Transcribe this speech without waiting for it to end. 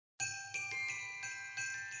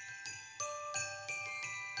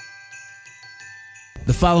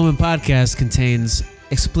The following podcast contains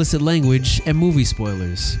explicit language and movie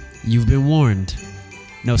spoilers. You've been warned.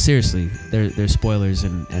 No, seriously, there's spoilers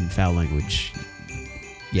and foul language.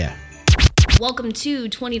 Yeah. Welcome to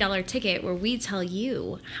 $20 Ticket, where we tell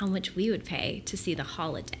you how much we would pay to see The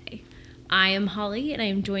Holiday. I am Holly, and I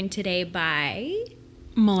am joined today by...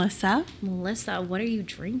 Melissa. Melissa, what are you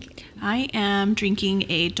drinking? I am drinking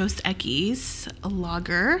a Dos Equis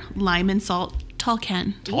lager, lime and salt, tall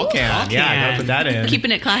can. Tall can. Yeah, I gotta put that in.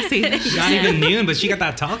 Keeping it classy. Not even noon, but she got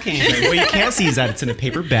that tall can. What you can't see is that it's in a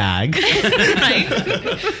paper bag. Right.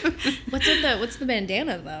 What's the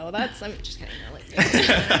bandana though? I'm just kidding.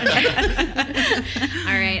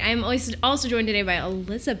 All right. I'm also joined today by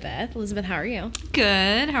Elizabeth. Elizabeth, how are you?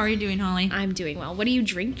 Good. How are you doing, Holly? I'm doing well. What are you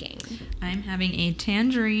drinking? I'm having a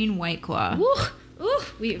tangerine White Claw. Ooh,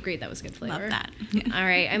 we agreed that was good flavor. Love that. All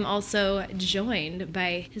right. I'm also joined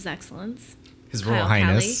by His Excellence. His Royal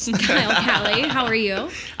Highness. Kyle Callie. How are you?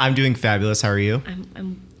 I'm doing fabulous. How are you?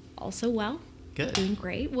 I'm also well. Good. Doing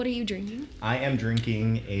great. What are you drinking? I am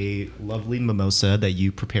drinking a lovely mimosa that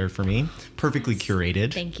you prepared for me. Perfectly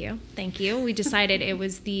curated. Thank you. We decided it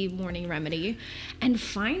was the morning remedy. And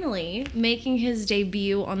finally, making his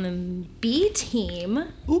debut on the B team,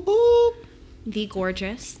 Oop, oop. the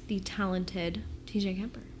gorgeous, the talented TJ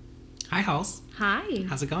Kemper. Hi, Halls. Hi.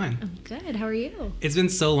 How's it going? I'm good. How are you? It's been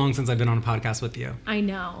so long since I've been on a podcast with you. I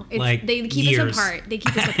know. Like, they keep years. us apart.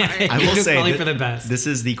 I will It's say probably that for the best. This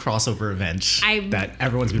is the crossover event I- that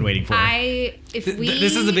everyone's been waiting for.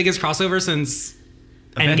 This is the biggest crossover since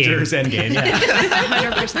Avengers Endgame. Yeah.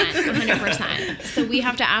 100%. So we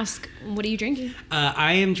have to ask, what are you drinking?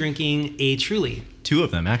 I am drinking a Truly. Two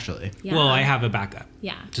of them, actually. Yeah. Well, I have a backup.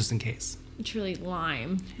 Yeah. Just in case. Truly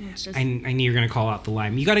lime. It's just, I knew you were going to call out the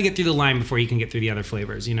lime. You got to get through the lime before you can get through the other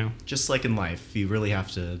flavors, you know? Just like in life, you really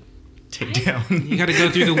have to take down. You got to go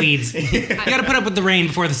through the weeds. You got to put up with the rain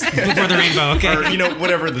before the rainbow, okay? Or,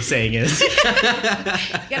 whatever the saying is. you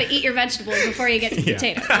gotta eat your vegetables before you get to the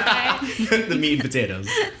potatoes, okay? The meat and potatoes.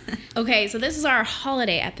 Okay, so this is our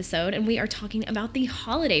holiday episode, and we are talking about The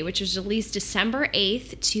Holiday, which was released December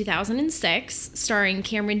 8th, 2006, starring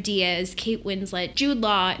Cameron Diaz, Kate Winslet, Jude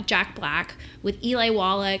Law, Jack Black, with Eli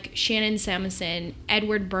Wallach, Shannon Samuelson,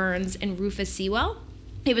 Edward Burns, and Rufus Sewell.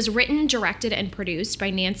 It was written, directed, and produced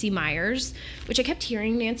by Nancy Meyers, which I kept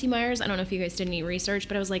hearing Nancy Meyers. I don't know if you guys did any research,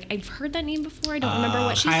 but I was like, I've heard that name before. I don't remember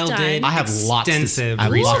what she's Kyle done. did. I have lots to say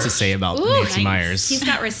about Nancy Meyers. He's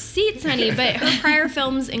got receipts, honey. But her prior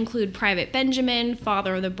films include Private Benjamin,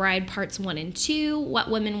 Father of the Bride Parts 1 and 2,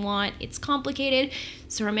 What Women Want, It's Complicated.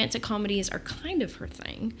 So romantic comedies are kind of her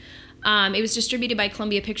thing. It was distributed by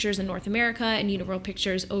Columbia Pictures in North America and Universal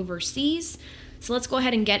Pictures overseas. So let's go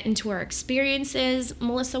ahead and get into our experiences.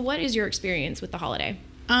 Melissa, what is your experience with The Holiday?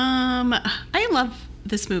 I love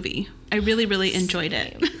this movie. I really, really enjoyed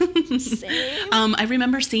it. Same. I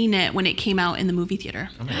remember seeing it when it came out in the movie theater.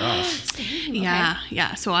 Oh my gosh. Same.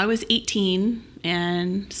 Yeah. So I was 18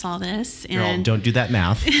 and saw this. Girl, And don't do that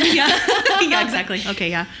math. yeah, exactly. Okay,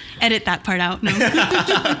 yeah. Edit that part out. No.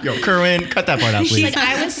 Yo, Kerwin, cut that part out, She's please. like,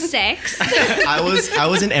 I was 6. I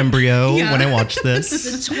was an embryo when I watched this.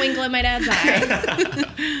 There's a twinkle in my dad's eye.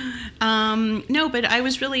 No, but I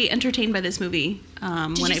was really entertained by this movie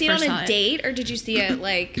when Did you I see it first on saw a it. date, or did you see it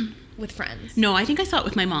like with friends? No, I think I saw it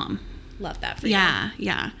with my mom. Love that for you.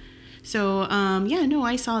 Yeah. So,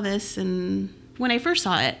 I saw this, and when I first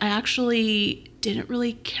saw it, I actually didn't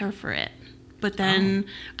really care for it. But then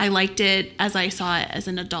I liked it as I saw it as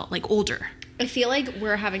an adult, like older. I feel like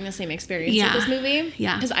we're having the same experience Yeah. with this movie.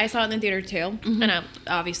 Yeah. Because I saw it in the theater too. And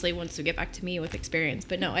obviously wants to get back to me with experience.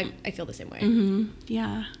 But no, I feel the same way.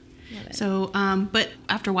 Yeah. Love it. So, but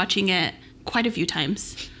after watching it quite a few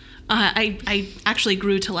times, I actually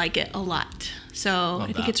grew to like it a lot. So I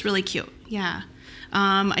think that. it's really cute. Yeah.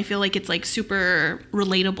 I feel like it's like super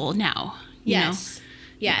relatable now. you know?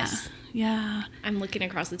 Yes. Yeah. I'm looking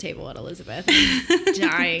across the table at Elizabeth,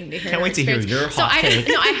 dying to hear. Can't her wait to hear experience. your hot I take.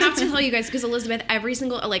 have to tell you guys, because Elizabeth, every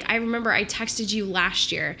single I remember I texted you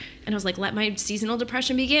last year, and I was like, "Let my seasonal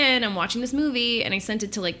depression begin." I'm watching this movie, and I sent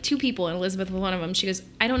it to like 2 people, and Elizabeth was one of them. She goes,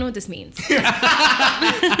 "I don't know what this means." She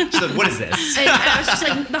said, what is this? And I was just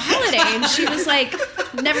like, "The Holiday," and she was like,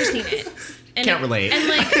 "Never seen it." And Can't relate. And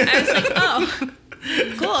like, I was like, "Oh,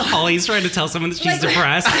 cool." Holly's trying to tell someone that she's Like-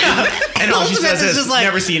 depressed. And all she Elizabeth says is is, just like,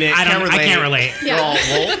 never seen it, I can't relate. Yeah. Well,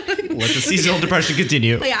 let the seasonal depression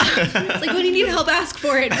continue. Yeah. It's like, when you need help, ask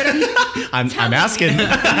for it. But I'm asking.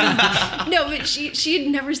 no, but she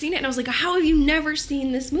had never seen it, and I was like, "How have you never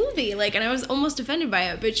seen this movie?" Like, and I was almost offended by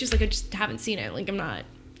it, but she's like, "I just haven't seen it. Like, I'm not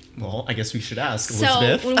Well, I guess we should ask So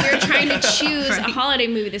Elizabeth. when we were trying to choose Right. a holiday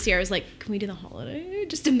movie this year, I was like, can we do The Holiday?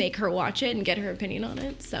 Just to make her watch it and get her opinion on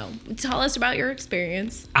it. So tell us about your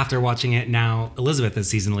experience. After watching it, now Elizabeth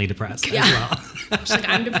is seasonally depressed Yeah. as well. She's like,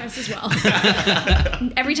 I'm depressed as well.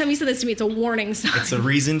 Every time you say this to me, it's a warning sign. It's a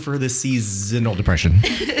reason for the seasonal depression.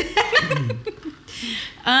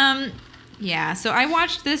 Yeah, so I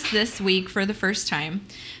watched this week for the first time.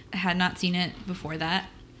 I had not seen it before that,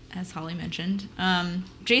 as Holly mentioned.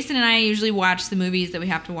 Jason and I usually watch the movies that we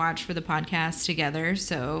have to watch for the podcast together.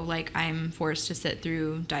 So, like, I'm forced to sit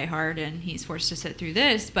through Die Hard and he's forced to sit through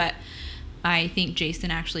this. But I think Jason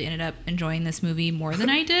actually ended up enjoying this movie more than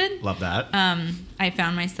I did. Love that. I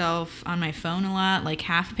found myself on my phone a lot, like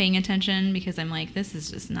half paying attention because I'm like, this is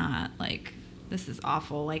just not like, this is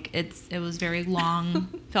awful. Like it was very long,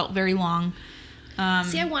 felt very long.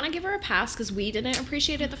 See, I want to give her a pass because we didn't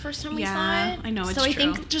appreciate it the first time we Yeah, saw it. I know, it's So I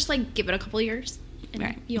true. think just like give it a couple years. And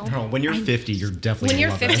Right. you'll, Oh, when you're 50, you're definitely when gonna you're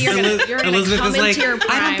love 50, this. you're gonna Elizabeth come is like, into your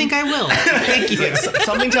prime. I don't think I will. Thank you.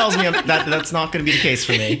 Something tells me that's not going to be the case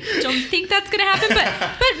for me. Don't think that's gonna happen,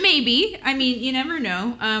 but maybe. I mean, you never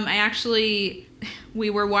know. We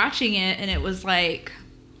were watching it and it was like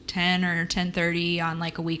 10 or 10:30 on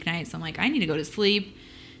like a weeknight. So I'm like, I need to go to sleep.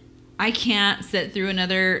 I can't sit through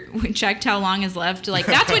another. We checked how long is left. Like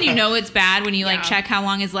that's when you know it's bad, when you like Yeah. check how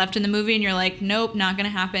long is left in the movie and you're like, nope, not gonna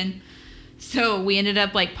happen. So we ended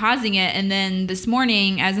up like pausing it, and then this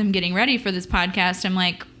morning, as I'm getting ready for this podcast, I'm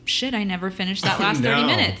like, shit, I never finished that last 30 no.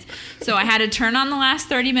 minutes. So I had to turn on the last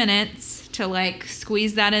 30 minutes to like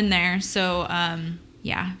squeeze that in there. So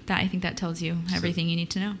yeah, I think that tells you everything you need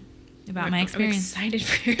to know about my I'm experience. excited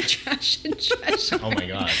for your trash and treasure. Oh my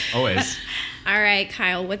God. Always. All right,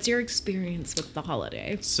 Kyle, what's your experience with The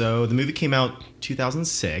Holiday? So the movie came out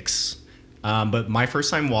 2006, but my first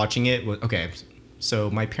time watching it was okay. So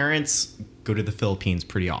my parents go to the Philippines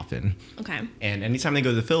pretty often, Okay. and anytime they go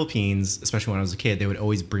to the Philippines, especially when I was a kid, they would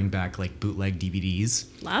always bring back like bootleg DVDs,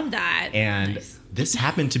 Love that. and Nice. this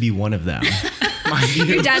happened to be one of them. Mind you,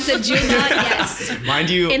 Your dad said, Judah, yes. mind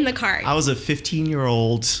you, In the cart. I was a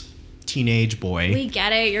 15-year-old teenage boy. We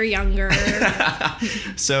get it. You're younger.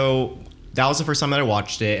 So that was the first time that I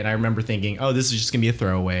watched it, and I remember thinking, "Oh, this is just gonna be a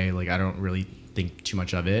throwaway. Like, I don't really think too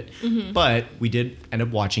much of it." But we did end up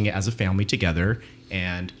watching it as a family together,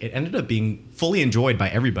 and it ended up being fully enjoyed by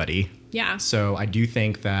everybody. Yeah. So I do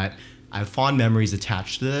think that I have fond memories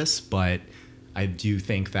attached to this, but I do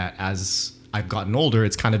think that as I've gotten older,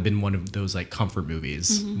 it's kind of been one of those like comfort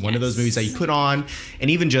movies. One of those movies that you put on, and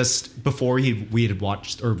even just before we had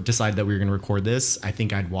watched or decided that we were going to record this, I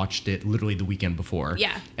think I'd watched it literally the weekend before.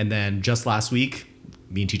 Yeah. And then just last week,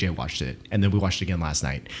 me and TJ watched it, and then we watched it again last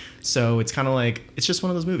night. So it's kind of like, it's just one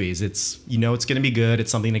of those movies. It's, you know, it's going to be good.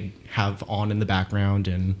 It's something to have on in the background,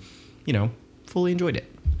 and, you know, fully enjoyed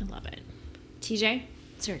it. I love it. TJ,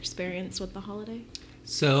 what's your experience with The Holiday?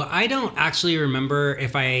 So I don't actually remember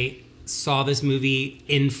if I saw this movie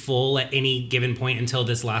in full at any given point until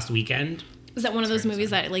this last weekend. Is that one of those movies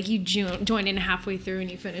that like you join in halfway through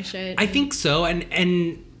and you finish it? I think so,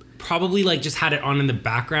 and probably like just had it on in the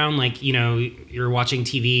background, like, you know, you're watching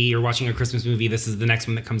TV, you're watching a Christmas movie, this is the next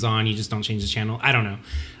one that comes on, you just don't change the channel. I don't know.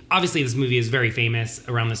 Obviously this movie is very famous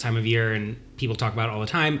around this time of year and people talk about it all the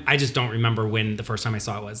time. I just don't remember when the first time I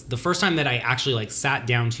saw it was. The first time that I actually like sat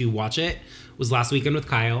down to watch it was last weekend with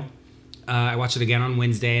Kyle. I watched it again on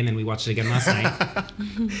Wednesday, and then we watched it again last night.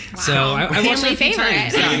 So I watched it a few Family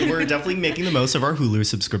times. favorite. Yeah. We're definitely making the most of our Hulu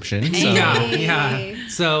subscription. So. Yeah.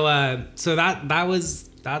 So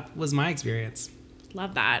that was my experience.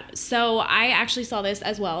 Love that. So I actually saw this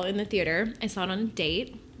as well in the theater. I saw it on a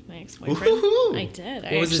date. My ex-boyfriend. Woohoo. I did.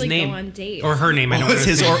 What was his actually name? go on dates. Or her name? I What don't was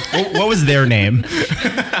know. his or what was their name?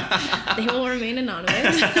 They will remain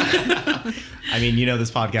anonymous. I mean, you know,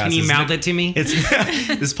 this podcast. Can you is mouth it to me? It's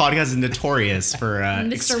this podcast is notorious for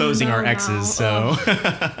exposing our Momo. exes. So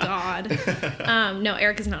Oh, God. No,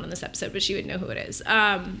 Erica's not on this episode, but she would know who it is.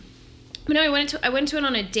 But no, I went to it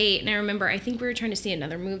on a date, and I remember I think we were trying to see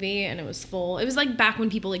another movie, and it was full. It was like back when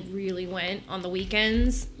people like really went on the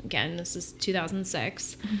weekends. Again, this is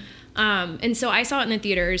 2006. And so I saw it in the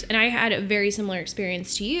theaters, and I had a very similar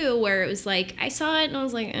experience to you, where it was like I saw it and I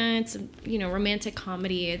was like, it's a romantic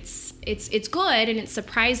comedy. It's good and it's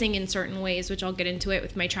surprising in certain ways, which I'll get into it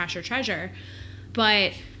with my trash or treasure.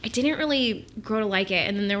 But I didn't really grow to like it.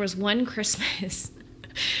 And then there was one Christmas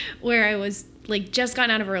where I was like just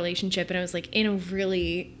gotten out of a relationship, and I was like in a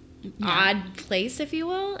really odd place, if you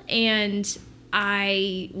will, and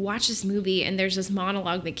I watched this movie, and there's this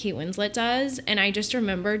monologue that Kate Winslet does, and I just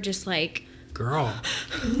remember just like Girl.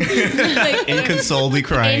 Inconsolably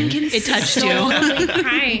crying. It touched you. Inconsolably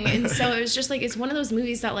crying. And so it was just like, it's one of those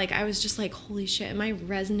movies that like I was just like, holy shit, am I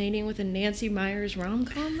resonating with a Nancy Meyers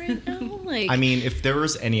rom-com right now? Like, I mean, if there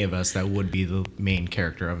was any of us that would be the main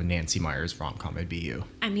character of a Nancy Meyers rom-com, it'd be you.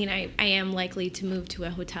 I mean, I am likely to move to a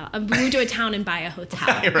hotel, move to a town and buy a hotel,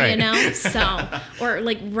 Right. you know? So, or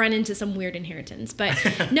like run into some weird inheritance.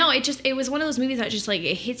 But no, it was one of those movies that just like,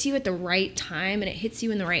 it hits you at the right time and it hits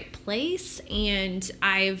you in the right place. And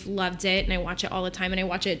I've loved it and I watch it all the time and I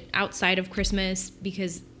watch it outside of Christmas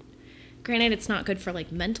because granted, it's not good for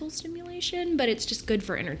like mental stimulation, but it's just good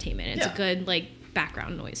for entertainment. It's Yeah. a good like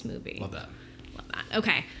background noise movie. Love that. Love that.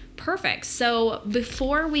 Okay, perfect. So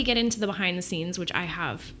before we get into the behind the scenes, which I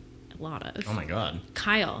have a lot of, Oh my God.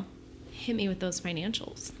 Kyle, hit me with those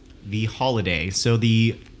financials. The Holiday. So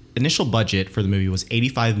the initial budget for the movie was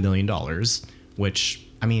 $85 million, which,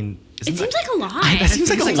 I mean... It seems like a lot. That seems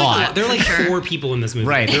like a lot. There are like 4 people in this movie.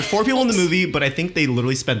 Right. There are 4 people in the movie, but I think they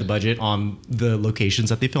literally spent the budget on the locations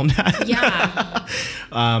that they filmed at. Yeah.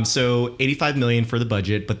 So $85 million for the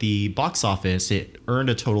budget, but the box office, it earned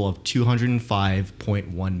a total of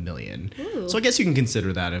 $205.1 million. Ooh. So I guess you can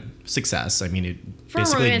consider that a success. I mean, it For a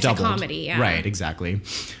basically romantic doubled. comedy, yeah. Right, exactly.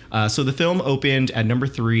 So the film opened at number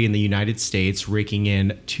 3 in the United States, raking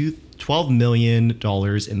in $12 million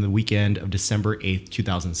in the weekend of December 8th,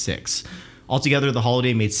 2006. Altogether, The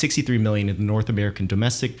Holiday made $63 million in the North American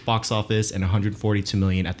domestic box office and $142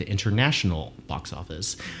 million at the international box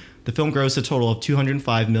office. The film grossed a total of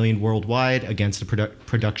 $205 million worldwide against a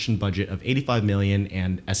production budget of $85 million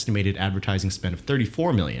and estimated advertising spend of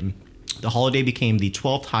 $34 million. The Holiday became the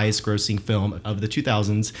 12th highest grossing film of the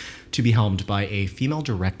 2000s to be helmed by a female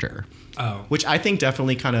director. Oh. Which I think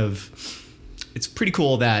definitely kind of... It's pretty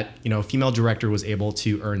cool that, you know, a female director was able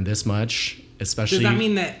to earn this much, especially... Does that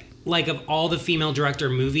mean that, like, of all the female director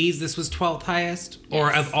movies, this was 12th highest? Or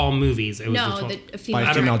Yes. of all movies, it was No, the 12th? a female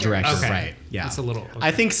by a female director. director, Okay. right? Yeah, That's a little... Okay.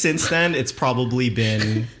 I think since then it's probably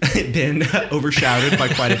been overshadowed by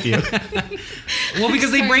quite a few. Well,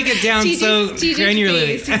 because they break it down so TJ's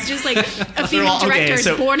granularly. face, it's just like a female all- okay, director is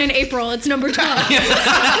so- born in April. It's number 12.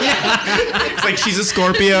 It's like she's a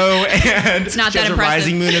Scorpio and It's not she that has a impressive.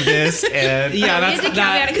 rising moon of this, and Yeah, He that's has a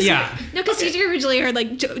caveat, 'cause- yeah. No, because TJ originally heard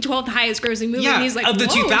like 12th highest grossing movie, Yeah, and he's like, of the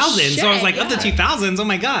whoa, 2000s. So I was like, shit, of the yeah. 2000s, oh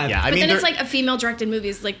my God. yeah, I But mean, then it's there- like a female directed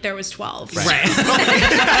movies, like there was 12. Right.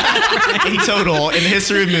 in total in the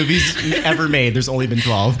history of movies ever made, there's only been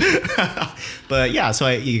 12. But yeah, so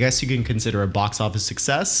I guess you can consider a box office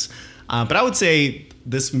success. But I would say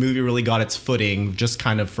this movie really got its footing just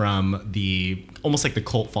kind of from the almost like the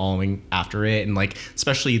cult following after it, and like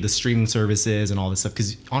especially the streaming services and all this stuff.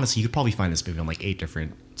 Because honestly, you could probably find this movie on like 8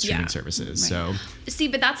 different streaming Yeah. services. So See,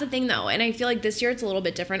 but that's the thing though, and I feel like this year it's a little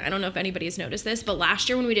bit different. I don't know if anybody has noticed this, but last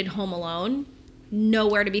year when we did Home Alone,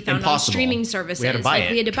 nowhere to be found Impossible. on streaming services. We had to buy like,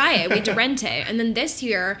 it. We had to buy it. We had to rent it. And then this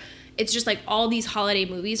year, it's just like all these holiday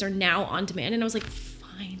movies are now on demand, and I was like,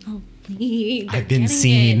 finally. they're I've been getting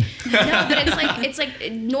seen. it. No, but it's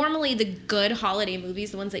like normally the good holiday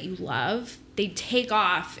movies, the ones that you love, they take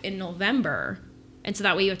off in November. And so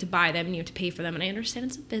that way you have to buy them and you have to pay for them. And I understand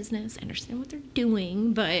it's a business. I understand what they're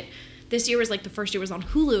doing. But this year was like the first year was on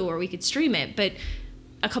Hulu where we could stream it. But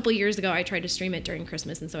a couple years ago, I tried to stream it during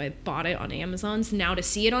Christmas. And so I bought it on Amazon. So now to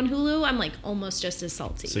see it on Hulu, I'm like almost just as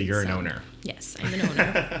salty. So you're an owner. Yes, I'm an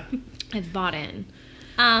owner. I've bought in.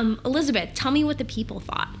 Elizabeth, tell me what the people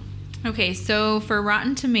thought. Okay, so for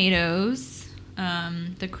Rotten Tomatoes,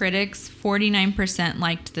 the critics 49%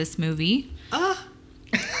 liked this movie.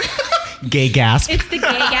 gay gasp. It's the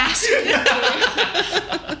gay gas.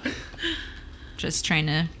 Just trying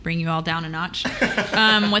to bring you all down a notch.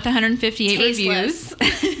 With 158 Tasteless.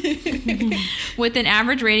 reviews, with an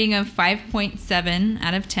average rating of 5.7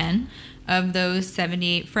 out of 10. Of those,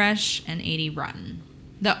 78 fresh and 80 rotten.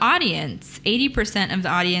 The audience, 80% of the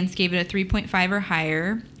audience gave it a 3.5 or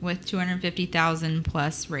higher, with 250,000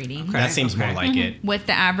 plus rating. Okay. That seems more like it. With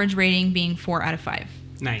the average rating being 4 out of 5.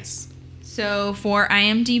 Nice. So for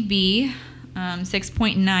IMDb,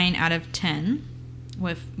 6.9 out of 10,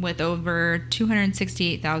 with over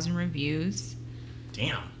 268,000 reviews.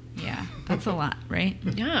 Damn. Yeah, that's a lot, right?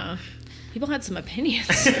 Yeah. People had some opinions.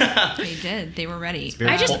 They did. They were ready.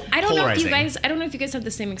 very I don't know if you polarizing. guys have the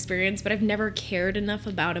same experience, but I've never cared enough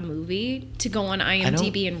about a movie to go on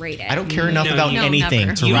IMDb and rate it. I don't care enough No, about you- No, anything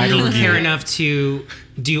never. to You write a only review. care enough to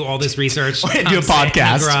do all this research, Do a come sit in the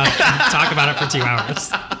podcast. garage and talk about it for 2 hours.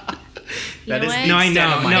 You That know is what? the No, I know.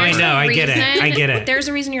 extent of my No, I There's know. a I get it. reason- I get it. There's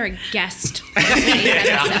a reason you're a guest on today's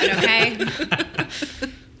episode, okay?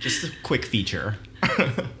 Just a quick feature. There's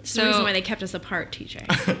a So- reason why they kept us apart,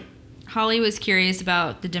 TJ. Holly was curious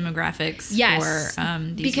about the demographics Yes, for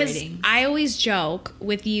these because ratings. I always joke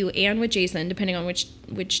with you and with Jason, depending on which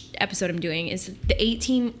episode I'm doing, is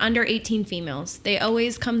the under 18 females. They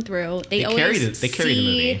always come through. They always they carry the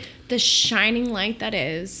see movie. the shining light that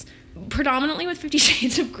is, predominantly with 50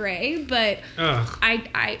 Shades of Grey. But Ugh.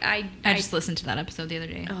 I just listened to that episode the other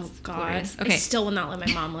day. oh It's god, glorious. I Okay. still will not let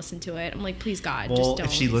my mom listen to it. I'm like, please God, Well, just don't.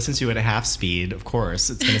 if she listens to it at half speed, of course,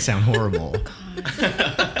 it's going to sound horrible.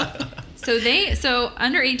 So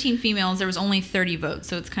under 18 females, there was only 30 votes.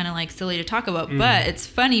 So it's kind of like silly to talk about, but it's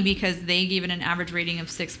funny because they gave it an average rating of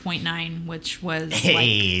 6.9, which was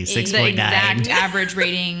Hey, like 6.9. the exact average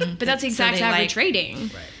rating. But that's the exact they average like-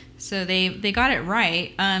 rating. So they got it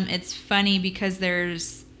right. It's funny because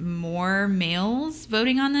there's more males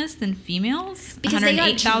voting on this than females. Because they got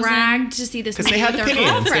 108,000. dragged to see this 'Cause movie they had with their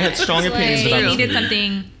opinions. They had girlfriends. strong opinions They about this needed movie.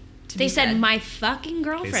 something. To They be said, said. my fucking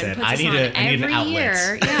girlfriend said, puts I this need on a- I need an every outlet.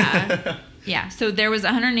 year. Yeah. Yeah, so there was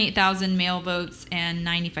 108,000 male votes and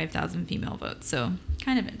 95,000 female votes. So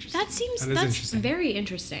kind of interesting. That seems, That is that's interesting. very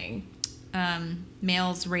interesting.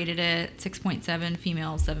 Males rated it 6.7,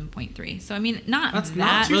 females 7.3. So I mean, not That's that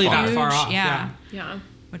not really that huge. far off. Yeah, Yeah.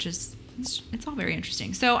 which is it's all very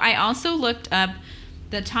interesting. So I also looked up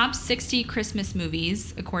the top 60 Christmas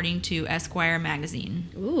movies according to Esquire magazine.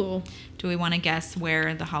 Ooh. Do we want to guess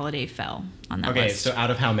where The Holiday fell on that Okay, list? so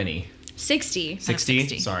out of how many? 60. 60?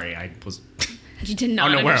 60. Sorry, I was... You did not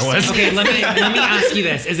I don't know where I was. understand. Okay, let me ask you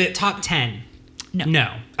this: is it top 10? No.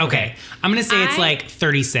 No. Okay. I'm gonna say it's I- like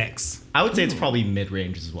 36. I would say it's probably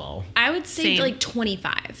mid-range as well. I would say Same. like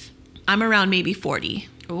 25. I'm around maybe 40.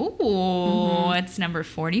 Ooh, it's number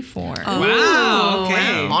 44. Wow.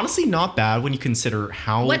 Okay. Honestly, not bad when you consider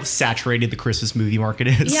how What's- saturated the Christmas movie market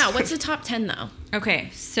is. Yeah, what's the top 10 though? Okay,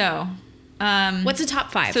 so What's the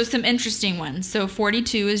top 5? so some interesting ones. So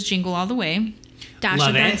 42 is Jingle All the Way. Dash Love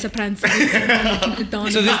and it. Prancer, Prancer,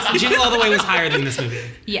 Prancer, So this Jingle All the Way was higher than this movie.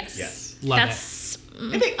 Yes. Yes. Love it. That's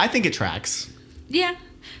I think it tracks. Yeah.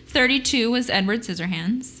 32 was Edward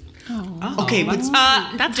Scissorhands. Okay, but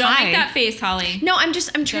That's Don't high. make that face, Holly. no. I'm trying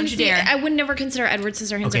Don't to you see. dare. I would never consider Edward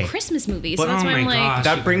Scissorhands Okay. a Christmas movie, But- so that's Oh why I'm my like,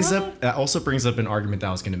 gosh. that also brings up an argument that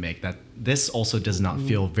I was going to make, that this also does not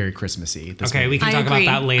feel very Christmassy. This Okay, we movie. can I talk agree.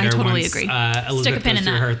 about that later. I totally once, agree. Elizabeth Stick a pin goes in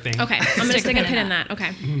through that. her thing. okay, I'm gonna stick a pin in that.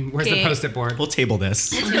 Okay. Where's Okay. the post-it board? We'll table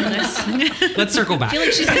this. Let's circle back. I feel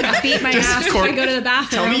like she's gonna beat my ass if I go to the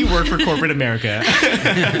bathroom. Tell me you work for corporate America.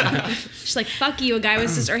 She's like, fuck you, a guy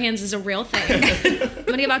with sister hands is a real thing.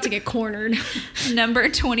 I'm about to get cornered. Number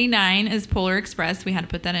 29 is Polar Express. We had to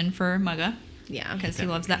put that in for Mugga Yeah. because he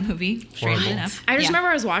loves that movie. Strangely Horrible. enough. I just Yeah. remember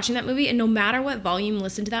I was watching that movie, and no matter what volume you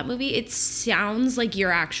listen to that movie, it sounds like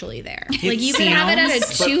you're actually there. Like you can have it at a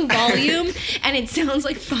sounds- 2 volume, and it sounds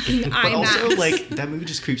like fucking But IMAX. also, like, that movie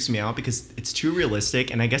just creeps me out because it's too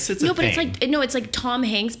realistic, and I guess it's no, a but thing. it's like Tom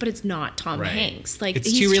Hanks, but it's not Tom Right. Hanks. Like It's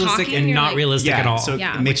he's too realistic talking, and you're not like- realistic at all. so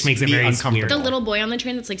Yeah. Which makes it me very uncomfortable. weird. The little boy on the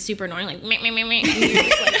train that's like super annoying, like meh, meh, meh, meh. And you're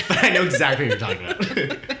just like, But I know exactly what you're talking about.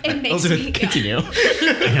 it makes Elizabeth, me continue.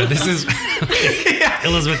 I know, this is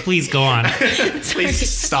Elizabeth. Please go on. Please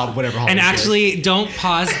stop whatever. Holly's And doing. actually, don't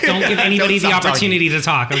pause. Don't give anybody the stop opportunity to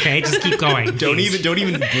talk. Okay, just keep going. don't please.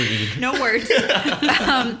 even breathe. No words.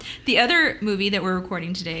 The other movie that we're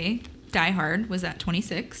recording today, Die Hard, was at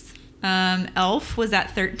 26. Elf was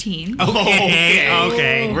at 13.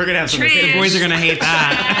 Okay. We're gonna have some. The boys are gonna hate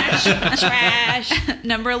that. trash,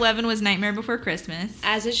 Number 11 was Nightmare Before Christmas.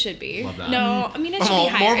 as it should be. Love that. No, I mean it should Oh, be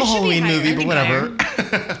higher. more of a It should be Halloween higher. movie, I but think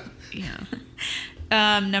whatever.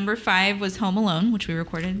 Yeah. Number 5 was Home Alone, which we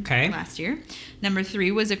recorded Okay. last year. Number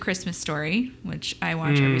 3 was A Christmas Story, which I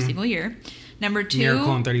watch every single year. Number 2, Miracle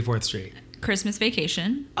on 34th Street. Christmas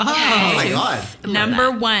Vacation. Oh my god. Number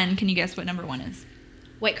 1, can you guess what number 1 is?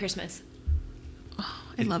 White Christmas.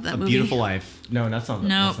 I love that A movie. Beautiful Life. No, that's not.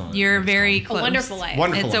 No, that's not you're what it's very called. A close. Wonderful Life.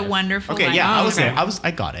 Wonderful It's a Life. Wonderful Okay, Life. yeah, I Oh, was okay. there.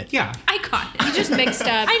 I got it. Yeah. I got it. You just mixed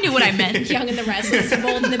up. I knew what I meant. Young and the Restless, The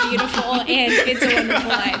Bold and the Beautiful, and It's a Wonderful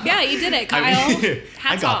Life. Yeah, you did it, Kyle. I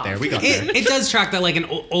Hats got off. there. We got there. It does track that like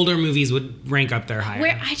older movies would rank up there higher.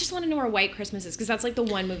 Where I just want to know where White Christmas is because that's like the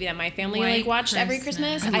one movie that my family White like watched every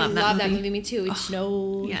Christmas. Christmas. I I love love that that movie. movie. Me too. It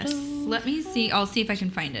snowed. Yes. Let me see. I'll see if I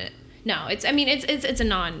can find it. No, it's. I mean, it's a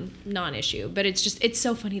non-issue, but it's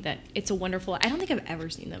so funny that It's a Wonderful. I don't think I've ever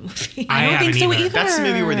seen that movie. I don't think haven't so either. either. That's the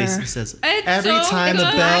movie where they says It's every so- time it's a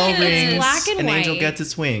black bell and- it's rings, black and an angel white. gets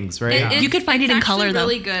its wings, right? You could find it in it's color, actually though.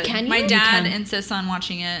 really good. Can My you? dad You can. insists on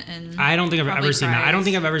watching it, and I don't think I've probably ever seen that. I don't cries.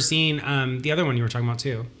 think I've ever seen the other one you were talking about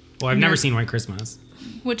too. Well, I've never seen White Christmas.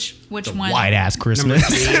 Which The one? white ass Christmas.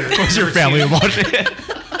 Number 3. Of course, your family would watch it.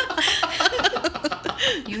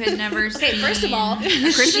 You had never seen. Okay, first of all,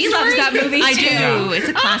 Christmas she loves that movie I too. do. Yeah. It's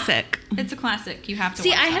a classic. It's a classic. You have to See,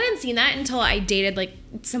 watch I that. hadn't seen that until I dated like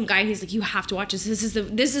some guy. He's like, you have to watch this. This is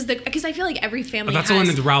the because I feel like every family That's has the one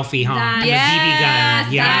with Ralphie, huh? that- And Yes, the BB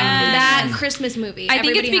gun. Yeah. that Yes. Christmas movie. I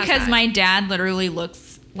think it's Everybody has because that. my dad literally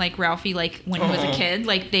looks like Ralphie, like when he was a kid.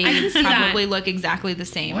 Like I they can see that. probably look exactly the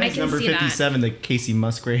same. Why I is can number see that. 57 the Casey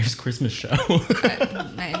Musgraves Christmas show?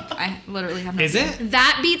 I literally have no Is idea. it?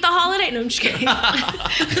 that beat the holiday. No, I'm just kidding.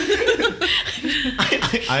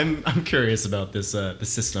 I'm curious about this the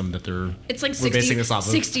system that they're It's like we're basing this off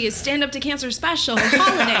 60 is Stand Up to Cancer special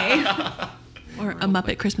holiday. Or A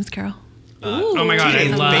Muppet Christmas Carol. Oh my god, I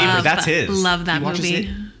His love favorite. That's his. Love that He watches movie. it.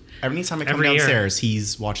 Every time I come Every year. downstairs,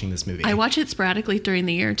 he's watching this movie. I watch it sporadically during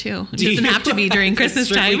the year too. It Do doesn't you? have to be during It's Christmas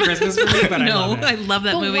strictly time. Christmas for me, but I no, love it. I love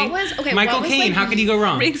that But movie. what was okay? Michael what was, Caine, like, how could you go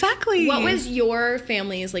wrong? Exactly. What was your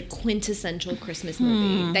family's like quintessential Christmas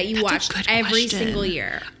movie that you that's a watched good every question. single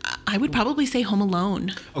year? I would probably say Home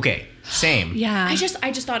Alone. Okay, same. Yeah. I just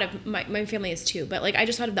thought of my family is too, but like I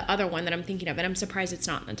just thought of the other one that I'm thinking of, and I'm surprised it's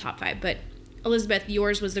not in the top 5. But Elizabeth,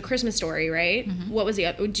 yours was the Christmas Story, right? What was the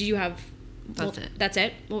other? Do you have? That's it. That's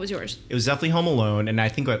it. What was yours? It was definitely Home Alone, and I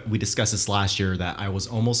think we discussed this last year that I was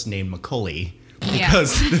almost named Macaulay Yeah.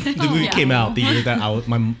 because the movie Yeah. came out the year that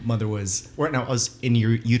my mother was, or no, I was in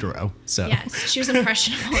utero. So Yes, she was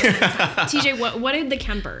impressionable. TJ, what did the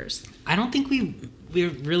Kempers? I don't think we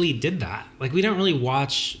really did that. Like we don't really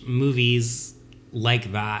watch movies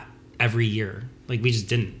like that every year. Like we just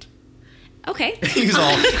didn't. Okay. He was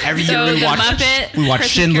all every So year the Muppet we watch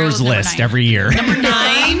Christmas Schindler's Carol was List number 9. every year.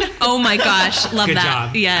 9. Oh my gosh, love Good that.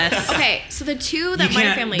 job. Yes. Okay, so the two that You my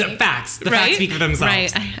can't. family The facts Right? speak for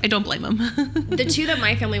themselves. Right. I don't blame them. the two that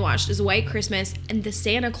my family watched is White Christmas and The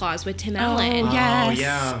Santa Claus with Tim Allen. yes.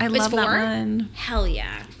 yeah. I It's love that 4? one. Hell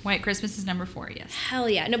yeah. White Christmas is number 4. Yes. Hell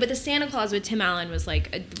yeah. No, but the Santa Claus with Tim Allen was like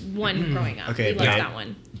a one growing up. Okay, we loved but that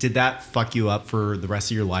one. Did that fuck you up for the rest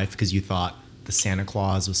of your life because you thought the Santa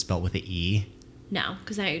Claus was spelled with an E? No,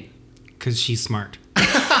 because Because she's smart.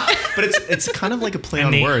 But it's kind of like a play And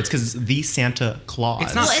on they- words because the Santa Claus.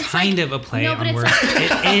 It's not Well, it's kind like- of a play no, but on it's words.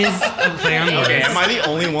 like- It is a play on words. Okay, am I the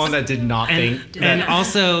only one that did not And, think? and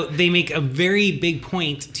also, they make a very big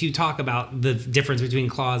point to talk about the difference between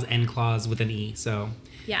clause and clause with an E. So,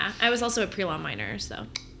 yeah, I was also a pre-law minor, so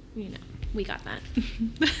you know we got that.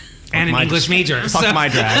 and an my- English major. Fuck so, my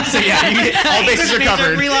drag. So yeah, all bases are English major,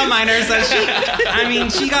 covered. pre-law minor. So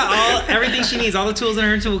she got everything she needs, all the tools in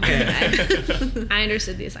her toolkit. I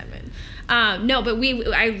understood the assignment. No, but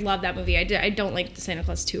I love that movie. I don't like the Santa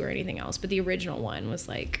Claus 2 or anything else, but the original one was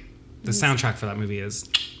like The soundtrack for that movie is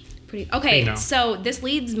pretty. Okay, Bingo. so this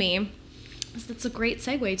leads me. That's a great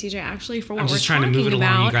segue, TJ. Actually, for what I'm we're just trying to talking move it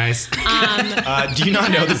about. along, you guys. Do you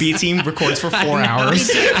not know the B team records for 4 hours?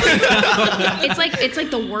 It's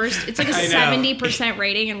like the worst. It's like a I know. 70%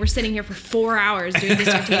 rating, and we're sitting here for 4 hours doing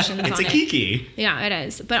dissertations It's on a it. kiki. Yeah, it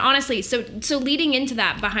is. But honestly, so leading into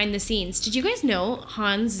that behind the scenes, did you guys know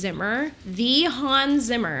Hans Zimmer,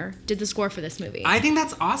 did the score for this movie? I think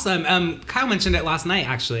that's awesome. Kyle mentioned it last night,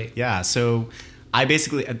 actually. Yeah, so I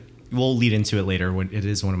basically we'll lead into it later when it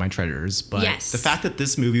is one of my treasures. But Yes. the fact that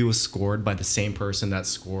this movie was scored by the same person that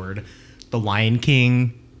scored The Lion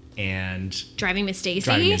King and Driving Miss Daisy.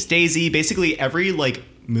 Driving Miss Daisy, basically every like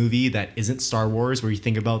movie that isn't Star Wars where you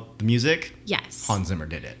think about the music, Yes. Hans Zimmer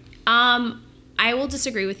did it. I will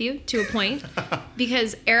disagree with you to a point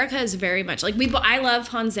because Erica is very much like I love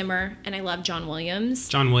Hans Zimmer and I love John Williams.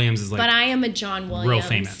 John Williams is like, But I am a John Williams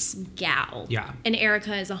famous. gal. Yeah. And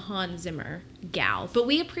Erica is a Hans Zimmer gal. But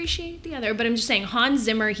we appreciate the other. But I'm just saying, Hans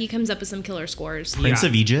Zimmer, he comes up with some killer scores. Prince Yeah.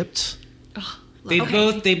 of Egypt, they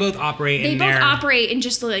both operate They in both their operate in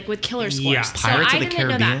just like with killer scores. Yeah. So Pirates I of the didn't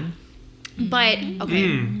know Caribbean. that. But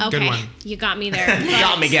okay, good one. you got me there.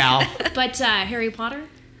 Got me, gal. But Harry Potter,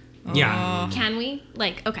 Yeah. can we?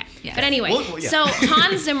 Like, okay. Yes. But anyway, Well, yeah. so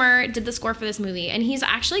Hans Zimmer did the score for this movie, and he's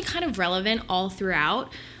actually kind of relevant all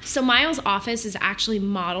throughout. So Miles' office is actually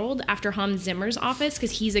modeled after Hans Zimmer's office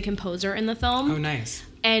because he's a composer in the film. Oh, nice.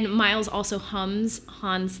 And Miles also hums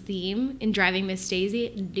Hans' theme in Driving Miss Daisy.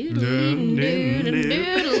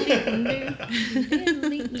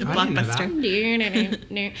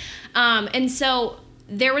 Blockbuster. And so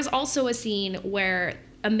there was also a scene where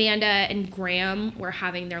Amanda and Graham were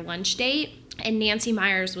having their lunch date, and Nancy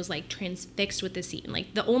Myers was like transfixed with the scene.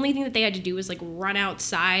 Like the only thing that they had to do was like run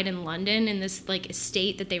outside in London in this like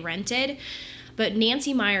estate that they rented. But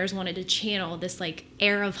Nancy Meyers wanted to channel this like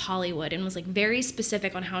era of Hollywood and was like very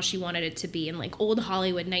specific on how she wanted it to be in like old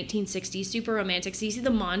Hollywood 1960s, super romantic. So you see the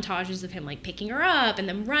montages of him like picking her up and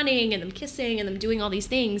them running and them kissing and them doing all these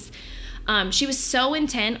things. She was so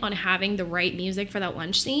intent on having the right music for that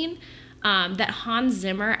lunch scene that Hans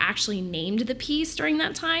Zimmer actually named the piece during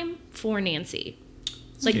that time for Nancy.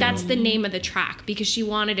 Like that's the name of the track because she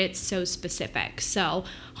wanted it so specific. So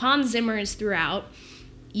Hans Zimmer is throughout.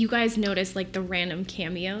 You guys notice like the random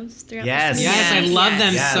cameos throughout Yes. this movie? Yes, I love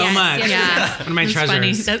them so much. Yes. One of my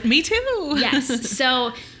treasures. Me too. Yes.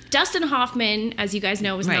 So Dustin Hoffman, as you guys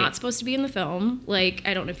know, was Right. not supposed to be in the film. Like,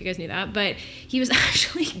 I don't know if you guys knew that, but he was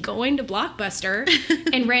actually going to Blockbuster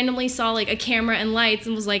and randomly saw like a camera and lights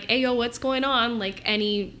and was like, "Hey, yo, what's going on?" Like I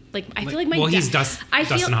feel like my Well, dad. he's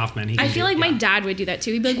Dustin Hoffman. He I can feel do like it, my yeah. dad would do that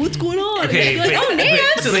too. He'd be like, "What's going on?" Okay, and I'd be like, but- "Oh,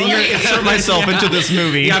 Nance." So then you're Insert myself into this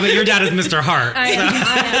movie. Yeah, but your dad is Mr. Hart. I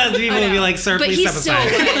know. People would be like, "Sir, But please he's step so aside."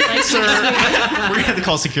 good. Like, Sir, we're gonna have to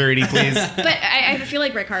call security, please. But I feel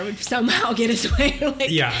like Rick Hart would somehow get his way, like,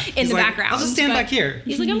 Yeah. in He's the like, background. "I'll just stand But back here."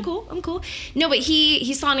 He's like, I'm cool. No, but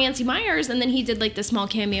he saw Nancy Meyers, and then he did like the small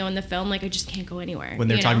cameo in the film. Like, I just can't go anywhere. When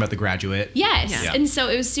they're you talking know? about The Graduate. Yes, Yeah. and so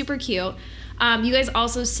it was super cute. You guys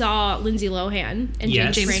also saw Lindsay Lohan and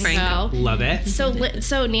Yes. James James Franco. Love it.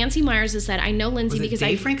 So Nancy Myers has said, I know Lindsay Was it because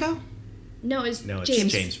Dave I Franco? No, it's No, it's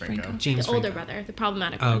James, James Franco. James the older Franco. brother, the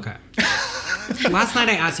problematic Oh, one. okay. Last night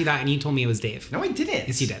I asked you that and you told me it was Dave. No, I didn't.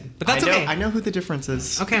 Yes, you did. But that's I know, okay. I know who the difference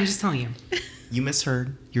is. Okay, I'm just telling you. You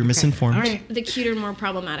misheard. You're misinformed. All right. The cuter, more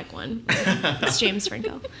problematic one. It's James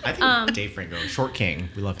Franco. I think Dave Franco, Short King.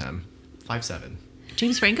 We love him. 5'7".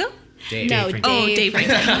 James Franco? Dave. No, Franco. Oh, Dave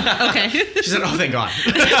Franco. Okay. She said, "Oh, thank God."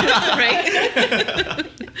 Right.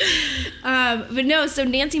 But no, so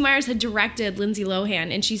Nancy Meyers had directed Lindsay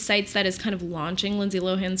Lohan, and she cites that as kind of launching Lindsay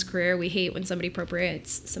Lohan's career. We hate when somebody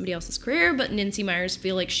appropriates somebody else's career, but Nancy Meyers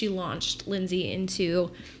feel like she launched Lindsay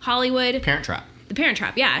into Hollywood. Parent Trap. The Parent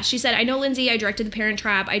Trap, yeah. She said, I know Lindsay, I directed The Parent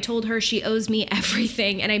Trap. I told her she owes me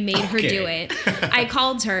everything, and I made her do Okay. it. I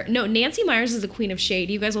called her. No, Nancy Meyers is the queen of shade.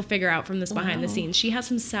 You guys will figure out from this behind the scenes. She has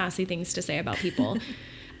some sassy things to say about people.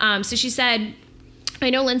 So she said, I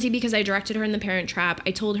know Lindsay because I directed her in The Parent Trap.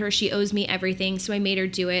 I told her she owes me everything, so I made her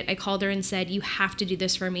do it. I called her and said, you have to do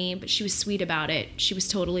this for me, but she was sweet about it. She was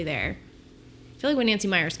totally there. I feel like when Nancy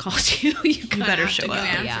Myers calls you, you better have show to go.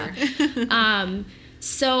 up. Yeah.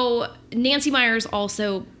 So Nancy Meyers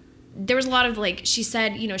also, there was a lot of like, she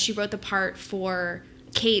said, you know, she wrote the part for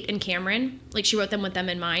Kate and Cameron. Like she wrote them with them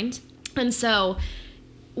in mind. And so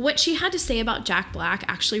what she had to say about Jack Black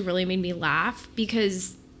actually really made me laugh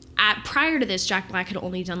because prior to this, Jack Black had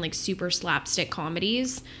only done like super slapstick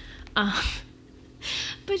comedies.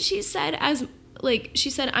 But she said,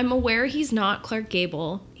 I'm aware he's not Clark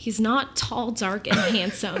Gable. He's not tall, dark, and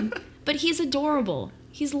handsome, but he's adorable.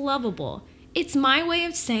 He's lovable. It's my way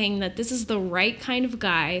of saying that this is the right kind of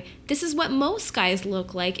guy. This is what most guys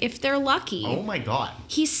look like if they're lucky. Oh my God.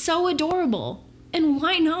 He's so adorable. And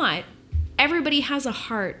why not? Everybody has a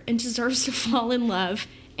heart and deserves to fall in love,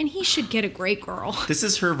 and he should get a great girl. This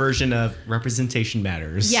is her version of representation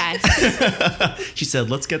matters. Yes. She said,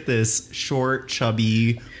 let's get this short,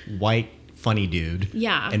 chubby, white, funny dude.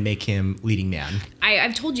 Yeah. And make him leading man.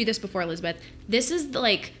 I've told you this before, Elizabeth. This is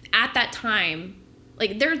like, at that time,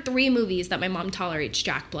 like there are 3 movies that my mom tolerates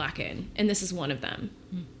Jack Black in, and this is one of them.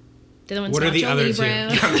 The other one's What are the Nacho other Libre.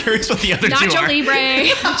 two? I'm curious what the other two Nacho are. Libre.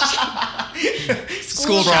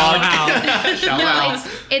 School Shout Dog. out. Shout No, out.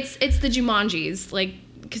 it's the Jumanjis, like,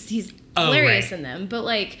 because he's Oh, hilarious right. in them. But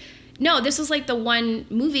like, no, this was like the one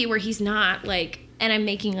movie where he's not like, and I'm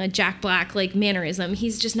making a Jack Black like mannerism.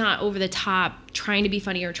 He's just not over the top, trying to be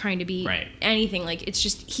funny or trying to be Right. anything. Like it's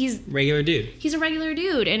just Regular dude. he's a regular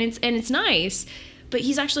dude, and it's nice. But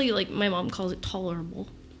he's actually like my mom calls it tolerable.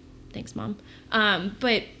 Thanks, Mom.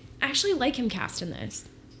 But I actually like him cast in this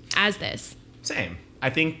as this. Same. I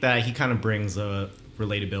think that he kind of brings a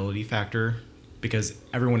relatability factor because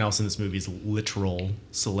everyone else in this movie is literal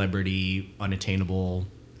celebrity, unattainable,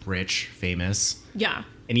 rich, famous. Yeah.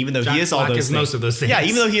 And even though Jack he is all Black those is things, most of those things. Yeah,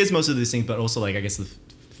 even though he is most of those things, but also like I guess the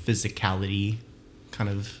physicality kind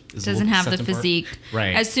of is a Doesn't little have the sets him apart. physique.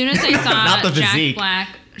 Right. As soon as I Not saw the Jack physique.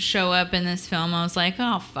 Black show up in this film, I was like,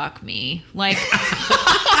 oh, fuck me. Like,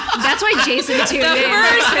 That's why Jason tuned the in.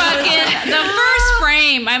 first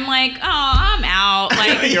frame, I'm like, oh, I'm out.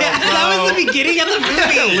 Like, You're Yeah, like, that was "Bro." the beginning of the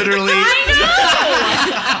movie. Literally.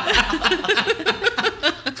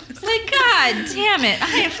 it's like, God God damn it.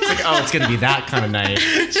 It's gonna be that kind of night.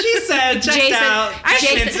 She said, checked out.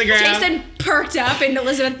 Instagram. Jason perked up and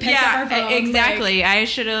Elizabeth picked up her phone. Exactly. I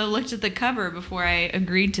should have looked at the cover before I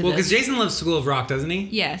agreed to Well, because this. Jason loves School of Rock, doesn't he?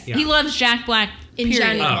 Yes. Yeah. He loves Jack Black In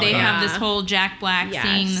period. general, They yeah. have this whole Jack Black Yes,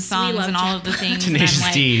 singing the we songs love and all Jack of the things. Tenacious and I'm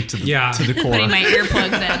like D to the core. putting my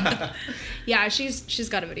earplugs in. Yeah, she's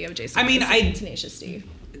got a video of Jason. I mean, singing Tenacious D.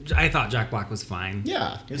 I thought Jack Black was fine.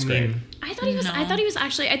 Yeah, it was I great. mean, I thought he was. I thought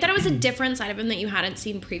it was a different side of him that you hadn't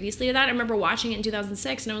seen previously to that. I remember watching it in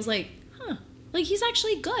 2006, and I was like, huh. Like, he's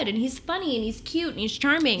actually good, and he's funny, and he's cute, and he's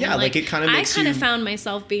charming. Yeah, and like, it kinda makes I kind of you- found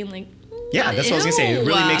myself being like, Yeah, that's what I was gonna say. It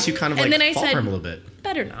really ew. makes you kind of And like then I fall said- for him a little bit.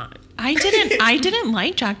 better not. I didn't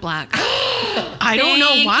like Jack Black. I don't know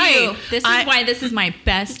Thank why. you. This is why this is my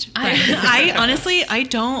best friend. I honestly,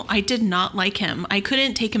 I did not like him. I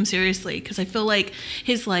couldn't take him seriously because I feel like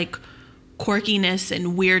his like quirkiness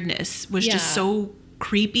and weirdness was Yeah. just so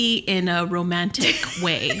creepy in a romantic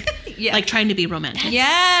way. Yes. Like trying to be romantic.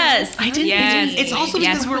 Yes. I didn't- Yes. it's also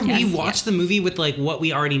Yes, because we yes, watch yes. the movie with like what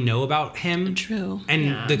we already know about him. True. And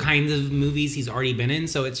Yeah. the kinds of movies he's already been in.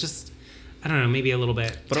 So it's just, I don't know, maybe a little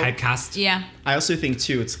bit But typecast. Yeah. I also think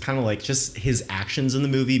too, it's kind of like just his actions in the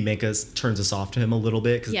movie turns us off to him a little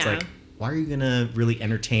bit because it's Yeah. like, why are you gonna really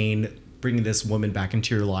entertain bringing this woman back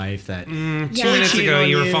into your life that 2 Yeah. minutes cheated ago, on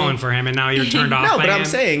you were you? falling for him, and now you're turned off No, by but him. I'm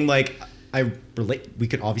saying like I relate. We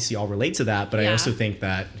could obviously all relate to that, but I Yeah. also think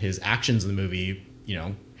that his actions in the movie,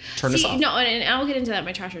 turn us See, off. no, and I'll get into that in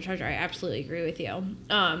my trash or treasure. I absolutely agree with you.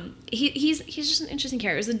 He's just an interesting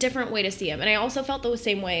character. It's a different way to see him, and I also felt the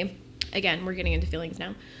same way. Again, we're getting into feelings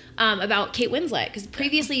now. About Kate Winslet, because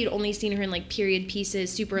previously you'd only seen her in like period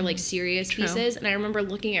pieces, super like serious True. pieces, and I remember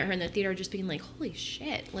looking at her in the theater just being like, "Holy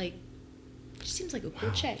shit!" Like, she seems like a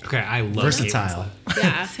cool chick. Okay, I love Versatile.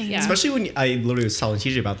 Yeah, Same. yeah. Especially when I literally was telling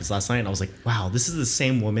TJ about this last night, and I was like, "Wow, this is the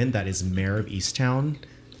same woman that is mayor of Easttown."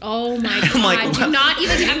 Oh my god! like, Do not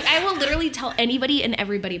even. I will literally tell anybody and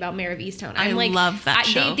everybody about Mayor of Easttown. I'm I like, love that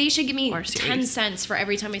show They should give me or 10 series. cents for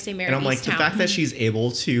every time I say Mayor And of I'm like, Easttown. the fact that she's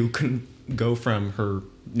able to go from her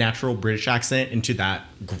natural British accent into that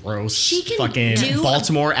gross She can fucking do-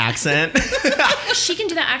 Baltimore accent. she can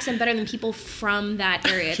do that accent better than people from that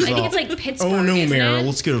area. I She's think all, it's like Pittsburgh. "Oh no, isn't Mayor, it?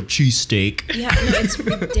 let's get a cheesesteak." Yeah, no, it's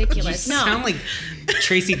ridiculous. You No, sound like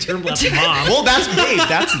Tracy Turnbluff's mom. Well,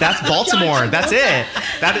 that's Baltimore. That's it.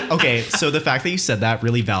 Okay. So the fact that you said that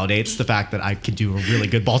really validates the fact that I could do a really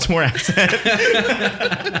good Baltimore accent.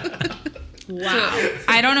 wow.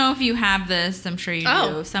 I don't know if you have this. I'm sure you Oh,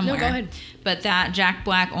 do no, somewhere. go ahead. But that Jack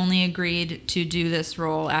Black only agreed to do this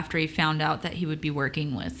role after he found out that he would be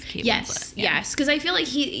working with Kate Yes, Winslet. Yeah. yes, because I feel like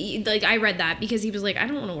he like I read that because he was like, I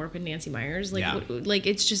don't want to work with Nancy Myers. Like, Yeah. like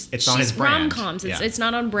it's just It's not she's his brand. rom-coms. Yeah. It's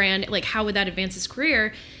not on brand. Like, how would that advance his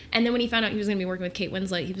career? And then when he found out he was going to be working with Kate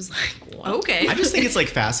Winslet, he was like, what? Okay. I just think it's like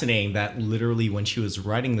fascinating that literally when she was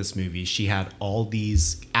writing this movie, she had all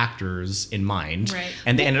these actors in mind, Right.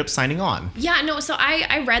 and they ended up signing on. Yeah, no. So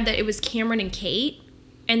I read that it was Cameron and Kate,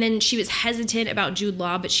 and then she was hesitant about Jude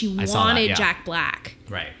Law, but she I saw that, wanted yeah. Jack Black.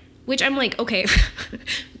 Right. Which I'm like, okay,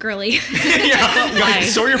 girly. Yeah.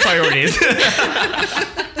 So are your priorities.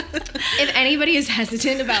 If anybody is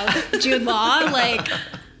hesitant about Jude Law, like,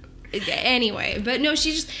 anyway. But no,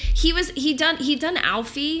 he'd done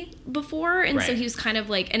Alfie before, and so Right. he was kind of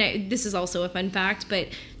like, and this is also a fun fact, but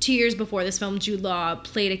 2 years before this film, Jude Law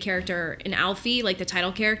played a character in Alfie, like the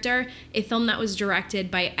title character, a film that was directed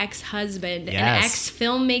by ex-husband and Yes.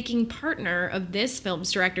 ex-filmmaking partner of this film's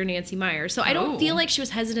director, Nancy Myers. So I don't Oh. feel like she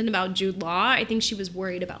was hesitant about Jude Law. I think she was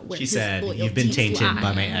worried about where She his said, loyalties "You've been tainted lie."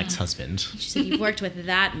 by my ex-husband." She said, "You've worked with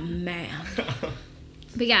that man."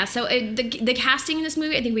 But yeah, so the casting in this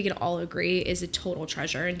movie, I think we can all agree, is a total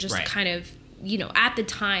treasure. And just Right. kind of, at the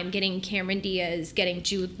time, getting Cameron Diaz, getting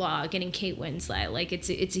Jude Law, getting Kate Winslet, like, it's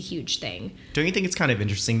a huge thing. Don't you think it's kind of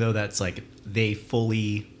interesting though that's like they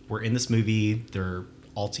fully were in this movie, they're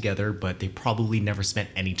all together, but they probably never spent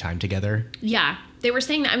any time together? Yeah, they were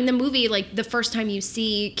saying that. I mean, the movie, like, the first time you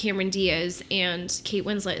see Cameron Diaz and Kate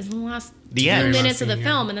Winslet is in the last The 2 end. minutes of the Yeah.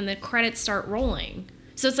 film, and then the credits start rolling.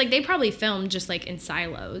 So it's like they probably filmed just like in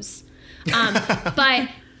silos. But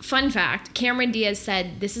fun fact, Cameron Diaz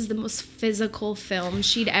said this is the most physical film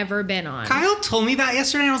she'd ever been on. Kyle told me that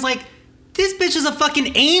yesterday, and I was like, this bitch is a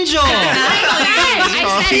fucking angel.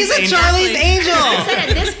 I said, She's a Charlie's Angel. I said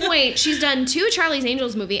at this point, she's done 2 Charlie's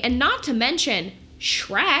Angels movie, and not to mention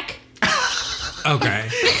Shrek. Okay.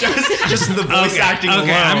 Just the voice acting alone.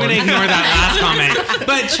 Okay, I'm gonna ignore that last comment.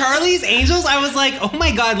 But Charlie's Angels, I was like, oh my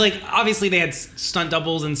god! Like, obviously they had stunt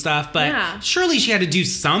doubles and stuff, but Yeah. surely she had to do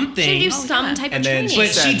something. She had to do some type And of then training.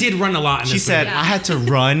 but said- she did run a lot in She this said, movie. "I had to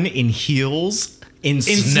run in heels In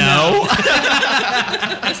snow?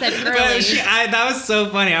 I said But early. that was so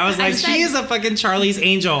funny. I was like, said- she is a fucking Charlie's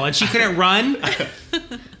Angel, and she couldn't run.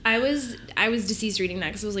 I was deceased reading that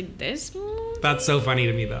because I was like, this. That's so funny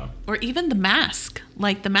to me, though. Or even The Mask.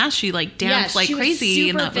 Like The Mask, she like danced like she was crazy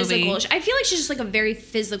in super that physical. movie. I feel like she's just like a very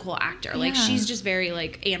physical actor. Like Yeah. she's just very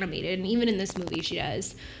like animated, and even in this movie, she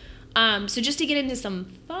does. So just to get into some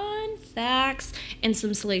fun facts and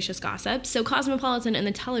some salacious gossip. So Cosmopolitan and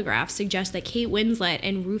The Telegraph suggest that Kate Winslet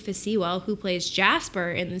and Rufus Sewell, who plays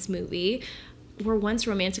Jasper in this movie, were once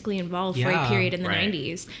romantically involved for a Yeah, period in the right.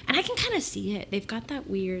 90s. And I can kind of see it. They've got that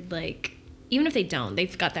weird, like, even if they don't,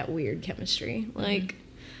 they've got that weird chemistry. Like,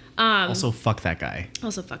 Also, fuck that guy.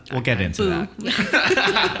 also fuck that We'll get guy. into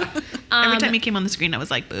that. Every time he came on the screen, I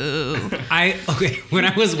was like, boo. When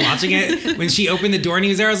I was watching it, when she opened the door and he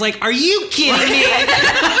was there, I was like, are you kidding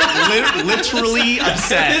me? Literally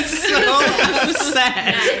upset. So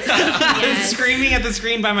upset. I was Yes. screaming at the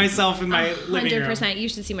screen by myself in my living room. 100%. You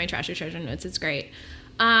should see my Trash or Treasure notes. It's great.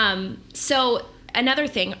 So another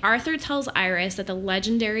thing, Arthur tells Iris that the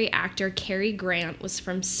legendary actor Cary Grant was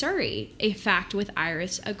from Surrey. A fact with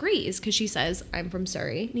Iris agrees because she says, I'm from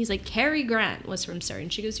Surrey. And he's like, Cary Grant was from Surrey.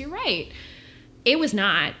 And she goes, you're right. It was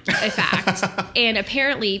not a fact. And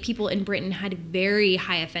apparently people in Britain had very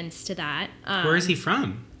high offense to that. Where is he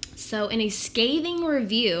from? So, in a scathing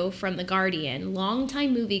review from The Guardian,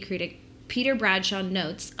 longtime movie critic Peter Bradshaw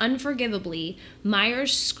notes, unforgivably,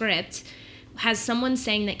 Meyer's script has someone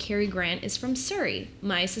saying that Cary Grant is from Surrey.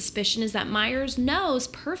 My suspicion is that Myers knows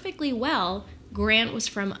perfectly well Grant was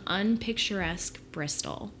from unpicturesque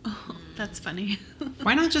Bristol. Oh, that's funny.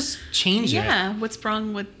 Why not just change it? Yeah, what's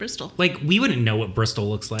wrong with Bristol? Like, we wouldn't know what Bristol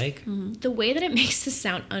looks like. The way that it makes this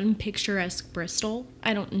sound unpicturesque Bristol,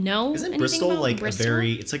 I don't know. Isn't anything Bristol about like Bristol.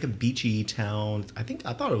 it's like a beachy town? I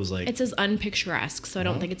thought it was like. It says unpicturesque, so I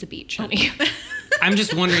don't think it's a beach, honey. I'm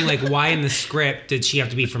just wondering, like, why in the script did she have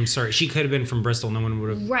to be from Surrey? She could have been from Bristol. No one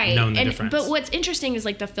would have Right. known the And difference. but what's interesting is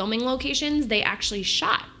like the filming locations, they actually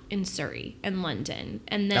shot in Surrey and London.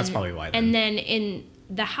 And then That's probably why then. And then in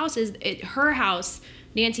the houses, her house,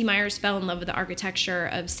 Nancy Myers fell in love with the architecture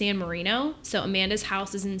of San Marino. So Amanda's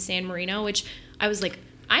house is in San Marino, which I was like,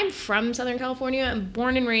 I'm from Southern California. I'm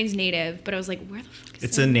born and raised native, but I was like, where the fuck is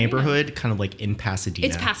It's San a Marino? neighborhood kind of like in Pasadena.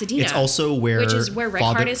 It's Pasadena. It's also Which is where Red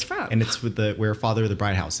Heart is from. And it's with where Father of the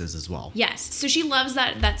Bride house is as well. Yes. So she loves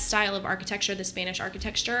that style of architecture, the Spanish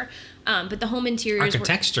architecture. But the home interiors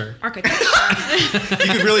Architecture. were architecture.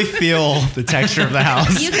 You could really feel the texture of the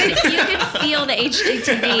house You could feel the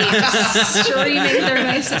HGTV streaming through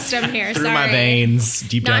my system here. through Sorry. my veins,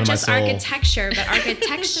 deep down Not in my just soul. architecture, but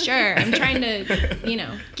architecture. I'm trying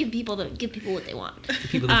to, give people what they want.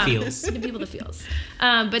 People that feels. The people the feels.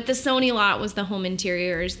 But the Sony lot was the home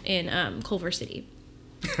interiors in Culver City.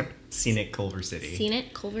 Scenic Culver City. Seen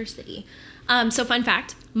it, Culver City. So fun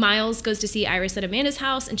fact, Miles goes to see Iris at Amanda's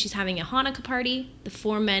house and she's having a Hanukkah party. The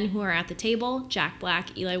four men who are at the table, Jack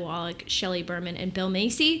Black, Eli Wallach, Shelley Berman, and Bill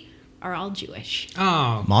Macy, are all Jewish.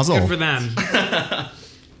 Oh, Mazel. good for them.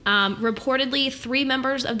 Reportedly, 3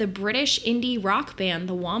 members of the British indie rock band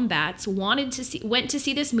The Wombats went to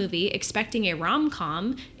see this movie expecting a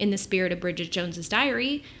rom-com in the spirit of Bridget Jones's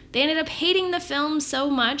Diary. They ended up hating the film so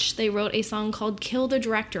much they wrote a song called "Kill the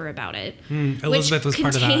Director" about it, Elizabeth was which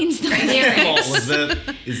part of that. contains the lyrics.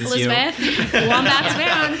 Elizabeth, is this Elizabeth, Wombats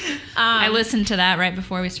fan. I listened to that right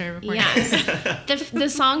before we started recording. Yes. The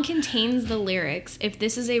song contains the lyrics, if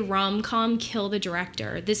this is a rom-com, kill the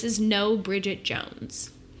director. This is no Bridget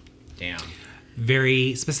Jones. you? Damn.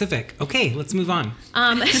 Very specific. Okay, let's move on.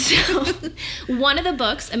 So one of the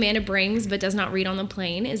books Amanda brings but does not read on the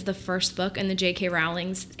plane is the first book in the J.K.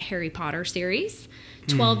 Rowling's Harry Potter series.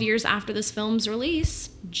 12 years after this film's release,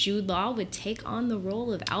 Jude Law would take on the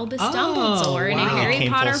role of Albus Dumbledore in a wow. Harry Came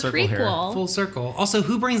full Potter circle here. prequel. Full circle. Also,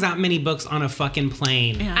 who brings that many books on a fucking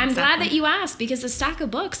plane? Yeah, I'm glad exactly. that you asked because the stack of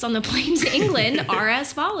books on the plane to England are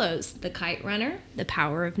as follows: The Kite Runner, The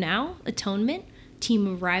Power of Now, Atonement, Team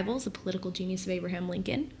of Rivals, The Political Genius of Abraham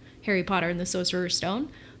Lincoln, Harry Potter and the Sorcerer's Stone,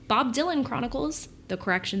 Bob Dylan Chronicles, The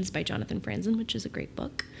Corrections by Jonathan Franzen, which is a great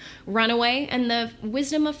book, Runaway, and The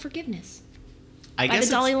Wisdom of Forgiveness I by the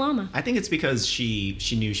Dalai Lama. I think it's because she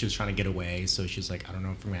knew she was trying to get away, so she was like, I don't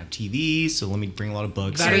know if we're gonna have TV, so let me bring a lot of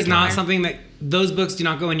books. That is not something that those books do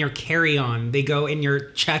not go in your carry-on. They go in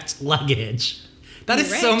your checked luggage. That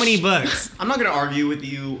is so Rich. many books. I'm not gonna argue with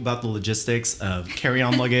you about the logistics of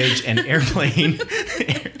carry-on luggage and airplane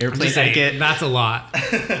Just saying, etiquette. that's a lot.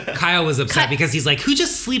 Kyle was upset because he's like, who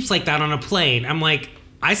just sleeps like that on a plane? I'm like,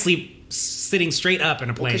 I sleep sitting straight up in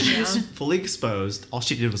a plane. Because she was fully exposed. All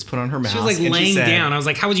she did was put on her mask. She was like and laying said, down. I was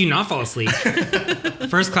like, how would you not fall asleep?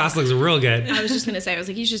 First class looks real good. I was just gonna say, I was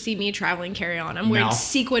like, you should see me traveling carry-on. I'm wearing Mouth-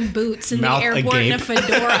 sequin boots in the mouth airport and a agape.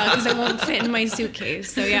 fedora because I won't fit in my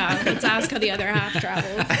suitcase. So yeah, let's ask how the other half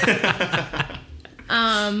travels.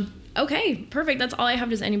 Okay, perfect. That's all I have.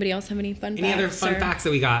 Does anybody else have any fun facts? Any other fun facts that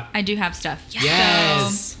we got? I do have stuff.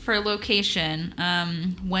 Yes. So, for location,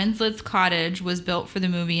 Winslet's cottage was built for the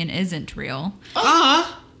movie and isn't real.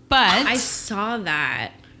 But I saw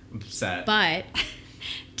that, upset. but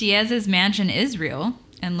Diaz's mansion is real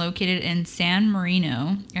and located in San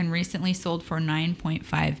Marino and recently sold for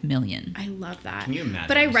 $9.5 million. I love that. Can you imagine?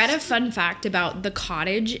 But I read a fun fact about the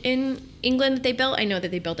cottage in England that they built. I know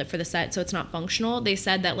that they built it for the set, so it's not functional. They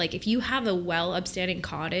said that like if you have a well upstanding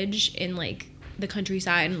cottage in like the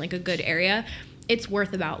countryside and like a good area, it's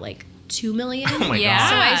worth about like $2 million. Oh my Yeah. God.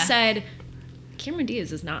 So I said, Cameron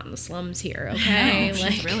Diaz is not in the slums here, okay? No,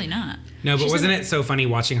 she's really not. No, but wasn't it so funny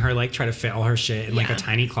watching her like try to fit all her shit in like a Yeah.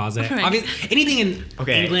 tiny closet? Right. Anything in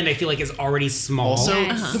Okay. England, I feel like is already small. Also,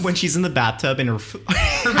 Yes. when she's in the bathtub and half her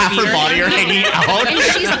feet are- body are hanging out. And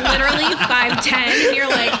she's literally 5'10", and you're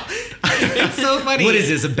like, it's so funny. What is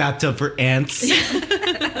this, a bathtub for ants?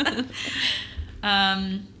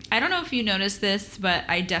 I don't know if you noticed this, but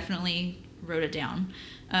I definitely wrote it down.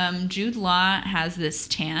 Jude Law has this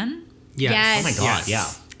tan, Yes. Oh my God, yeah.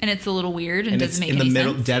 and it's a little weird and, And it's doesn't make in the any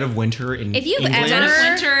middle, sense. dead of winter in If you've England. Dead of ever-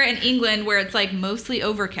 winter in England, where it's like mostly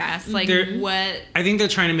overcast. Like There- what? I think they're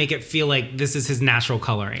trying to make it feel like this is his natural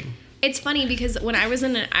coloring. It's funny because when I was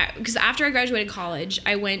because after I graduated college,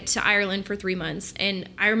 I went to Ireland for 3 months, and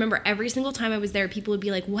I remember every single time I was there, people would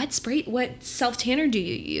be like, what self tanner do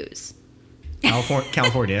you use?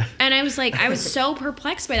 California. And I was like, I was so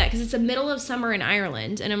perplexed by that because it's the middle of summer in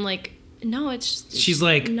Ireland, and I'm like, no, it's She's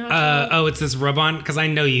like, natural. oh, it's this rub-on? Because I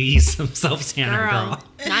know you use some self-tanner, girl.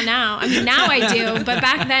 Not now. I mean, now I do, but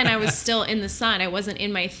back then I was still in the sun. I wasn't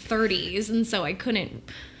in my 30s, and so I couldn't.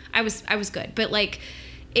 I was good, but like.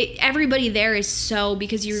 Everybody there is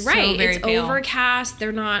because you're So right. very It's pale. overcast.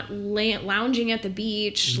 They're not lounging at the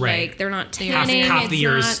beach. Right. Like they're not Half- tanning. half the it's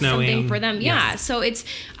year not is snowing. something for them. Yes. Yeah. So and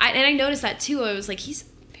I noticed that too. I was like, he's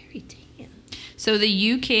very tan. So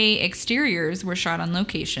the UK exteriors were shot on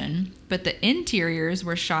location, but the interiors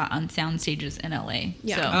were shot on sound stages in LA.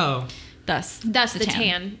 Yeah. So Oh. That's the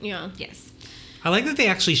tan. Yeah. Yes. I like that they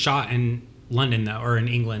actually shot in London, though, or in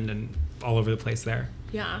England and all over the place there.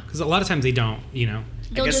 Yeah. Because a lot of times they don't,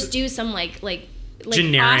 They'll guess- just do some like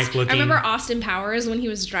Generic looking. I remember Austin Powers when he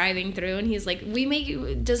was driving through and he's like,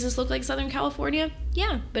 does this look like Southern California?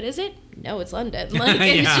 Yeah, but is it? No, it's London. Like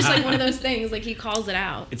and it's just like one of those things, like he calls it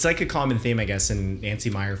out. It's like a common theme, I guess, in Nancy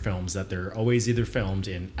Meyer films that they're always either filmed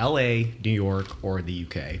in LA, New York, or the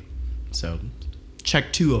UK. So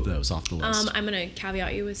check 2 of those off the list. I'm gonna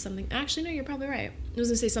caveat you with something. Actually, no, you're probably right. I was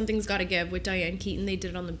gonna say Something's Gotta Give with Diane Keaton. They did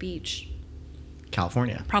it on the beach.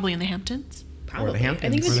 California, Probably in the Hamptons. Probably. Hamptons. I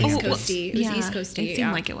think it was Or the East Hamptons. Coasty. It was East Coasty. It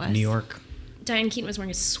seemed like it was. New York. Diane Keaton was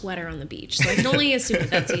wearing a sweater on the beach, so I can only assume that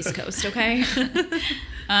that's East Coast. Okay.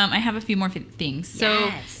 I have a few more things.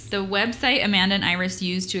 Yes. So the website Amanda and Iris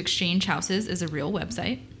used to exchange houses is a real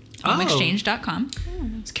website. Oh. Homeexchange.com.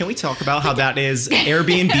 Can we talk about how that is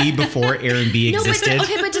Airbnb before Airbnb No, existed?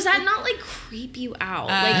 but does that not like creep you out?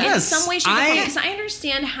 Like in Yes. some way, shape, or form? I- Because I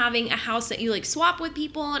understand having a house that you like swap with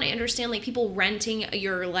people, and I understand like people renting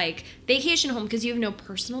your like vacation home because you have no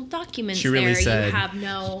personal documents She really there. said, you have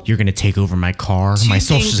no. You're gonna take over my car, my Two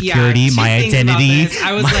social things- yeah, security, two my things about identity. this.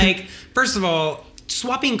 I was like, first of all,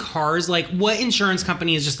 swapping cars, like what insurance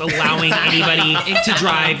company is just allowing anybody to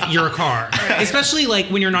drive your car? Especially like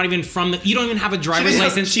when you're not even you don't even have a driver's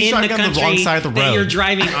license she's in the driving on the country wrong side of the that road. you're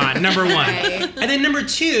driving on, number one. Right. And then number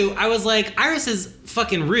 2, I was like, Iris is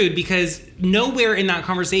fucking rude because nowhere in that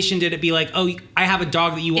conversation did it be like, oh, I have a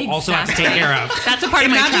dog that you will also have to take care of. That's a part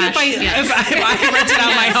of my Imagine trash. if I rented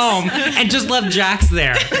out my home and just left Jax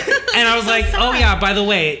there. And I was like, oh yeah, by the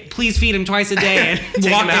way, please feed him twice a day and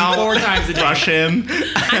Take walk him him out, 4 times a day. brush him.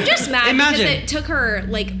 I'm just mad Imagine. because it took her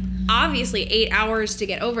like obviously 8 hours to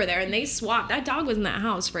get over there, and they swapped. That dog was in that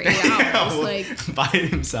house for 8 hours. Like, by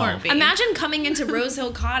himself. imagine coming into Rose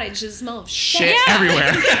Hill Cottage, the smell of Shit Yeah.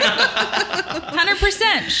 everywhere.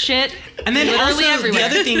 100% shit. And then Literally also everywhere. the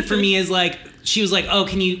other thing for me is like she was like, "Oh,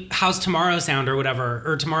 how's tomorrow sound or whatever,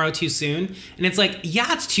 or tomorrow too soon?" And it's like,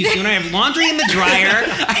 yeah, it's too soon. I have laundry in the dryer.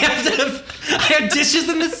 I have dishes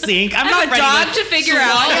in the sink. I'm not a ready dog to figure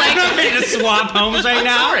out. I'm not ready to swap homes right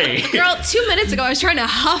now. Sorry. Girl, 2 minutes ago I was trying to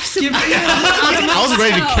huff some I was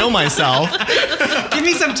ready to kill myself. Give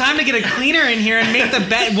me some time to get a cleaner in here and make the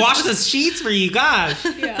bed, wash the sheets for you. Gosh.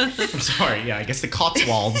 Yeah. I'm sorry. Yeah, I guess the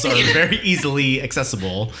Cotswolds are very easily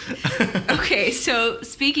accessible. Okay, so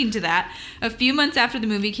speaking to that, a few months after the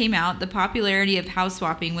movie came out, the popularity of house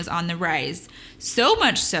swapping was on the rise. So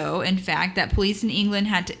much so, in fact, that police in England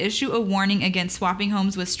had to issue a warning against swapping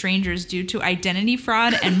homes with strangers due to identity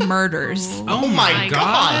fraud and murders. Oh my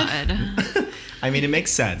God. God. I mean, it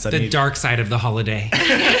makes sense. The dark side of the holiday.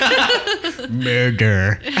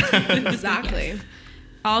 murder. Exactly.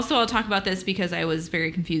 Also, I'll talk about this because I was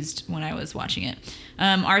very confused when I was watching it.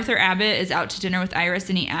 Arthur Abbott is out to dinner with Iris,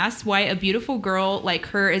 and he asks why a beautiful girl like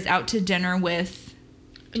her is out to dinner with.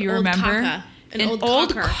 Do you old remember? caca. An An old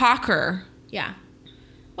old cocker. cocker. Yeah.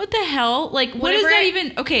 What the hell? Like, what Whenever is that I-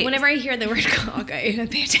 even? Okay. Whenever I hear the word cock, I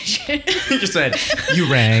pay attention. You just said, you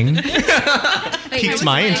rang. Like, Piqued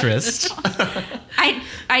my interest.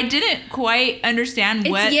 I didn't quite understand It's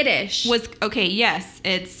what Yiddish. was. Okay, yes,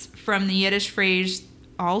 it's from the Yiddish phrase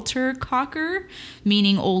 "alter cocker,"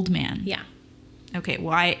 meaning old man. Yeah. Okay,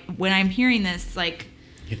 why? When I'm hearing this, like,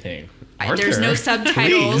 You think? there's no Arthur,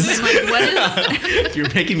 subtitles. please. I'm like, what is?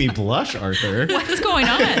 You're making me blush, Arthur. What's going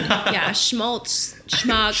on? Yeah. Schmaltz.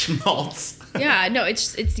 Schmuck. Schmaltz. Yeah. No,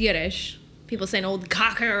 it's Yiddish. People saying old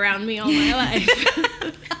cocker around me all my life.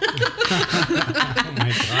 Oh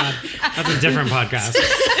my God. That's a different podcast.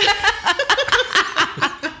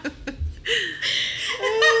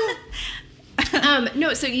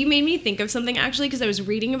 No, so you made me think of something actually because I was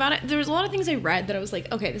reading about it. There was a lot of things I read that I was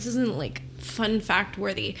like, okay, this isn't like fun fact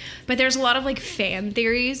worthy, but there's a lot of like fan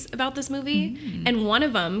theories about this movie. And one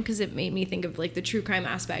of them, because it made me think of like the true crime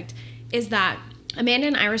aspect, is that Amanda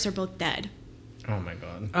and Iris are both dead. Oh my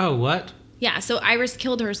God. Oh, what? Yeah, so Iris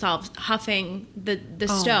killed herself huffing the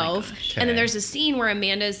stove. gosh. And then Okay. there's a scene where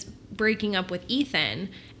Amanda's breaking up with Ethan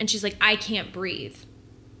and she's like, I can't breathe.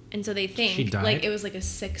 And so they She think died? like it was like a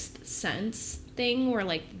sixth sense thing where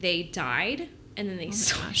like they died and then they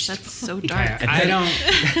switched. That's so dark. I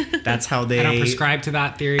don't That's how they. I don't prescribe to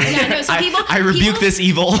that theory. Yeah, no, so I rebuke people- this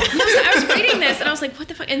evil. No, so I was reading this and I was like, what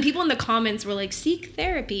the fuck? And people in the comments were like, seek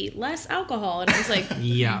therapy, less alcohol. And I was like,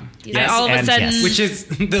 Yeah. these Yes, are- all of a and sudden- yes. Which is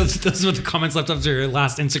those were the comments left after your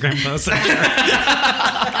last Instagram post.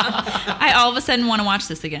 I all of a sudden want to watch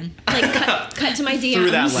this again. like cut to my DMs.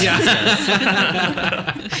 Through that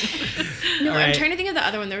lens. No, All I'm right. trying to think of the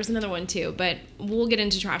other one. There was another one too, but we'll get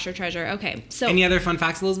into trash or treasure. Okay, so Any other fun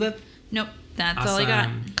facts, Elizabeth? Nope, that's all I got.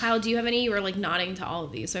 Awesome. Kyle, do you have any? You were like nodding to all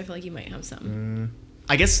of these, so I feel like you might have some.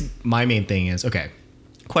 I guess my main thing is okay.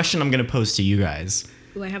 Question I'm going to pose to you guys.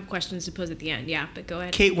 Ooh, I have questions to pose at the end. Yeah, but go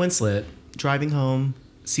ahead. Kate Winslet driving home,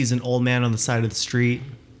 sees an old man on the side of the street,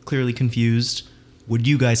 clearly confused. Would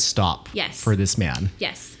you guys stop Yes. for this man?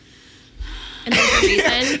 Yes. And there's a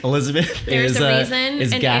reason. Elizabeth There's is a reason,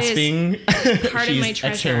 is and it is gasping. part of She's my treasure.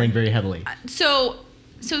 exhaling very heavily. So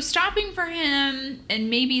stopping for him and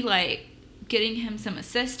maybe like getting him some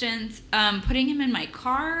assistance, putting him in my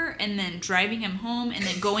car and then driving him home and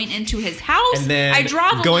then going into his house. And then I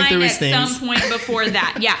draw the going line through at his things. some point before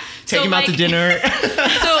that. Yeah. Take him out to dinner.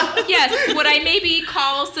 So yes, would I maybe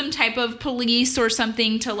call some type of police or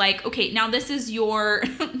something to like, okay, now this is your,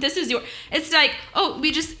 it's like,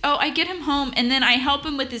 I get him home and then I help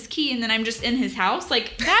him with his key and then I'm just in his house.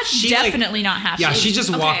 Like that's She, like- definitely not happening. Yeah, she just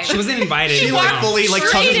walked. Okay. She wasn't invited. She you like know. fully like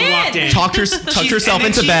Straight She just walked in. tucked She's- herself and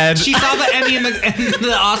then into she- bed. She saw the Emmy and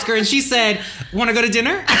the Oscar, and she said, "Want to go to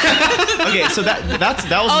dinner?" Okay, so that was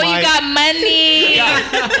Oh, my you got money.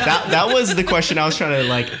 that was the question I was trying to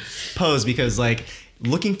like pose because like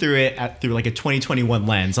looking through it through like a 2021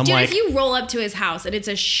 lens, I'm Dude, like if you roll up to his house and it's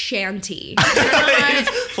a shanty,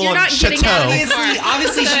 full you're of not getting out of chateau. the car.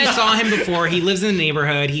 Obviously, she saw him before. He lives in the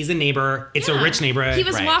neighborhood. He's a neighbor. It's a Yeah. rich neighborhood. He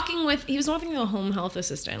was Right. walking with a home health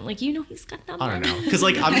assistant. Like, you know, he's got that I don't money. know. Because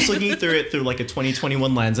like I'm just looking through it through like a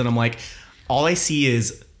 2021 lens and I'm like, all I see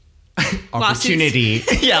is opportunity.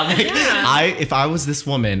 Yeah, I'm like, if I was this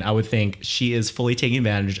woman, I would think she is fully taking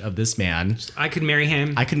advantage of this man. I could marry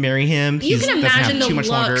him. I could marry him. You He's- can doesn't have imagine the too much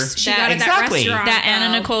longer. looks she That- got at Exactly. that restaurant. That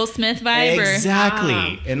Anna though. Nicole Smith vibe. Or,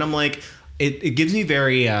 Exactly. And I'm like, it gives me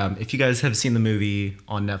very, if you guys have seen the movie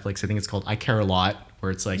on Netflix, I think it's called I Care a Lot,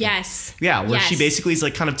 where it's like, Yes. yeah, where she Yes. basically is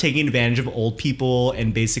like kind of taking advantage of old people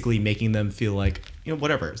and basically making them feel like, you know,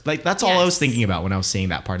 whatever. Like that's all I was Yes. thinking about when I was seeing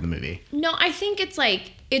that part of the movie. No, I think it's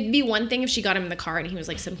like it'd be one thing if she got him in the car and he was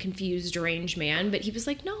like some confused, deranged man, but he was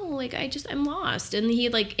like, no, like I'm lost. And he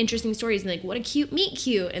had like interesting stories and like, what a cute meet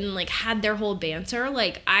cute, and like had their whole banter.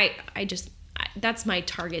 Like that's my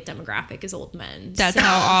target demographic is old men. That's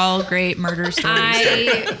how all great murder stories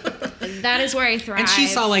start. That is where I thrive. And she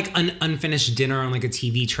saw like an unfinished dinner on like a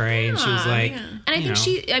TV tray, and she was like, and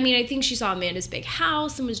I think she saw Amanda's big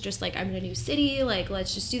house and was just like, I'm in a new city, like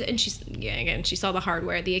let's just do that. And she saw the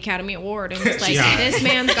hardware, the Academy Award, and was like, this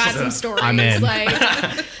man's got some stories. I'm in. Like,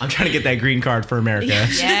 I'm trying to get that green card for America.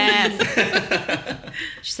 Yes.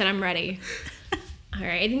 she said, I'm ready. All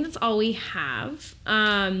right, I think that's all we have.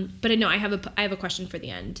 But no, I have a question for the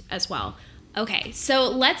end as well. Okay, so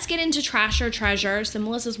let's get into trash or treasure. So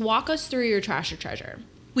Melissa, walk us through your trash or treasure.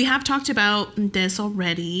 We have talked about this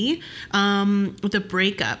already. The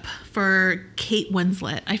breakup for Kate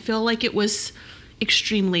Winslet. I feel like it was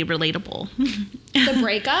extremely relatable. The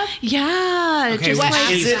breakup? Yeah. okay, just well,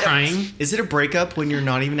 like, she's crying. Is it a breakup when you're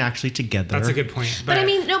not even actually together? That's a good point. But I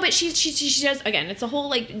mean, no, but she does, again, it's a whole,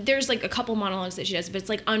 like, there's like a couple monologues that she does, but it's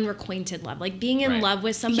like unrequited love, like being in love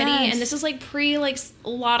with somebody. Yes. And this is like pre, like, a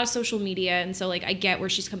lot of social media. And so, like, I get where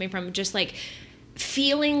she's coming from, just like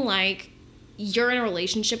feeling like you're in a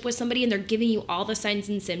relationship with somebody and they're giving you all the signs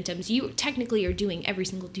and symptoms. You technically are doing every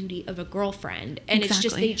single duty of a girlfriend. And it's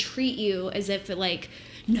just, they treat you as if it, like,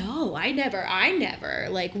 no, I never.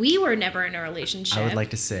 Like, we were never in a relationship. I would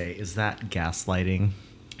like to say, is that gaslighting?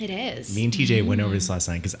 It is. Me and TJ went over this last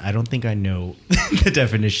night because I don't think I know the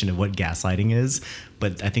definition of what gaslighting is,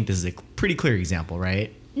 but I think this is a pretty clear example,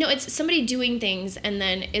 right? No, it's somebody doing things, and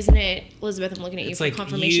then, isn't it, Elizabeth, I'm looking at you It's for like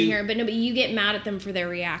confirmation you- here, but you get mad at them for their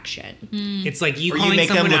reaction. It's like you Or you calling make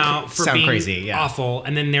them someone look- out for sound being crazy, yeah. awful,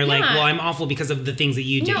 and then they're like, Yeah. well, I'm awful because of the things that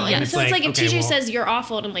you do. No, and and so it's like if okay, TJ well, says you're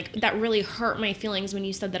awful, and I'm like, that really hurt my feelings when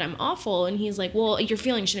you said that I'm awful, and he's like, well, your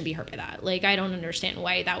feelings shouldn't be hurt by that. Like, I don't understand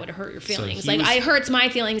why that would hurt your feelings. he Like, was- it hurts my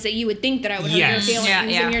feelings that you would think that I would hurt Yes. your feelings, Yeah,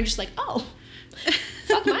 yeah. and you're just like, oh,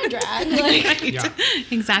 fuck my drag. Like, yeah.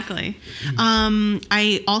 Exactly.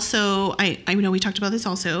 I also, I know we talked about this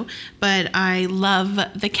also, but I love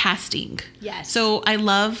the casting. Yes. So I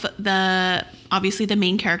love obviously the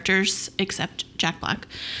main characters, except Jack Black.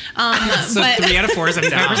 So 3 out of 4 is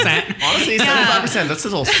 75%. Honestly, 75%. That's a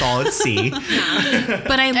little solid C.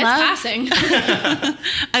 But I it's love, passing.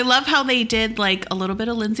 I love how they did like a little bit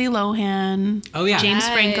of Lindsay Lohan. Oh, yeah. James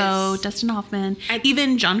Yes. Franco, Dustin Hoffman,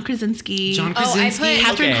 even John Krasinski. John Oh, I Krasinski. put-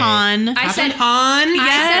 Catherine Okay. Hahn. I said, Han.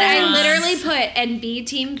 I literally put NB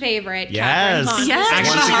team favorite. Yes. Catherine Hahn. Yes.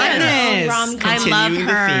 Extra Once again, hardness. Rom-com. I love Continuing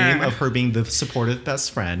her. the theme of her being the supportive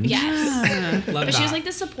best friend. Yes. Love But she was that. like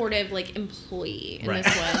the supportive, like, employee in Right.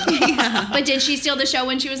 this one. But did she steal the show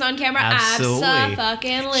when she was on camera? Absolutely.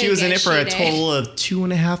 Abso-fucking-lutely. She was in it for a did. total of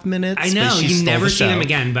 2.5 minutes. I know. but she You stole never the see show. them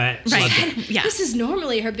again, but Right. loved it. Yeah. This is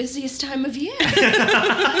normally her busiest time of year.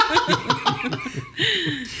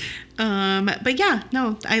 But yeah,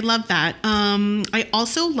 no, I love that. I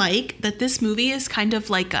also like that this movie is kind of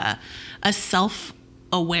like a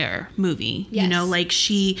self-aware movie. You Yes. know, like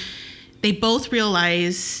they both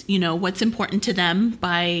realize, you know, what's important to them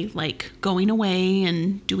by like going away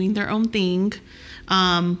and doing their own thing.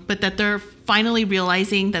 But that they're finally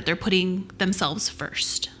realizing that they're putting themselves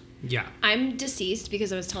first. Yeah. I'm deceased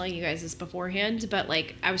because I was telling you guys this beforehand, but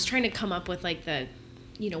like I was trying to come up with like the,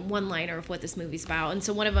 you know, one-liner of what this movie's about. And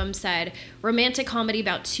so one of them said, romantic comedy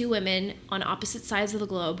about two women on opposite sides of the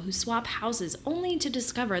globe who swap houses only to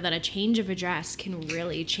discover that a change of address can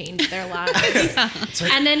really change their lives.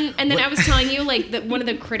 And then I was telling you like that one of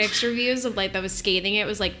the critics reviews of like that was scathing it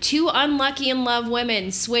was like two unlucky in love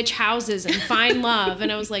women switch houses and find love.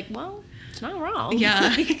 And I was like, well, it's not wrong. Yeah. Yeah.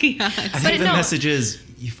 I think the message is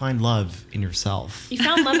you find love in yourself. You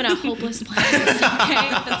found love in a hopeless place. Okay,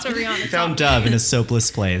 that's what we're on. You found Dove in a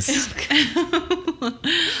soapless place.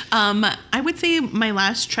 I would say my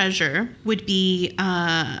last treasure would be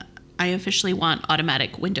I officially want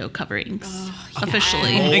automatic window coverings.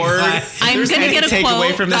 Officially. Oh my Lord, God. if I'm there's gonna any get a takeaway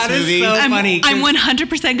quote. from this That is movie. so funny. I'm 'cause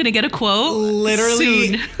 100% going to get a quote. Literally,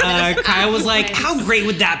 soon. Kyle was like, Nice. how great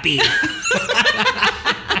would that be?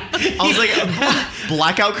 I was like,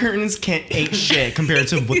 blackout curtains ain't shit compared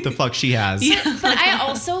to what the fuck she has. But I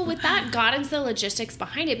also, with that, got into the logistics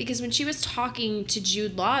behind it because when she was talking to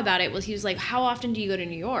Jude Law about it, he was like, how often do you go to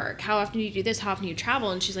New York? How often do you do this? How often do you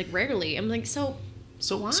travel? And she's like, rarely. I'm like, so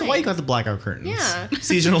why you got the blackout curtains? Yeah.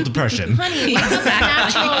 Seasonal depression. honey, wake up in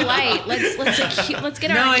natural light. Let's get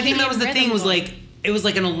our No, I think that was the circadian thing. Was rhythm like it was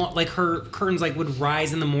like like her curtains like would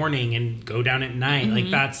rise in the morning and go down at night. Like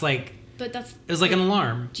that's like But that's. it was like an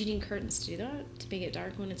alarm. Do you need curtains to do that? To make it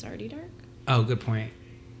dark when it's already dark? Oh, good point.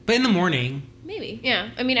 But in the morning. Maybe, yeah.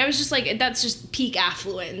 I mean, I was just like, that's just peak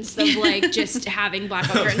affluence of like just having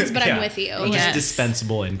blackout curtains. But I'm with you. Just Yes.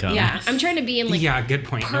 dispensable income. Yeah, I'm trying to be in like Yeah, good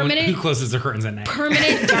point. No one, permanent- who closes their curtains at night?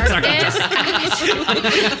 permanent darkness.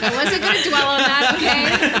 I wasn't going to dwell on that.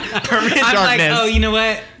 Okay, Permanent I'm like, darkness. oh, you know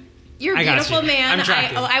what? you're a I got beautiful you. man. I'm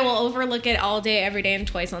tracking. I will overlook it all day, every day, and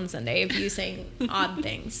twice on Sunday if you saying odd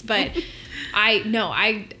things. But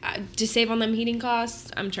to save on them heating costs,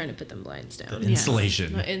 I'm trying to put them blinds down.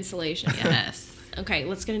 Insulation. Insulation. Yeah. Yes. Okay,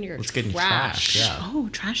 let's get into your Let's get in trash. trash. Yeah. Oh,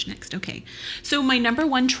 trash next. Okay. So my number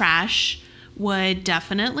one trash would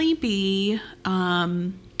definitely be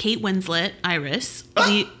Kate Winslet, Iris.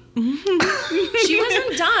 She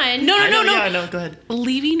wasn't done. No. Yeah, no, go ahead.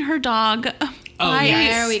 Leaving her dog by,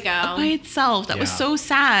 yes. There we go. by itself. That was Yeah. so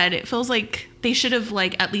sad. It feels like they should have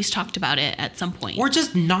like at least talked about it at some point. Or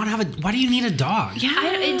just not have a. Why do you need a dog? yeah.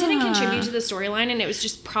 It didn't contribute to the storyline, and it was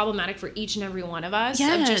just problematic for each and every one of us. Of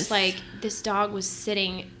Yes. just like, this dog was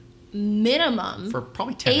sitting minimum For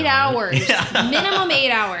probably 10 8 hours. hours. Minimum 8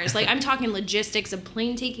 hours. Like, I'm talking logistics of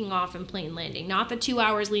plane taking off and plane landing, not the 2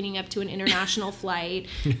 hours leading up to an international flight,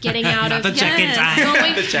 getting out Not of the check-in Yes.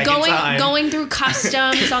 time. The check-in time. going through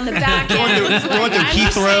customs on the back end. Going through I'm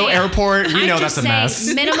just Heathrow saying- Airport. We I'm know just that's a mess.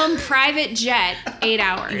 saying, minimum private jet, 8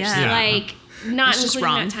 hours. Yeah. Like, not It's just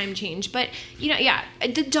including wrong. that time change. But,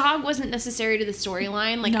 the dog wasn't necessary to the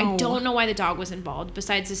storyline. Like, I No. don't know why the dog was involved,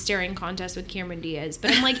 besides the staring contest with Cameron Diaz.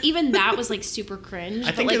 But I'm like, even that was, like, super cringe.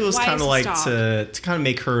 I think but, it was why kind is of like this dog? to kind of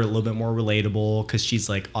make her a little bit more relatable because she's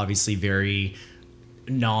like obviously very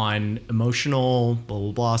non-emotional, blah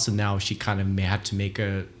blah blah. So now she kind of had to make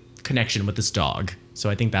a connection with this dog.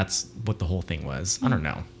 So I think that's what the whole thing was. I don't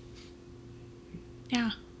know.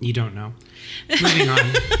 Yeah. You don't know. Moving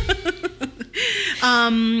on.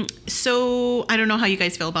 So I don't know how you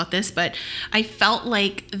guys feel about this, but I felt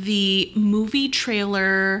like the movie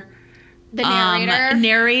trailer The narrator.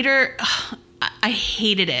 narrator, I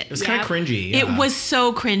hated it. It was kind Yeah. of cringy. It yeah. was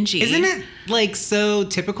so cringy. Isn't it like so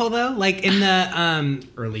typical though? Like in the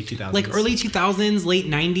early 2000s. like early 2000s, late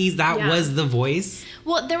 90s, that Yeah. was the voice.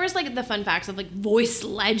 Well, there was like the fun facts of like voice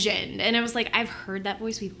legend, and I was like, I've heard that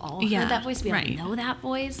voice. We've all Yeah, heard that voice. We all right. know that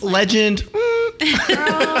voice. Like, Legend. girl,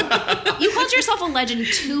 you called yourself a legend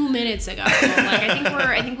 2 minutes ago. Like,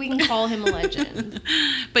 I think we can call him a legend.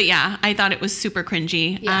 But yeah, I thought it was super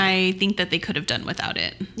cringy. Yeah. I think that they could have done without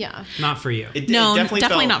it. Yeah. Not for you. No, definitely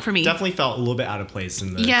felt, not for me. Definitely felt a little bit out of place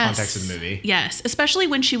in the context of the movie. Yes, especially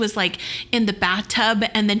when she was like in the bathtub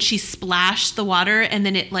and then she splashed the water and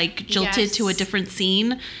then it like jilted to a Yes. different scene.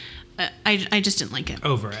 I just didn't like it.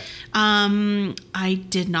 Over it. I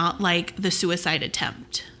did not like the suicide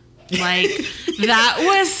attempt. Like that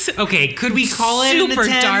was Okay, could we call it an super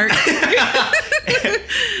attempt? dark.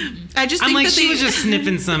 I just I'm think like that she they was just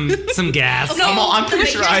sniffing some gas. I'm pretty Like,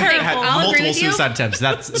 sure I've okay, had I'll agree multiple with you. suicide attempts.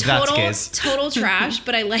 That's the case. Total trash,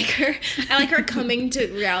 but I like her. I like her coming to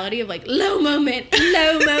reality of like low moment.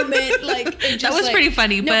 Like it just, That was like- pretty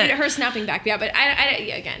funny, No, but- her snapping back. Yeah, but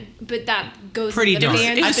yeah, again, but that goes Pretty in the dark.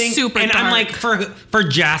 van. it I was think- super And dark. I'm like for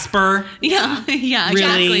Jasper. yeah,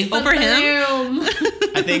 Really? exactly. Over him.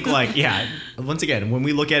 I think like once again, when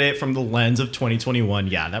we look at it from the lens of 2021,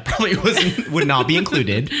 that probably would not be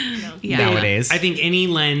included Yeah. nowadays. I think any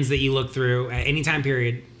lens that you look through at any time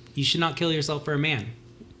period, you should not kill yourself for a man.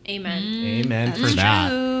 Amen. Amen for that.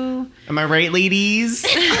 True. Am I right, ladies?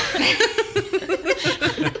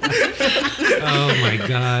 Oh my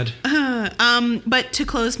god. But to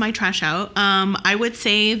close my trash out, I would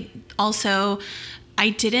say also I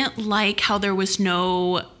didn't like how there was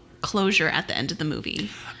no closure at the end of the movie.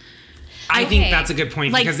 I Okay. think that's a good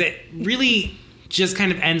point Like- because it really just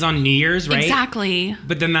kind of ends on New Year's, right? Exactly.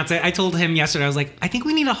 But then that's it. I told him yesterday, I was like, I think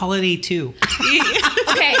we need a holiday too.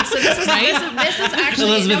 Okay, so this is actually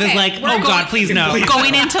Elizabeth is okay, like, we're oh God, please no.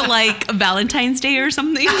 Going into like Valentine's Day or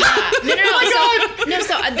something. No.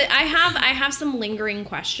 So I have some lingering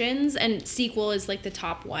questions, and sequel is like the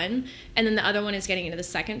top one, and then the other one is getting into the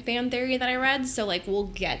second fan theory that I read. So like we'll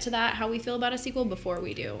get to that, how we feel about a sequel before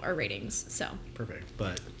we do our ratings. So Perfect.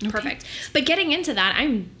 But perfect. But getting into that,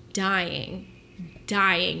 I'm dying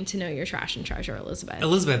to know your trash and treasure, Elizabeth.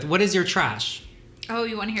 Elizabeth, what is your trash? Oh,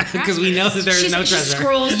 you want to hear trash? Because we know that there is She no treasure.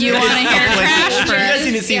 scrolls. You want to hear trash you guys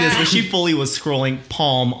didn't first? see this, but she fully was scrolling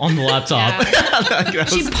palm on the laptop.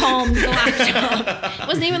 She palmed the laptop. It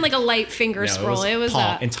wasn't even like a light finger scroll. It was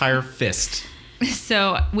palm, entire fist.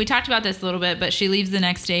 So we talked about this a little bit, but she leaves the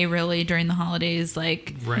next day really during the holidays.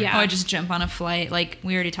 Like, Right. Yeah. oh, I just jump on a flight. Like,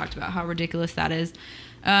 we already talked about how ridiculous that is.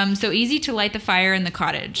 So easy to light the fire in the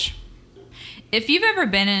cottage. If you've ever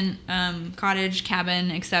been in cottage, cabin,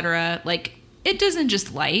 etc., like it doesn't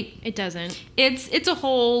just light. It doesn't. It's a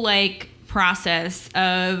whole like process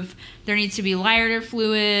of there needs to be lighter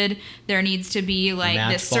fluid, there needs to be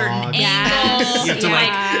like this certain Matchbox. angle. You have to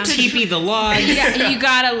like teepee the log. Yeah, you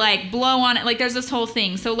gotta like blow on it. Like there's this whole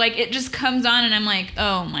thing. So like it just comes on, and I'm like,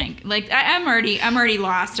 oh my, like I'm already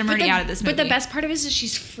lost. I'm already out of this movie. But the best part of it is that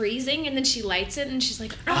she's freezing, and then she lights it, and she's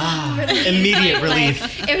like, Immediate Like,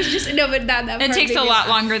 relief. it was just no, but that it part takes made a me lot laugh.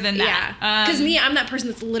 longer than that. Yeah, because me, I'm that person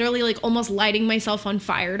that's literally like almost lighting myself on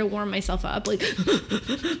fire to warm myself up, like.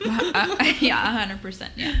 Yeah, 100%.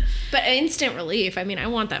 Yeah. But instant relief. I mean, I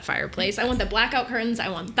want that fireplace. I want the blackout curtains. I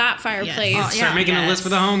want that fireplace. Yes. Oh, Start making a list for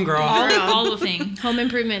the home girl. All the things. Home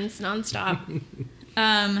improvements nonstop.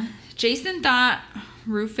 Jason thought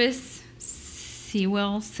Rufus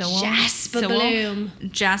Sewell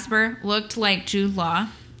Jasper looked like Jude Law,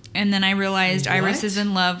 and then I realized Iris What? is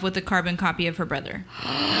in love with a carbon copy of her brother.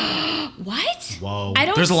 What? Whoa. I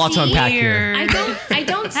don't There's a lot to see- unpack here. I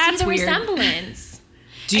don't see That's the weird. resemblance.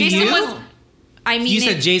 Do Jason you? was. I mean, You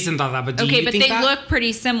said Jason thought that, but do okay, you but think they that? look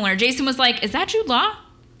pretty similar. Jason was like, "Is that Jude Law?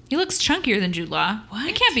 He looks chunkier than Jude Law. What?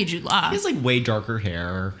 It can't be Jude Law." He has like way darker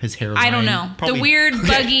hair. His hair. I don't know. Probably, The weird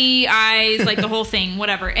buggy eyes, like the whole thing,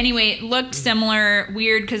 whatever. Anyway, it looked similar.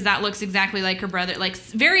 Weird because that looks exactly like her brother. Like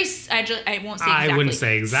very, I won't say exactly. I wouldn't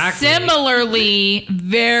say exactly. Similarly,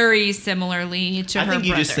 very similarly to I her think you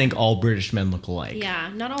brother. just think all British men look alike.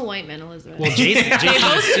 Yeah, not all white men, Elizabeth. Well, Jason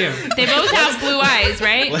does too. They both have blue eyes,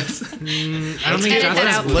 right? I don't think edit that Jasper's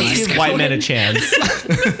out, blue. Let's please. give white men a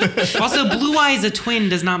chance. Also, blue eyes a twin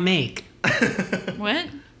does not make. What?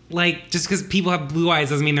 Like, just because people have blue eyes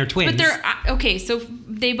doesn't mean they're twins. But they're okay. So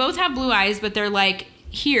they both have blue eyes, but they're like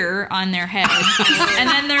here on their head, and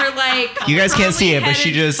then they're like. You guys can't see it, but she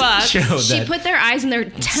curly-headed just fucks. showed she that put their eyes in their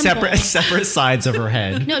temple. separate sides of her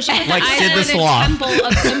head. No, she put Like the eyes Sid in the the Sloth. temple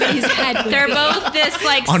of somebody's head. They're both this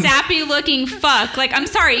like On- sappy looking fuck. Like I'm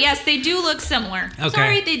sorry, yes, they do look similar. Okay.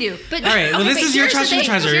 Sorry, they do. But, All right, well, this but is your here's the treasure thing-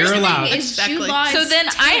 treasure. here's You're the thing, allowed. is Jude Exactly. Law So is then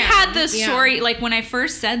I had tan. this Yeah. story, like when I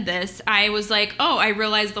first said this, I was like, oh, I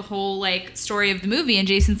realized the whole like story of the movie, and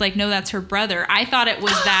Jason's like, no, that's her brother. I thought it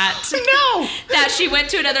was that No. that she went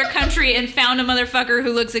to another country and found a motherfucker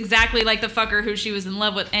who looks exactly like the fucker who she was in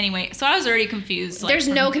love with. Anyway, so I was already confused. Like, There's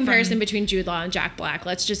from- no from- comparison between Jude Law and Jack Black.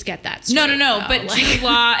 Let's just get that straight. No, though. but Like- Jude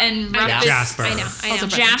Law and I know. Rufus- Jasper. I know. Also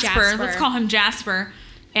Jasper. Jasper. Let's call him Jasper.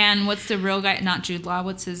 And what's the real guy? Not Jude Law.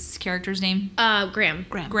 What's his character's name? Graham.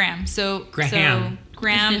 Graham. So Graham.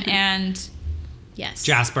 Graham and Yes.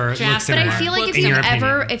 Jasper looks Jasper. But similar. I feel like in your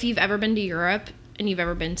opinion. if you've ever been to Europe and you've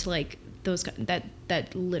ever been to like those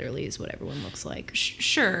that literally is what everyone looks like.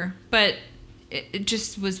 sure, but it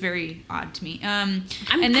just was very odd to me. I'm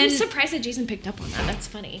surprised that Jason picked up on that. That's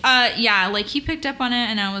funny. Yeah, like he picked up on it,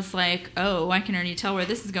 and I was like, "Oh, I can already tell where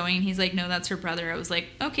this is going." And he's like, "No, that's her brother." I was like,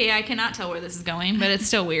 "Okay, I cannot tell where this is going, but it's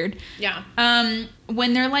still weird." Yeah.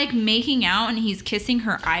 When they're like making out and he's kissing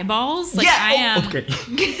her eyeballs, like Yeah. I am, Okay.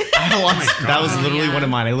 That was literally one of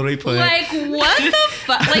mine. I literally put. like, what the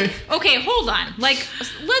fuck? Like, okay, hold on. Like,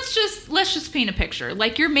 let's just paint a picture.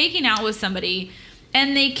 Like, you're making out with somebody,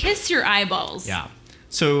 and they kiss your eyeballs. Yeah.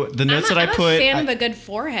 So the notes I'm that I a put. fan of a good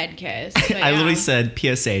forehead kiss. but I literally yeah. said,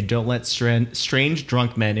 PSA, don't let strange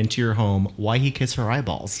drunk men into your home. Why he kiss her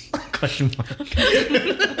eyeballs? Question mark.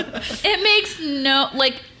 It makes no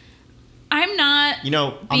like. I'm not You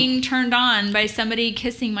know, being turned on by somebody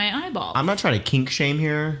kissing my eyeball. I'm not trying to kink shame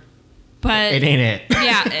here. but It ain't it.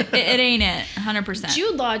 yeah, it ain't it. 100%.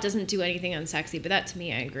 Jude Law doesn't do anything unsexy, but that to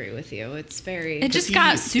me, I agree with you. It's very. It just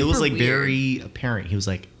got super It was like weird. very apparent. He was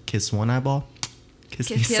like, kiss one eyeball, kiss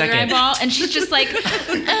the Kiss the other second. eyeball, and she's just like,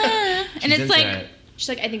 and She's it's into like, it. She's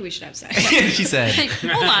like, I think we should have sex. She said, like,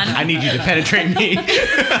 hold on, I need you to penetrate me.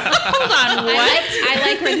 hold on, what? I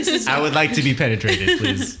like where this is. I would like to be penetrated,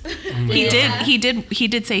 please. He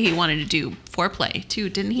did say he wanted to do foreplay too,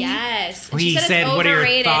 didn't he? Yes. And He she said, said, it's "What are your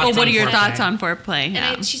overrated. thoughts Oh, on what are your foreplay? thoughts on foreplay? And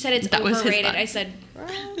Yeah. she said it's That was his overrated. thought. I said,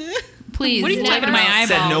 Please, What are you look talking at my about? eyeball.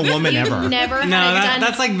 Said no woman ever. never No, had it done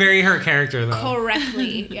that's like very her character though.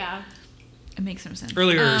 correctly. Yeah. It makes no sense.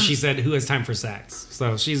 Earlier, she said, "Who has time for sex?"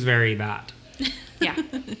 So she's very that. Yeah,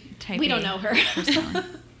 Type We A. don't know her.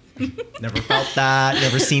 Never felt that.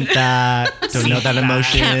 Never seen that. Don't know that that.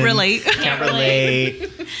 emotion. Can't relate. Can't relate.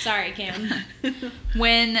 Sorry, Cam.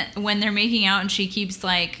 When they're making out and she keeps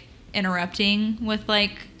like interrupting with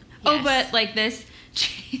like, oh, Yes. but like this.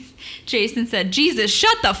 Jason said, "Jesus,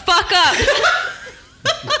 shut the fuck up."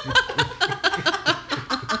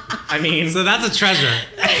 I mean, So that's a treasure.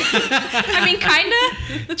 I mean,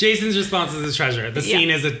 kinda. Jason's response is a treasure. The scene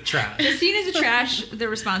is a trash. The scene is a trash. The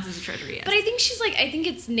response is a treasure. Yes. But I think she's like, I think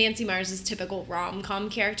it's Nancy Meyers' typical rom-com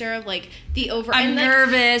character of like the over. I'm and, like,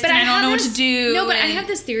 nervous and I don't have know what this- to do. No, but I and- have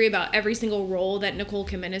this theory about every single role that Nicole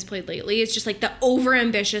Kidman has played lately. It's just like the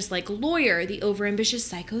over-ambitious like lawyer, the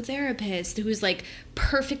over-ambitious psychotherapist who's like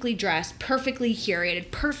perfectly dressed, perfectly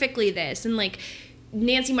curated, perfectly this, and like.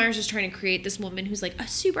 Nancy Meyers is trying to create this woman who's like a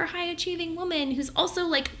super high achieving woman who's also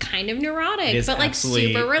like kind of It neurotic, is but like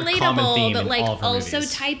absolutely super a common relatable, theme but in like all of her also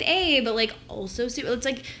movies. type A, but like also super. It's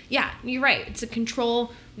like, yeah, you're right. It's a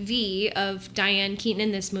control V of Diane Keaton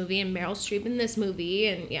in this movie and Meryl Streep in this movie,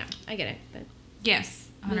 and yeah, I get it. But Yes,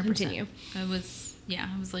 100%. We'll continue. I was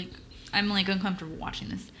like, I'm like uncomfortable watching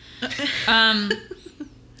this.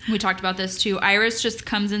 We talked about this too. Iris just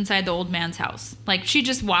comes inside the old man's house. Like she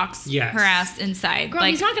just walks Yes. her ass inside. girl, like,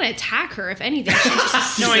 he's not gonna attack her. If anything, she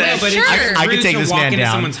just No, I know, but Sure. it's I could rude take to this walk man into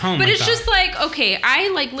down. someone's home. but like it's that. just like, okay, I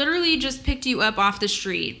like literally just picked you up off the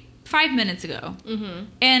street 5 minutes ago,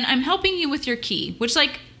 and I'm helping you with your key. Which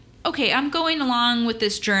like, okay, I'm going along with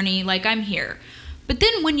this journey. Like I'm here. But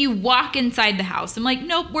then when you walk inside the house, I'm like,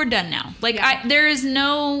 nope, we're done now. Like Yeah. there is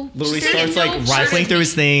no. Literally there's starts no like rifling through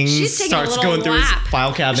his things, She's taking a starts little going through his lap.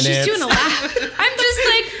 file cabinets. She's doing a lap. I'm just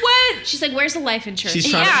like, what? She's like, "Where's the life insurance?" She's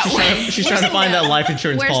trying, Yeah, she's trying to find that life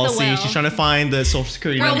insurance Where's the policy. will? She's trying to find the social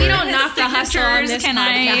security Girl, number. we don't knock the hustle on Signatures, this can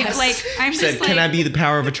I podcast. like? I'm She just said, like, "Can I be the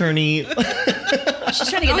power of attorney?" She's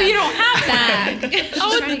trying to get oh, that you don't have that. She's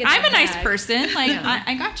Oh, trying to get I'm that a nice back. person. Like Yeah.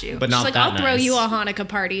 I got you. but She's not like, that "I'll throw nice. you a Hanukkah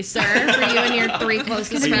party, sir, for you and your 3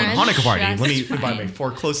 closest Are you on friends." Hanukkah party? Yes, Let me it's invite fine. my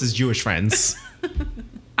 4 closest Jewish friends.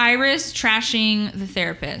 Iris trashing the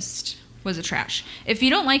therapist was a trash. If you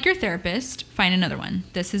don't like your therapist, find another one.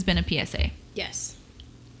 This has been a PSA. Yes.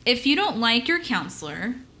 If you don't like your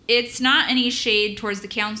counselor, it's not any shade towards the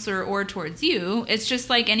counselor or towards you. It's just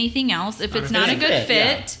like anything else. If it's not a good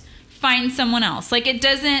fit, find someone else. Like it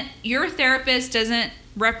doesn't, your therapist doesn't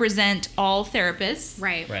represent all therapists.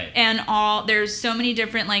 Right. And there's so many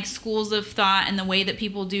different like schools of thought and the way that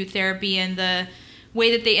people do therapy and the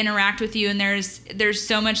way that they interact with you, and there's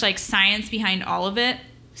so much like science behind all of it.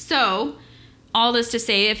 So all this to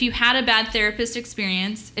say, if you had a bad therapist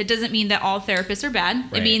experience, it doesn't mean that all therapists are bad.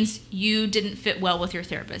 It Right. means you didn't fit well with your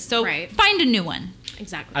therapist. So Right. find a new one.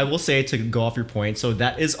 Exactly. I will say, to go off your point, so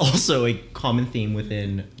that is also a common theme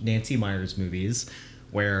within Nancy Meyers movies,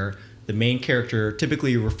 where the main character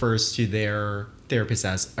typically refers to their therapist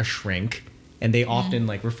as a shrink, and they often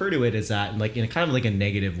like refer to it as that, like in a kind of like a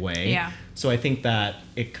negative way. Yeah. So I think that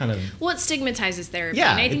it kind of Well, it stigmatizes therapy.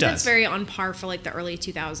 Yeah, and I it think does. that's very on par for like the early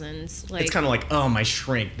 2000s. Like, it's kind of like, oh, my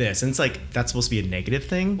shrink this, and it's like that's supposed to be a negative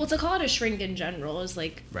thing. well, to call it a shrink in general is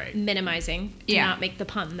like Right. minimizing to Yeah. not make the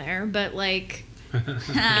pun there, but like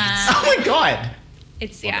Oh my god!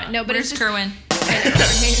 it's Well yeah done. no, but Where's it's just Kerwin?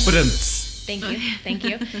 But Thank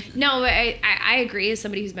you. No, but I agree. As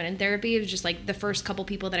somebody who's been in therapy, it was just like the first couple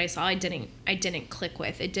people that I saw, I didn't click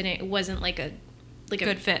with. It wasn't like a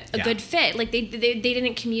Good fit. A Yeah. good fit. Like they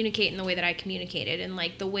didn't communicate in the way that I communicated, and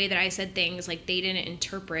like the way that I said things, like they didn't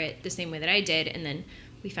interpret the same way that I did. And then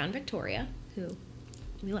we found Victoria, who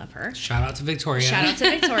we love her. Shout out to Victoria. Shout out to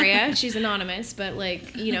Victoria. She's anonymous, but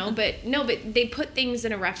like, you know, but they put things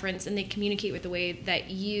in a reference and they communicate with the way that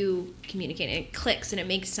you communicate, and it clicks and it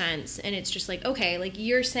makes sense. And it's just like, okay, like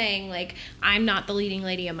you're saying like, I'm not the leading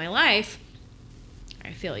lady of my life.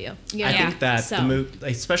 I feel you. I think that So- the move,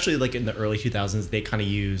 especially like in the early 2000s, they kind of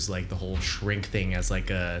use like the whole shrink thing as like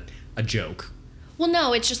a joke. Well,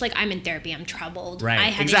 no, it's just like I'm in therapy. I'm troubled. Right, I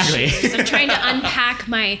have exactly. issues. I'm trying to unpack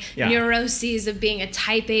my Yeah. neuroses of being a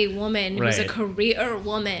type A woman who's a Right. career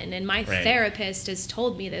woman, and my Right. therapist has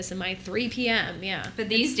told me this in my 3 p.m. Yeah. But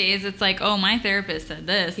these days, it's like, oh, my therapist said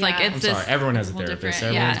this. Like, Yeah. it's I'm this sorry, everyone has a whole therapist.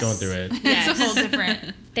 different- Everyone's yes. going through it. It's a whole Yes.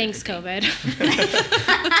 different. Thanks, COVID.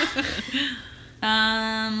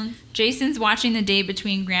 Jason's watching the date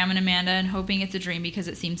between Graham and Amanda and hoping it's a dream because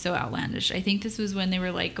it seems so outlandish. I think this was when they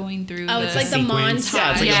were like going through. Oh, it's like the sequence. montage.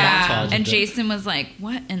 Yeah, it's like a montage of and the- Jason was like,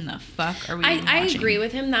 "What in the fuck are we?" even I watching?" agree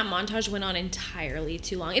with him. That montage went on entirely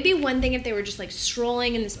too long. It'd be one thing if they were just like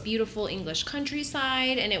strolling in this beautiful English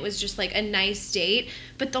countryside and it was just like a nice date,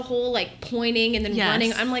 but the whole like pointing and then Yes.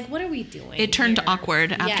 running, I'm like, what are we doing? It turned here?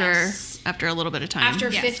 awkward Yes. after a little bit of time. After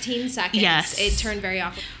Yes. 15 seconds, Yes. it turned very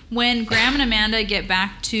awkward. When Graham and Amanda get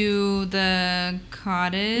back to the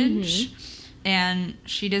cottage, and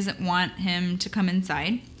she doesn't want him to come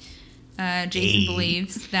inside, Jason Hey.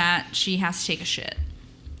 believes that she has to take a shit.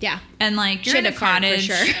 Yeah. And like you're Shit in a a fart for cottage,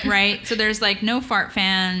 sure. right? So there's like no fart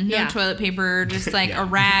fan, no Yeah. toilet paper, just like Yeah. a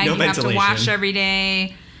rag No you have to wash ventilation. every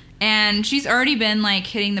day. And she's already been like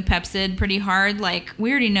hitting the Pepsid pretty hard. Like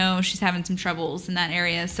we already know she's having some troubles in that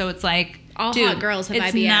area. So it's like, All dude, hot girls have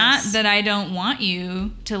it's IBS. not that I don't want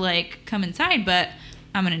you to like come inside, but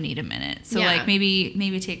I'm gonna need a minute. So Yeah. like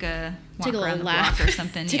maybe take a walk Take a around little the lap. block or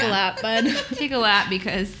something. Take a Yeah. lap, bud. Take a lap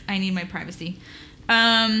because I need my privacy.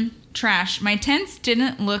 Trash. My tents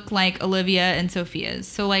didn't look like Olivia and Sophia's.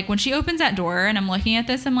 So like when she opens that door and I'm looking at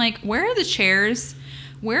this, I'm like, where are the chairs?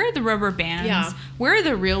 Where are the rubber bands? Yeah. Where are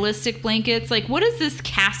the realistic blankets? Like, what is this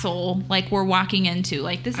castle like we're walking into?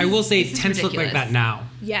 Like this. I will say this is tents look like ridiculous. that now.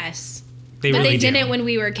 Yes. They But really they do. didn't when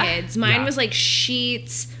we were kids. Mine Yeah. was like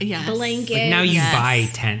sheets, Yes. blankets, Like now you Yes. buy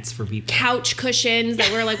tents for people. couch cushions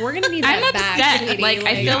that we're like, we're gonna need I'm that back. upset. sweetie. Like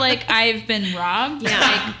I feel like I've been robbed.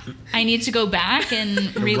 Yeah. Like I need to go back and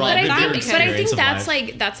relive robbed that. your because But I experience think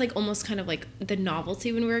of that's like almost kind of like the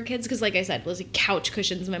novelty when we were kids, because like I said, it was like couch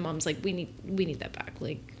cushions. My mom's like, we need that back.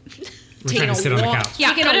 Like We're trying to sit on the couch. Yeah,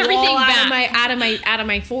 taking put a everything wall back. out of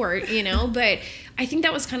my fort, you know. But I think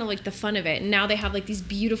that was kind of like the fun of it. And now they have like these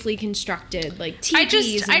beautifully constructed like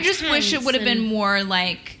TVs. I just wish it would have been more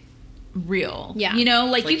like real. Yeah. You know,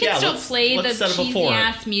 like you can still let's play the set up a cheesy fort.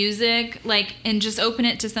 ass music, like, and just open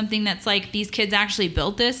it to something that's like these kids actually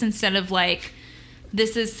built this instead of like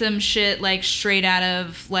this is some shit like straight out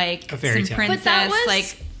of like A fairy some tale.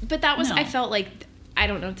 princess. But that was no. I felt like, I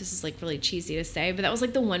don't know if this is like really cheesy to say, but that was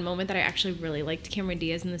like the one moment that I actually really liked Cameron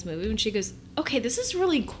Diaz in this movie when she goes, okay, this is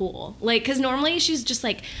really cool. Like, because normally she's just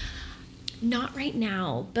like, not right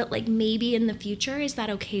now, but like maybe in the future, is that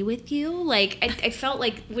okay with you? Like, I felt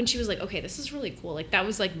like when she was like, okay, this is really cool. Like, that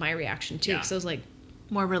was like my reaction too. Yeah. Because I was like,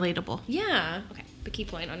 More relatable. yeah. Okay, but keep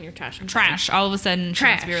going on your trash. I'm Trash. All of a sudden,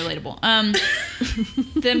 trash. To be relatable.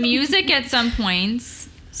 The music at some points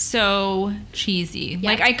so cheesy. Yeah.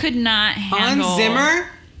 Like I could not handle Hans Zimmer?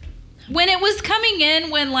 when it was coming in.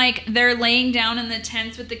 When like they're laying down in the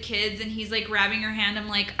tents with the kids and he's like grabbing her hand. I'm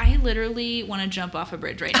like, I literally want to jump off a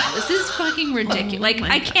bridge right now. This is fucking ridiculous. Like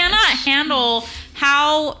I cannot handle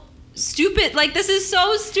how stupid. Like this is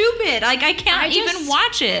so stupid. Like I can't even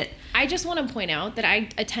watch it. I just want to point out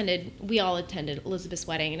that we all attended Elizabeth's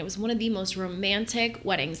wedding, and it was one of the most romantic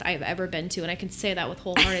weddings I've ever been to, and I can say that with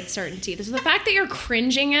wholehearted certainty. So the fact that you're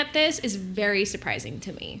cringing at this is very surprising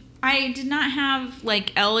to me. I did not have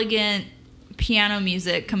like elegant piano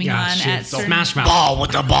music coming Yeah, on shit. at certain Smash Mouth. Ball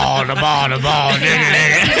with the ball, the ball, the ball. Look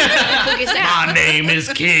at that. My name is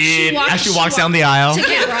Kid. walks- As she she walks down the aisle.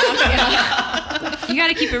 Kid Rock, yeah. You got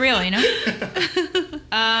to keep it real, you know?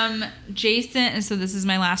 Jason, so this is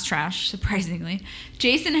my last trash, surprisingly.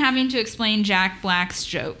 Jason having to explain Jack Black's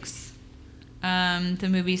jokes. The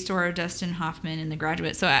movie star Dustin Hoffman in The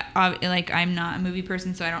Graduate. So, I'm not a movie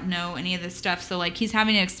person, so I don't know any of this stuff. So, like, he's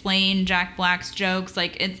having to explain Jack Black's jokes.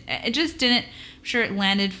 Like, it just didn't... I'm sure it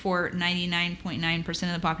landed for 99.9%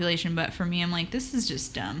 of the population, but for me, I'm like, this is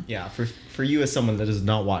just dumb. Yeah, for you as someone that does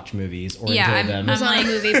not watch movies or Yeah, enjoy I'm- them. I'm It's on like- a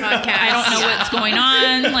movie podcast. I don't know what's going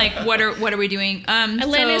on. Like, what are we doing?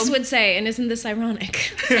 Alanis so- would say, and isn't this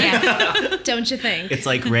ironic? Yes. Don't you think? It's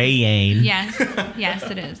like Ray Yane. Yes,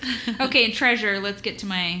 it is. Okay, treasure. Let's get to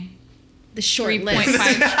my The short list.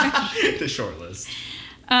 3.5. The short list.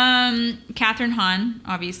 Catherine Hahn,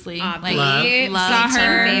 obviously. Love. saw B-team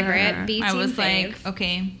her. favorite. B-team I was fave. like,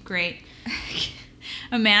 okay, great.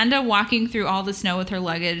 Amanda walking through all the snow with her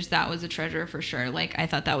luggage, that was a treasure for sure. Like, I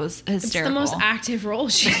thought that was It's hysterical. the most active role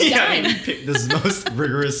she's Yeah, done. this is the most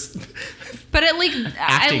rigorous. But it like I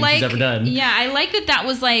Acting like she's ever done. Yeah, I like that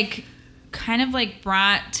was like kind of like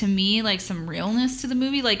brought to me like some realness to the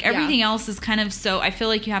movie. Like everything else is kind of so I feel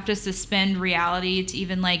like you have to suspend reality to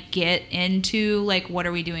even like get into like what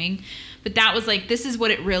are we doing. But that was like this is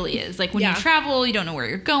what it really is. Like when you travel, you don't know where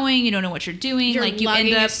you're going, you don't know what you're doing. You're like you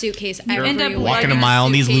lugging end a up suitcase you end up everywhere. Walking a lugging mile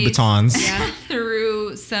in these suitcase Louboutins.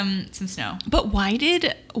 through some snow. But why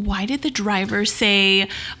did the driver say,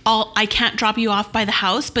 I can't drop you off by the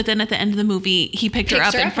house, but then at the end of the movie he picked her Picks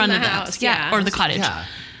up her in up front in of the the house, house, yeah. or the cottage. Yeah.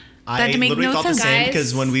 That I didn't make literally no thought the sense. same Guys.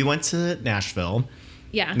 because when we went to Nashville,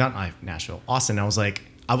 Yeah. Nashville, Austin, I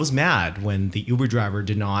was mad when the Uber driver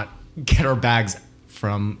did not get our bags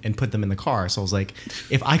and put them in the car. So I was like,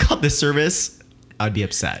 if I got this service, I'd be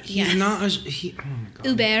upset. He's not oh my God.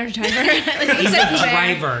 Uber driver. He's a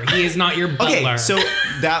driver. He is not your butler. Okay, so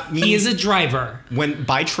that means he is a driver. when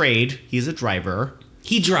by trade he's a driver.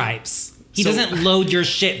 He drives. He So- doesn't load your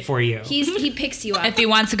shit for you. He picks you up. If he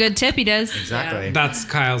wants a good tip, he does. Exactly. That's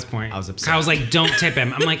Kyle's point. I was upset. Kyle's like, don't tip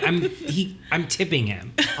him. I'm like, I'm tipping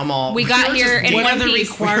him. I'm all. We got here in What one other piece.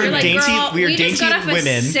 requirement? You're like, dainty- girl, we are we just dainty got off women.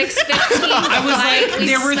 a 6:15 I was like, we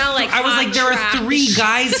there were. smell like I was hot like, there trash. are 3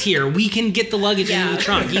 guys here. We can get the luggage into the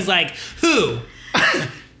trunk. He's like, who?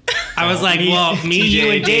 I was like, well, me, TJ,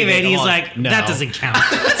 you, and David. He's I'm like, no. that doesn't count.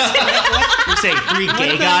 You're saying 3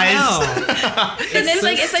 gay guys? And then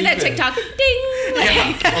it's like that TikTok ding.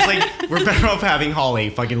 Yeah. I was like, we're better off having Holly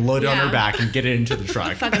fucking load it on Yeah. her back and get it into the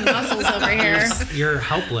truck. Fucking muscles over here. You're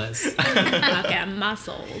helpless. Fucking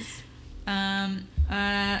muscles.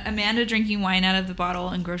 Amanda drinking wine out of the bottle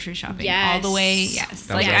and grocery shopping all the Yes. way. Yes,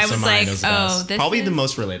 That like was I also was mine. like, That was the oh, best. this Probably is... the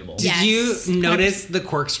most relatable. Did Yes. you notice the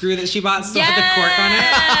corkscrew that she bought still had the cork on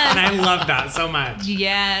it? And I love that so much.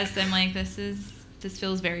 Yes, I'm like, this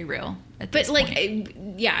feels very real. At But this like,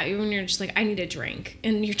 point. yeah, when you're just like, I need a drink,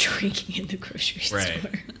 and you're drinking in the grocery Right.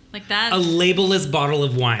 store. like that. A labelless bottle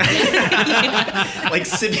of wine. Like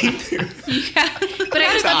sipping through. But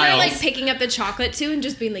I just love her Styles. like picking up the chocolate too, and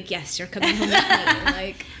just being like, "Yes, you're coming home with me."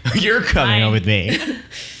 Like, You're coming Fine. home with me.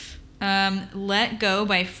 Let Go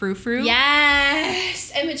by Frou Frou.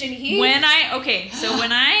 yes, Imogen Heap. When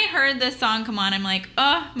I heard this song come on, I'm like,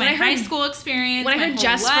 oh, my When I high heard- school experience. when I my heard whole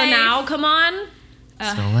Just for life. Now, come on,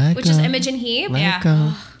 which is Imogen Heap.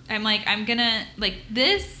 Yeah. I'm like, I'm gonna like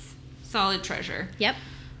this solid treasure. Yep.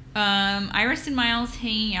 Iris and Miles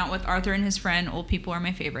hanging out with Arthur and his friend. Old people are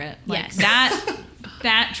my favorite. Like Yes.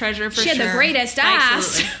 that treasure for She sure. had the greatest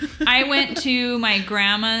ass. Absolutely. I went to my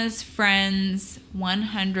grandma's friend's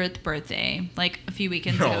 100th birthday like a few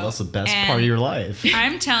weekends Oh, ago. that's the best And part of your life.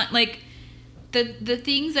 I'm telling, like, the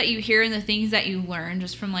things that you hear and the things that you learn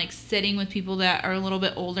just from like sitting with people that are a little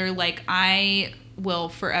bit older, like I will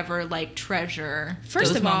forever like treasure.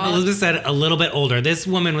 First those of all, moments. Elizabeth said a little bit older. This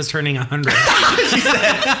woman was turning 100.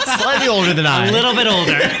 Slightly older than I. A little bit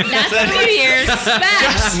older. that's a few years.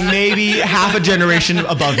 Respect. Maybe half a generation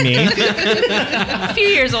above me. a few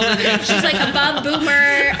years older than me. She's like above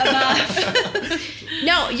boomer, above.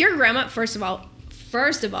 No, your grandma. First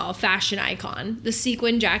of all, fashion icon. The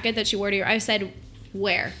sequin jacket that she wore to your. I said,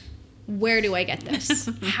 where do I get this?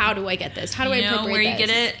 How do I get this? How do I You know appropriate where you this? get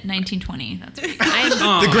it? 1920. That's where you get it.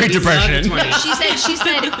 I'm, Oh, The Great we love Depression. the 20s. she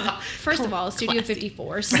said, first of all, Studio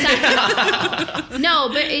 54. Second, no,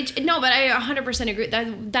 but I 100% agree.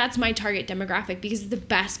 That's my target demographic because it's the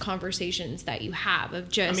best conversations that you have of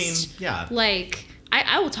just, I mean, yeah. like,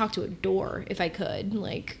 I will talk to a door if I could,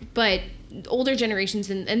 like, but older generations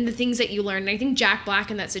and the things that you learn. And I think Jack Black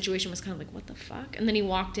in that situation was kind of like, what the fuck? And then he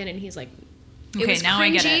walked in and he's like, it Okay, was now cringy. I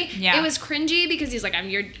get it. Yeah. It was cringy because he's like,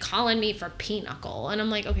 you're calling me for pinochle. And I'm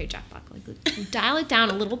like, okay, Jack Black, like, dial it down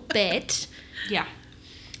a little bit. Yeah.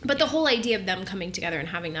 But the whole idea of them coming together and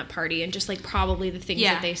having that party and just like probably the things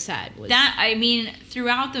Yeah. that they said was That, I mean,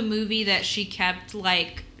 throughout the movie that she kept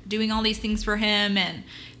like doing all these things for him and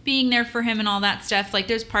being there for him and all that stuff. Like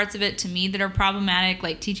there's parts of it to me that are problematic,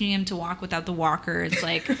 like teaching him to walk without the walker. It's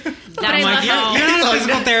like, I that's love like how. You're not a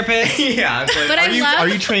physical therapist. Yeah. It's like, But are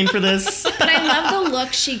you trained for this? But I love the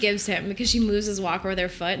look she gives him because she moves his walker with her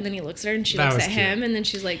foot and then he looks at her and she That looks was at cute. him and then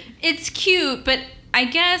she's like, It's cute, but I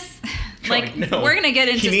guess like no. we're gonna get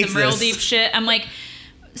He into needs some real this. deep shit. I'm like,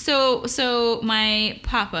 so my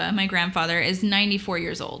papa, my grandfather, is 94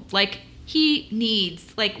 years old. Like he needs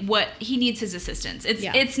his assistance.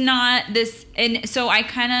 Yeah. It's not this, and so I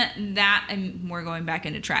kind of that, and we're going back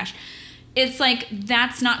into trash. It's like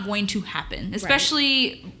that's not going to happen,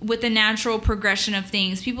 especially with the natural progression of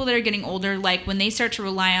things. People that are getting older, like when they start to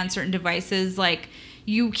rely on certain devices, like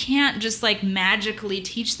you can't just like magically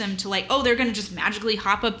teach them to like, oh, they're gonna just magically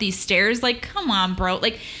hop up these stairs. Like, come on, bro.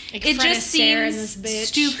 Like Like, it Fred just Astaire in seems this bitch.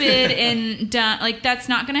 stupid and dumb. Like that's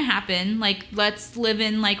not gonna happen. Like let's live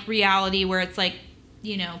in like reality where it's like,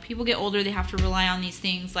 you know, people get older, they have to rely on these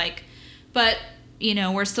things. Like, but you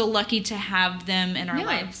know, we're still lucky to have them in our Yeah.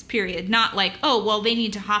 lives, period. Not like, oh, well, they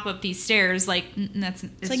need to hop up these stairs. Like, it's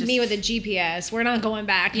it's like me with a GPS. We're not going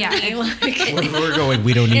back. Yeah, honey. Like, We're going.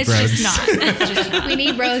 We don't need It's roads. just not. It's just not. we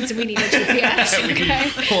need roads and we need a GPS.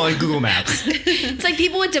 Okay? Pull on Google Maps. It's like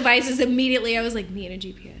people with devices immediately. I was like, me and a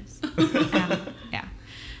GPS. Yeah.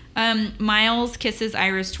 Miles kisses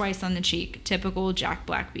Iris twice on the cheek. Typical Jack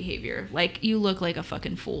Black behavior. Like, you look like a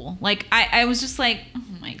fucking fool. Like, I was just like, oh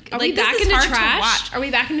my god. Are Like, we back this is into hard to trash? watch. Are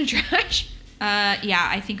we back into trash? Yeah,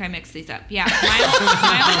 I think I mixed these up. Yeah, Miles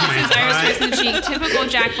kisses Iris twice on the cheek. Typical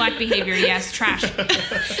Jack Black behavior. Yes, trash.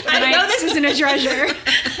 I know this isn't a treasure.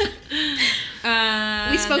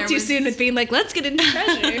 We spoke there too was- soon with being like, let's get into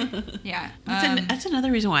treasure. Yeah. That's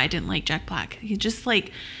another reason why I didn't like Jack Black. He just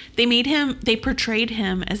like they portrayed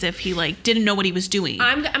him as if he like didn't know what he was doing.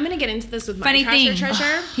 I'm gonna get into this with my Funny trash or thing,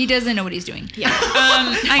 treasure. he doesn't know what he's doing. Yeah.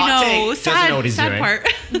 I Hot know. take. Doesn't know what he's sad doing. part.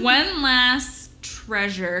 One last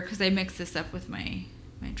treasure, because I mixed this up with my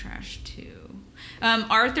trash too.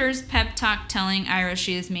 Arthur's pep talk telling Ira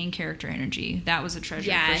she is main character energy. That was a treasure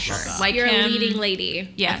Yes. for sure. Like you're a leading lady.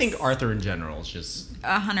 Yes. I think Arthur in general is just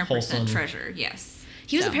 100% wholesome. treasure. Yes.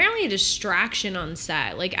 He was So- apparently a distraction on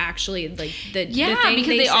set. Like actually, like the Yeah, the thing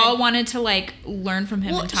because they said- all wanted to like learn from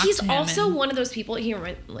him Well, and talk he's to him. also and- one of those people.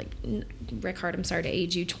 Rick Hart. I'm sorry to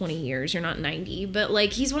age you 20 years. You're not 90, but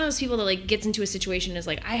like he's one of those people that like gets into a situation and is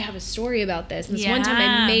like, I have a story about this. And this one time I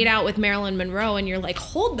Yeah. made out with Marilyn Monroe, and you're like,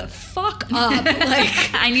 hold the fuck up,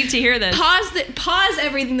 like. I need to hear this. Pause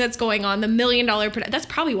everything that's going on. The $1 million that's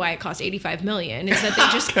probably why it cost $85 million. Is that they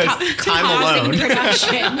just time pausing alone.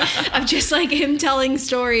 production of just like him telling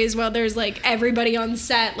stories while there's like everybody on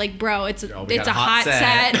set. Like, bro, it's we a got a hot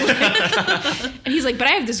set. And he's like, but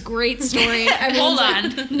I have this great story. Hold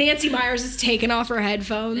Everyone's like, Nancy Myers is taking off her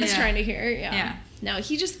headphones, Yeah. trying to hear. Yeah. Yeah. No,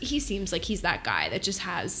 he seems like he's that guy that just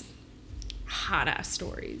has hot ass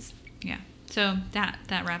stories. Yeah. So that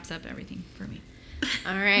wraps up everything for me.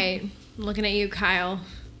 All right. Looking at you, Kyle.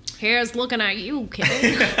 Here's looking at you, kid.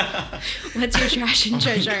 What's your trash and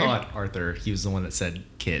treasure? Oh my God, Arthur. He was the one that said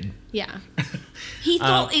kid. Yeah. He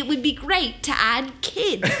thought it would be great to add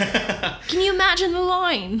kid. Can you imagine the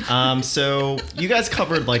line? So you guys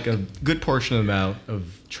covered like a good portion of the amount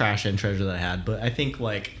of trash and treasure that I had, but I think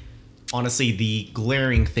like honestly the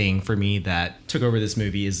glaring thing for me that took over this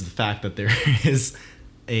movie is the fact that there is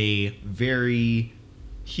a very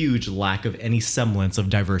huge lack of any semblance of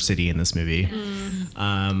diversity in this movie. It's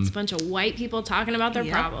a bunch of white people talking about their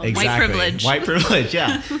Yep. problems. Exactly. privilege. White privilege,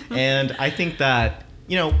 yeah. And I think that,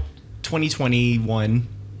 2021,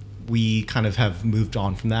 we kind of have moved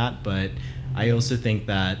on from that, but I also think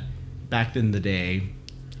that back in the day,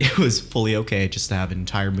 it was fully okay just to have an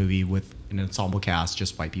entire movie with an ensemble cast,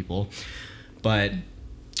 just white people. But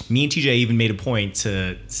me and TJ even made a point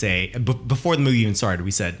to say, before the movie even started,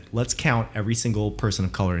 we said, let's count every single person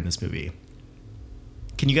of color in this movie.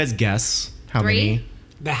 Can you guys guess how 3? many?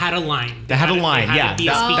 That had a line. That had a line, They had yeah. to be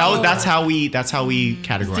a speaking That's color. how we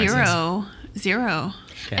categorize this. Zero.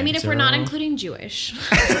 Okay, I mean, if we're not 0. including Jewish,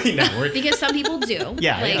 no, we're, because some people do.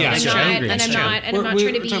 Yeah, like, yeah, I'm sure. not, I agree, and I'm sure. not, and I'm not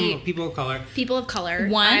We're trying to talking be about people of color. people of color.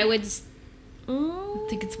 One? I would. I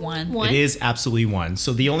think it's one. One. it is absolutely one.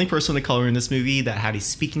 So the only person of color in this movie that had a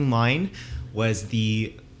speaking line was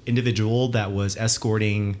the individual that was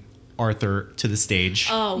escorting Arthur to the stage.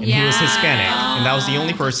 Oh, and he was yeah. Hispanic, and that was the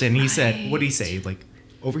only person. He said, "What did he say? Like,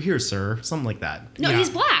 over here, sir," something like that. No, Yeah. he's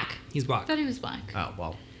black. He's I black. thought he was black. Oh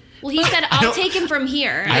well. Well, he said, "I'll don't- take him from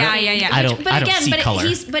here." Yeah, yeah, yeah. I don't. But I don't again, see color.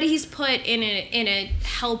 he's put in a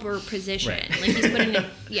helper position. Right. Like he's put in a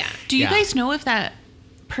yeah. Do you Yeah. guys know if that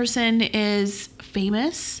person is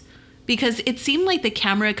famous? Because it seemed like the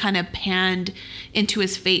camera kind of panned into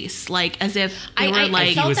his face, like as if they were I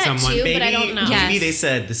like, felt was that someone. too, Maybe, but I don't know. Yeah. maybe Yes. they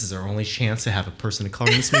said this is our only chance to have a person of color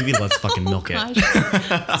in this movie. Let's fucking milk it. gosh,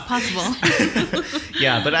 it's possible.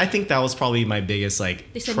 Yeah, but I think that was probably my biggest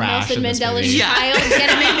like They said trash Nelson in this Mandela's movie. child. Get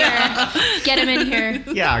him in here. Get him in here.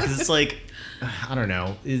 Yeah, because it's like, I don't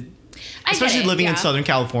know. I get Especially it, living in yeah. Southern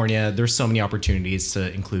California, there's so many opportunities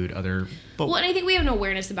to include other. But Well, and I think we have an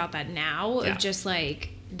awareness about that now Yeah. of just like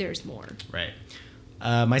there's more. right.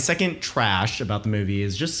 My second trash about the movie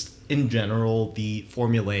is just in general the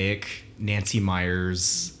formulaic Nancy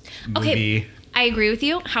Myers movie. Okay, I agree with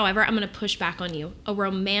you. However, I'm going to push back on you. A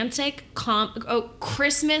romantic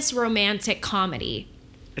Christmas romantic comedy.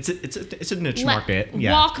 It's a niche Let- market.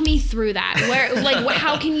 Yeah. Walk me through that. Where like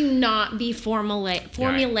how can you not be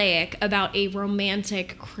formulaic about a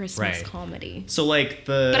romantic Christmas Right. comedy? So like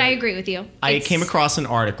the. But I agree with you. I It's- came across an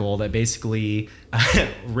article that basically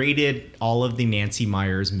rated all of the Nancy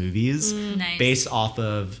Myers movies Nice. based off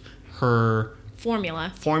of her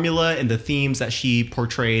formula. formula and the themes that she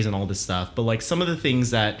portrays and all this stuff. But like some of the things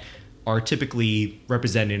that are typically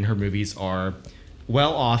represented in her movies are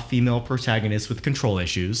well-off female protagonists with control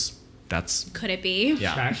issues. That's Could it be?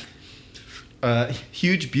 yeah. Check.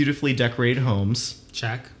 Huge, beautifully decorated homes.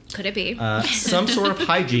 Check. Could it be? Some sort of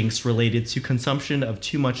hijinks related to consumption of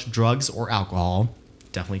too much drugs or alcohol.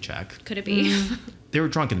 Definitely check. Could it be? They were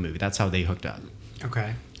drunk in the movie. That's how they hooked up.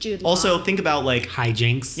 Okay. Jude Law. Also, think about like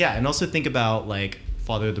Hijinks. yeah, and also think about like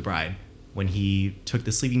Father of the Bride when he took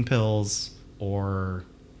the sleeping pills, or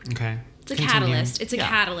Okay. It's a Continue. catalyst. It's a Yeah.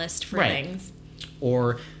 catalyst for Right. things.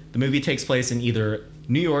 the movie takes place in either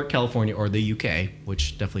New York, California, or the UK,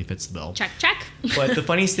 which definitely fits the bill. Check, check. But the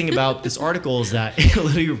funniest thing about this article is that it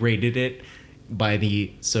literally rated it by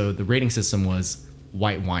the rating system was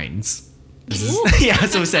white wines. Yeah,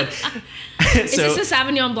 so it said. Is this a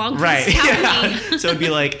Sauvignon Blanc? Please Right. tell Yeah. me. So it'd be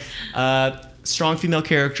like strong female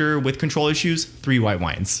character with control issues, 3 white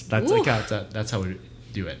wines. That's Ooh. like that's how we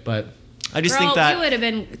do it. But I just Girl, think that we would have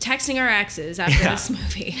been texting our exes after this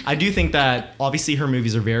movie. I do think that obviously her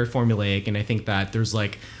movies are very formulaic, and I think that there's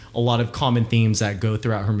like a lot of common themes that go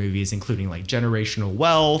throughout her movies, including like generational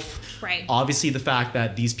wealth. Right. Obviously, the fact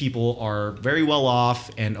that these people are very well off,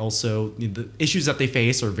 and also the issues that they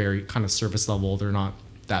face are very kind of surface level. They're not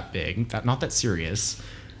that big, not that serious.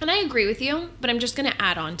 And I agree with you, but I'm just going to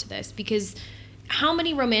add on to this because how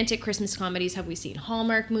many romantic Christmas comedies have we seen?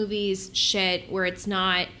 Hallmark movies, shit, where it's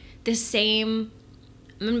not the same.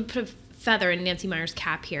 I'm going to put a feather in Nancy Meyer's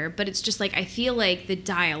cap here, but it's just like I feel like the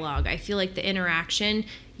dialogue, I feel like the interaction,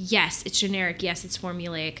 yes, it's generic, yes, it's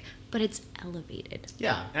formulaic, but it's elevated.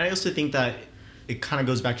 Yeah, and I also think that it kind of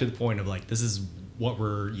goes back to the point of like this is what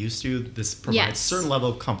we're used to. This provides a certain level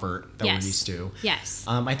of comfort that we're used to. Yes.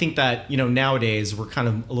 I think that nowadays we're kind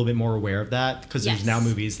of a little bit more aware of that because there's Yes. now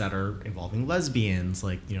movies that are involving lesbians,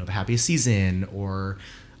 like The Happiest Season or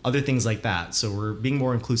other things like that. So we're being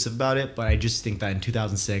more inclusive about it. But I just think that in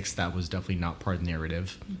 2006, that was definitely not part of the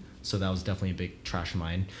narrative. So that was definitely a big trash of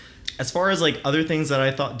mine. As far as like other things that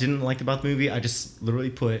I thought didn't like about the movie, I just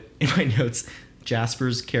literally put in my notes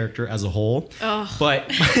Jasper's character as a whole. Ugh.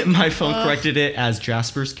 But my phone corrected it as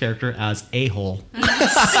Jasper's character as a whole. So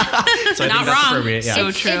I think Not that's wrong. appropriate. Yeah. So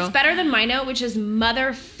it's, true. It's better than my note, which is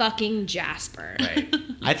motherfucking Jasper. Right.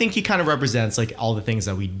 I think he kind of represents like all the things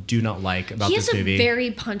that we do not like about He this has a movie.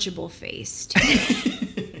 very punchable face. Too.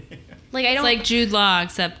 Like I It's don't like Jude Law,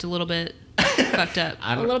 except a little bit fucked up.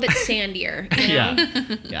 a little bit sandier. You know?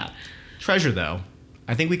 Yeah. Yeah. Treasure though.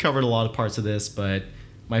 I think we covered a lot of parts of this, but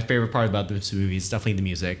my favorite part about this movie is definitely the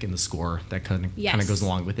music and the score that kind of goes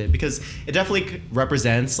along with it because it definitely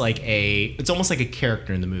represents it's almost like a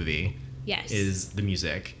character in the movie. Yes. Is the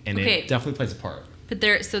music and Okay. it definitely plays a part. But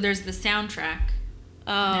there's the soundtrack.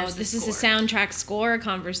 Oh, There's the this is a score. soundtrack score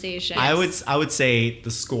conversation. I would say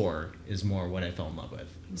the score is more what I fell in love with.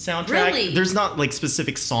 Soundtrack. Really? There's not like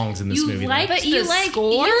specific songs in this You movie. like But the you like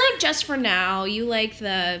score? you like Just for Now. You like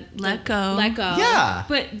the Let Go. Let Go. Yeah.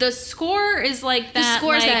 But the score is like The that.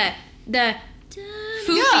 score's like, the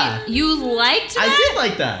Foofy. Yeah. You liked I that? did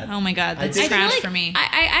like that. Oh my god, that's I did. trash I feel for me.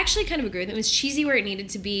 I actually kind of agree with it. It was cheesy where it needed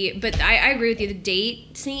to be, but I agree with you. The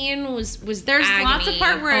date scene was There's agony. lots of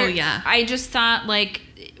part where Oh, yeah. I just thought like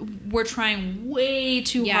we're trying way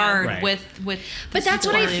too Yeah. hard Right. with. But that's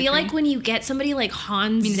what I feel like when you get somebody like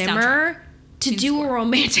Hans mean the Zimmer to Mean do a score.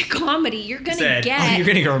 romantic comedy. You're gonna Said, get you're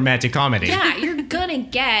getting a romantic comedy. yeah, you're gonna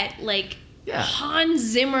get like Yeah. Hans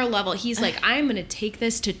Zimmer level. He's like, I'm gonna take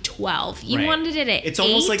this to 12. You Right. wanted it at It's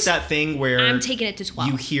almost 8? like that thing where I'm taking it to 12.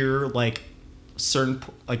 you hear like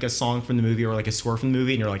like a song from the movie or like a score from the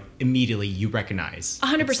movie and you're like immediately you recognize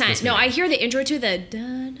 100%. this No, movie. I hear the intro to the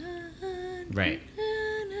da, da, Right.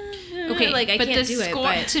 Okay, like I but can't the do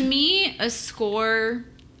score, it. But to me, a score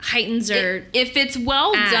heightens or if it's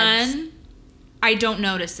well adds. done, I don't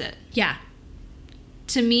notice it. yeah.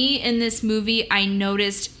 To me, in this movie, I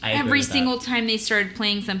noticed I agree every with that. single time they started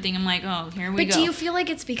playing something. I'm like, oh, here we But go. do you feel like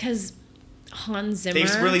it's because Hans Zimmer?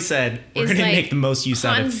 They've really said we're is going to like- make the most use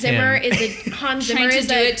out of Hans Zimmer him. is a Hans Trying Zimmer to is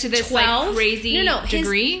do a it to this, like, 12. crazy no, his,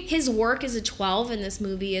 degree? His work is a 12 and this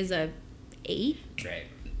movie is a 8. Right.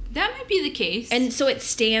 that might be the case. And so it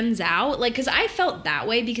stands out like cuz I felt that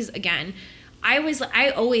way because again, I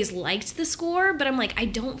always liked the score, but I'm like I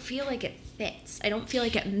don't feel like it fits. I don't feel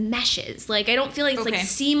like it meshes. Like I don't feel like it's like Okay.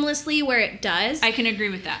 seamlessly where it does. I can agree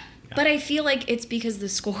with that. But I feel like it's because the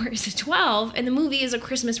score is a 12 and the movie is a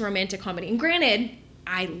Christmas romantic comedy. And granted,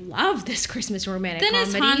 I love this Christmas romantic Then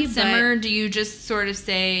comedy. as Hans but Zimmer, do you just sort of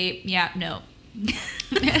say, yeah, no?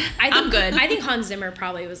 I'm good. I think Hans Zimmer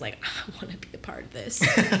probably was like, I want to be a part of this.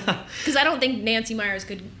 Because I don't think Nancy Meyers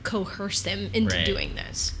could coerce him into Right. doing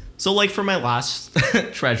this. So like for my last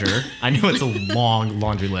treasure, I know it's a long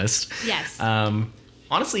laundry list. Yes.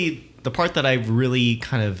 Honestly, the part that I really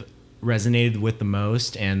kind of resonated with the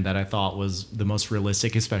most and that I thought was the most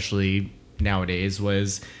realistic, especially nowadays,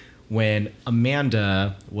 was when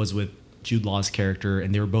Amanda was with Jude Law's character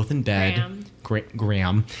and they were both in bed,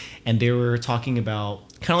 Graham, and they were talking about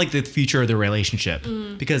kind of like the future of their relationship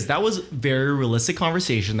because that was very realistic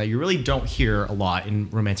conversation that you really don't hear a lot in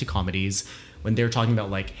romantic comedies when they're talking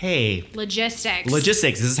about like, hey, Logistics.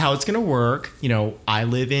 this is how it's gonna work. I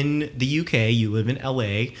live in the UK, you live in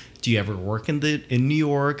LA. Do you ever work in New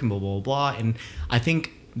York and blah blah blah? And I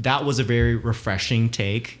think that was a very refreshing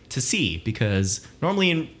take to see because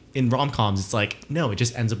normally in rom-coms it's like no, it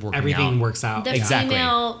just ends up working Everything out. works out. The Exactly.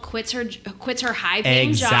 female quits her high paying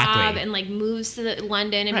Exactly. job and like moves to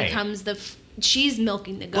London and Right. becomes she's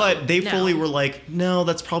milking the goat. But they No. fully were like, no,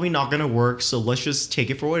 that's probably not going to work. So let's just take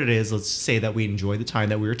it for what it is. Let's say that we enjoyed the time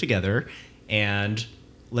that we were together and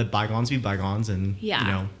let bygones be bygones and Yeah. you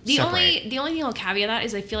know the separate. only thing I'll caveat that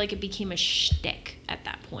is I feel like it became a shtick at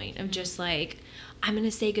that point of just like, I'm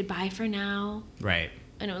gonna say goodbye for now, Right.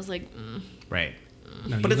 and it was like, Right.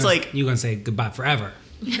 No, But you're it's gonna- like- you're gonna say goodbye forever.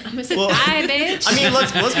 I'm gonna say Well, bye, bitch. I mean,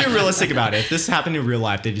 let's be realistic about it. If this happened in real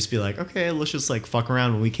life, they'd just be like, okay, let's just like fuck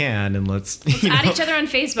around when we can, and let's add each other on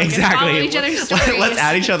Facebook exactly. and follow each other's stories. Let's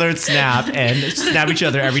add each other and snap each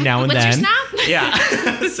other every now and What's your then. snap?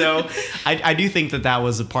 Yeah. So I do think that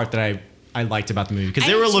was a part that I liked about the movie because I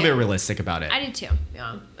they did were a little too. bit realistic about it. I did too.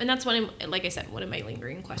 Yeah, and that's like I said, one of my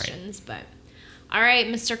lingering questions. But all right,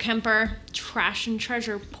 Mr. Kemper, trash and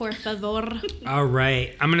treasure, por favor. All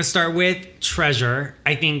right. I'm going to start with treasure.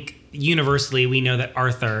 I think universally we know that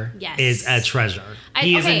Arthur Yes. is a treasure.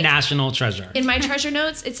 He is okay. a national treasure. In my treasure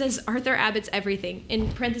notes, it says Arthur Abbott's everything. In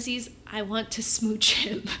parentheses, I want to smooch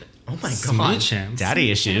him. Oh my god, Smooch him.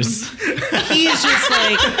 daddy issues. He is just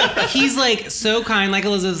like, he's like so kind, like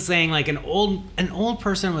Elizabeth was saying, like an old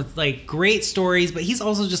person with like great stories, but he's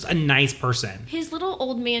also just a nice person. His little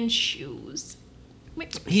old man shoes.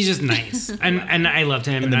 He's just nice. And I loved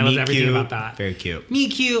him and the I loved meet everything cute, about that. Very cute.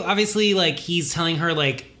 Meet cute, obviously, like he's telling her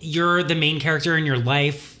like, you're the main character in your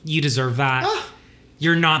life. You deserve that.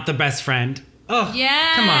 You're not the best friend. Oh, come on.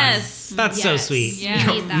 Yes. That's so Yes. sweet. Yeah.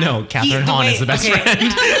 I need that. No, Catherine the Hahn way- is the best okay. friend.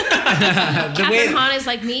 The way, Catherine Hahn is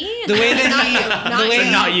like me. the way that Not he, you. Not the way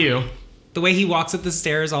you. Not you. the way he walks up the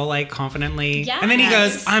stairs all like confidently. Yes. And then he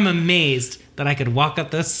goes, I'm amazed that I could walk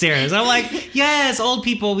up those stairs. I'm like, yes, old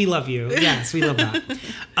people, we love you. Yes, we love that.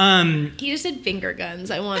 He just did finger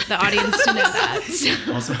guns. I want the audience to know that.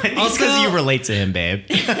 So. Also, it's Also- because you relate to him, babe.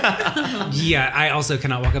 Yeah, I also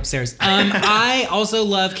cannot walk upstairs. I also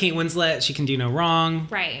love Kate Winslet. She can do no wrong.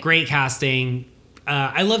 Right. Great casting.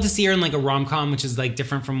 I love to see her in like a rom-com, which is like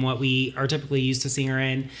different from what we are typically used to seeing her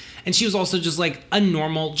in. And she was also just like a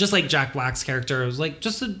normal, just like Jack Black's character. It was like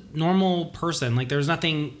just a normal person. Like there's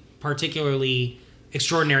nothing particularly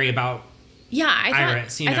extraordinary about, Yeah,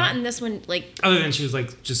 Iris, you I know. thought in this one, like, other than she was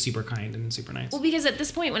like just super kind and super nice. well, because at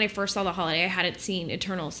this point when I first saw The Holiday, I hadn't seen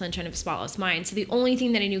Eternal Sunshine of the Spotless Mind. So the only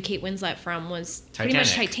thing that I knew Kate Winslet from was pretty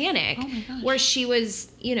much Titanic, Oh my gosh. where she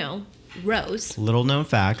was, Rose. Little known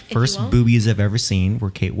fact: you first will. boobies I've ever seen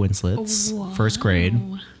were Kate Winslet's. First grade.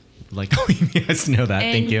 Like, you guys know that.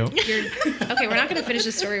 And Thank you. Okay, we're not going to finish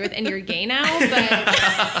the story with "and you're gay now,"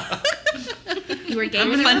 but you were gay. I'm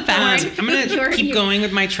when a you fun were fact. born. I'm gonna You're- keep going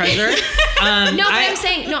with my treasure. No, but I'm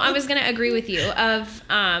saying no. I was gonna agree with you.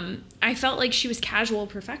 I felt like she was casual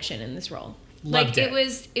perfection in this role. Loved like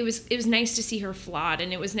it. it was nice to see her flawed,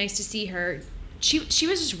 and it was nice to see her. She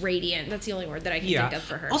was just radiant. That's the only word that I can think of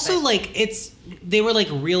for her. Also, but- like they were like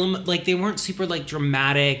real, like they weren't super like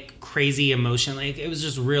dramatic, crazy emotion. Like it was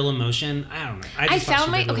just real emotion. I don't know. I just thought found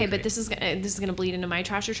she my did really okay, but great. this is gonna bleed into my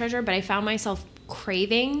trash or treasure. But I found myself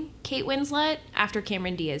craving Kate Winslet after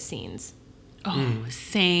Cameron Diaz scenes. Oh,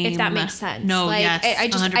 same. If that makes sense. No, like, yes, I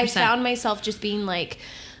 100%. found myself just being like,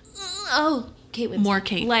 oh, Kate Winslet. More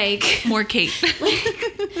Kate. Like, More Kate.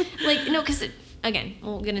 like no, because again,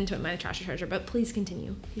 we'll get into it in my trash or treasure. But please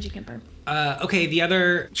continue, PG Kemper. Okay, the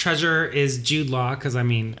other treasure is Jude Law because I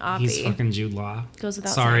mean he's Obvi. fucking Jude Law. Goes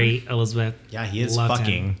without Sorry, Elizabeth. Yeah, he is Loved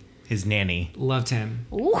fucking him. his nanny. Loved him.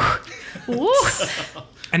 Ooh, ooh.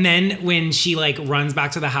 And then when she like runs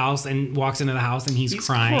back to the house and walks into the house and he's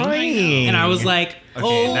crying. And I was like,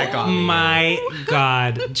 Okay, that got oh me. my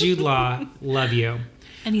God, Jude Law, love you.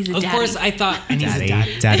 And he's a Of daddy. course, I thought, and he's a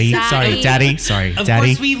daddy. Daddy. Daddy. Sorry, Of daddy.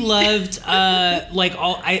 course, we loved like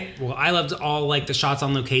I loved all like the shots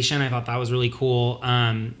on location. I thought that was really cool,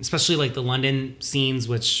 especially like the London scenes,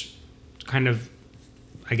 which kind of,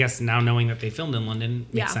 I guess now knowing that they filmed in London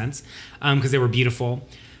makes Yeah. sense because they were beautiful.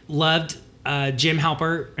 Loved Jim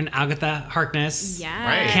Halpert and Agatha Harkness. Yeah.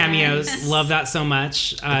 Right. Cameos, love that so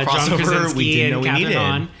much. John crossover we Krasinski didn't know and we Catherine needed.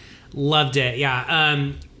 Hahn, loved it.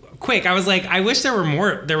 Yeah. Quick, I was like, I wish there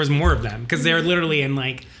was more of them because they're literally in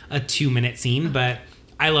like a 2-minute scene, but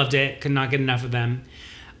I loved it. Could not get enough of them.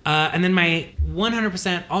 And then my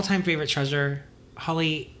 100% all-time favorite treasure,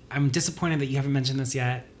 Holly. I'm disappointed that you haven't mentioned this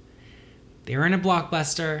yet. They're in a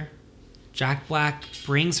Blockbuster. Jack Black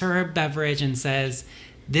brings her a beverage and says,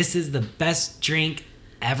 "This is the best drink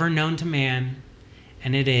ever known to man,"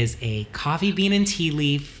 and it is a coffee bean and tea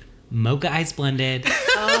leaf mocha ice blended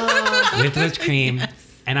with whipped cream.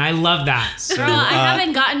 And I love that. Girl, I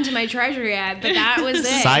haven't gotten to my treasure yet, but that was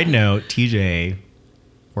it. Side note: TJ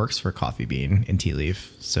works for Coffee Bean and Tea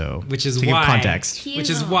Leaf, so Which is to give why- context. He Which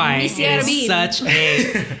is is why a it Seattle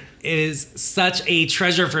bean. is such a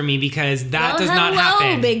treasure for me because that Well, does not hello,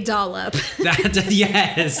 happen. Big dollop.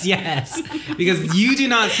 Yes. Because you do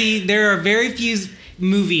not see, there are very few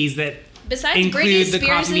movies that Besides include Britney the Coffee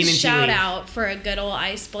Bean and Spears' Tea shout Leaf. out for a good old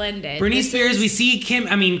I Splendid. Britney This Spears, is- we see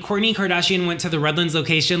Kourtney Kardashian went to the Redlands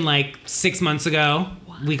location like 6 months ago.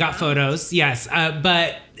 We got photos, yes.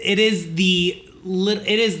 But it is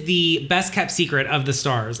the best kept secret of the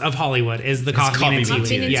stars of Hollywood is the Coffee Bean and Tea Coffee Leaf.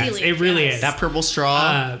 Bean and Yes, Tea Leaf, it really yes. is. That purple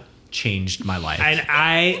straw changed my life. And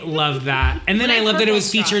I love that. And then But I I love that it was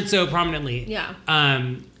purple straw. featured so prominently. Yeah.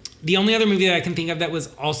 The only other movie that I can think of that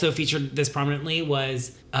was also featured this prominently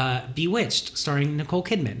was Bewitched, starring Nicole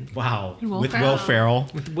Kidman. Wow. Will With Ferrell. Will Ferrell.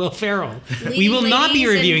 With Will Ferrell. Leading We will not be ladies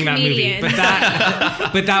and reviewing that movie, comedians.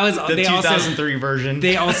 but that was The they also 2003 version.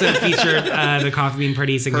 they also featured the Coffee Bean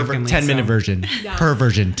pretty significantly. 10-minute so. version. Yeah. Her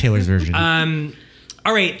version. Taylor's version.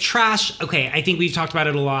 All right, trash. Okay, I think we've talked about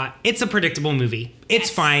it a lot. It's a predictable movie. It's Yes.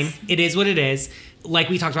 fine. It is what it is. Like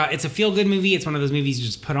we talked about, it's a feel-good movie. It's one of those movies you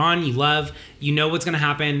just put on, you love, you know what's going to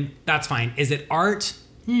happen. That's fine. Is it art?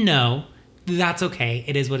 No. That's okay.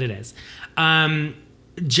 It is what it is.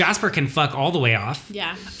 Jasper can fuck all the way off.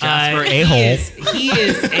 Yeah. Jasper He a-hole. He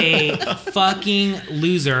is a fucking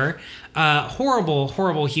loser.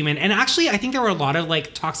 Horrible human. And actually, I think there were a lot of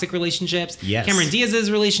like toxic relationships. Yes. Cameron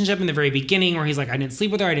Diaz's relationship in the very beginning, where he's like, I didn't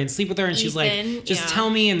sleep with her. And she's like, Ethan, just yeah. tell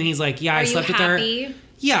me. And then he's like, yeah, I Are you slept happy? with her.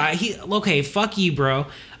 Yeah. Okay. Fuck you, bro.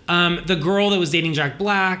 The girl that was dating Jack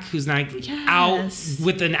Black, who's like out Yes.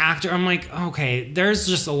 with an actor. I'm like, okay, there's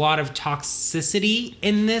just a lot of toxicity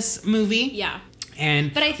in this movie. Yeah.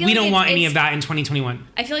 And But I feel we like don't it's- want any it's- of that in 2021.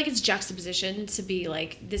 I feel like it's juxtaposition to be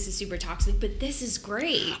like, this is super toxic, but this is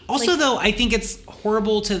great. Also, Like, though, I think it's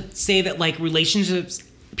horrible to say that like relationships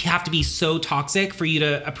have to be so toxic for you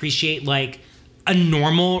to appreciate like a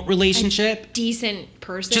normal relationship, decent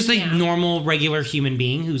person. just like yeah. normal, regular human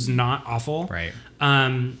being who's not awful. Right.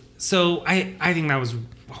 So I think that was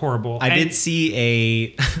horrible. I And- did see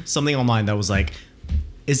a something online that was like,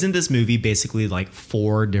 isn't this movie basically like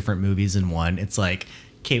 4 different movies in one? It's like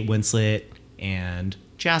Kate Winslet and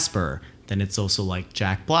Jasper. Then it's also like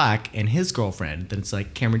Jack Black and his girlfriend. Then it's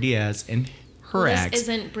like Cameron Diaz and her Well, ex. this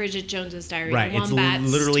isn't Bridget Jones's Diary. Right. It's Wombats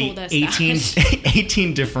literally told us 18, that.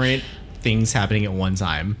 18 different things happening at one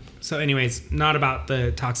time. So, anyways, not about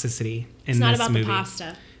the toxicity in It's not this about movie. the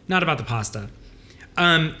pasta. Not about the pasta.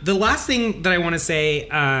 The last thing that I want to say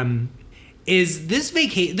is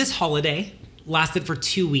this holiday lasted for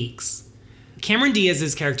 2 weeks. Cameron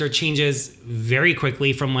Diaz's character changes very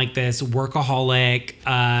quickly from like this workaholic,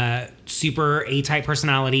 super A-type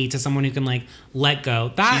personality to someone who can like let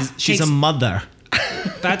go. She's a mother.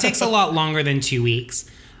 That takes a lot longer than 2 weeks.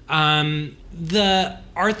 The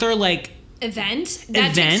Arthur like Event?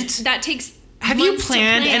 That takes have you months to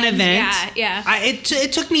planned an plan. event? Yeah.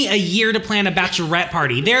 It took me a year to plan a bachelorette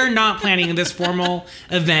party. They're not planning this formal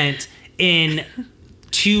event in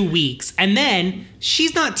 2 weeks. And then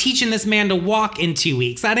she's not teaching this man to walk in 2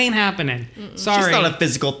 weeks. That ain't happening. Sorry. She's not a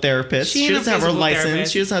physical therapist. She She ain't a doesn't have her physical license.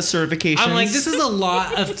 therapist. She doesn't have certifications. I'm like, this is a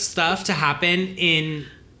lot of stuff to happen in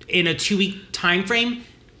a 2 week time frame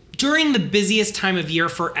during the busiest time of year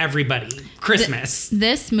for everybody, Christmas.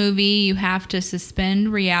 This movie, you have to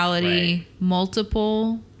suspend reality Right.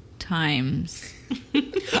 multiple times.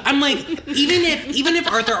 I'm like, even if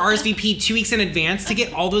Arthur RSVP'd 2 weeks in advance to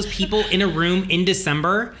get all those people in a room in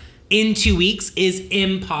December in 2 weeks is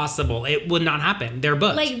impossible. It would not happen. They're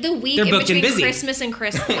booked. Like the week They're in booked and between busy. Christmas and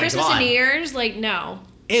Christmas God. and New Year's, like no.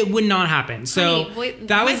 It would not happen. So Honey,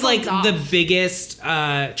 that my was like phone's the off. biggest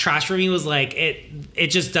trash for me was like it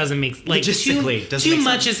just doesn't make like Logistically, doesn't too make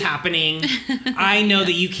much sense. is happening. I know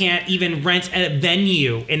that you can't even rent a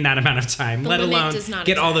venue in that amount of time, The let limit alone does not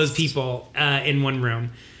get all those exist. people in one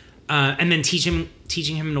room, and then teaching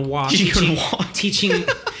him to walk, Teaching him to walk.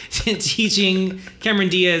 teaching Cameron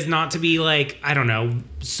Diaz not to be like I don't know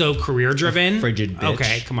so career driven. frigid bitch.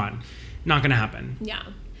 Okay, come on, not gonna happen. Yeah.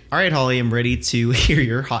 All right, Holly, I'm ready to hear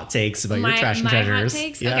your hot takes about your trash and treasures. hot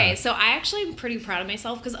takes. Yeah. Okay, so I actually am pretty proud of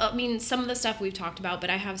myself because I mean some of the stuff we've talked about, but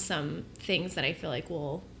I have some things that I feel like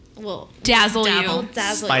will Dazzle you.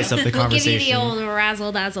 dazzle Spice you. up the We'll give you the conversation. old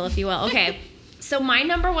razzle dazzle, if you will. Okay, so my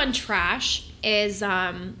number one trash is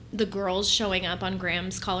the girls showing up on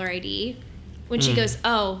Graham's caller ID when she goes,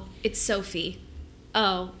 "Oh, it's Sophie.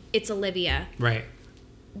 Oh, it's Olivia." Right.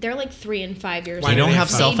 They're like 3 and 5 years Why old. don't have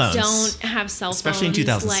cell phones. They don't have cell phones. Especially in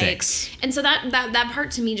 2006. Like, and so that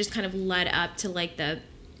part to me just kind of led up to like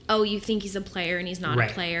oh, you think he's a player and he's not Right.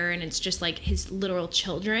 a player and it's just like his literal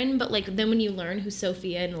children. But like then when you learn who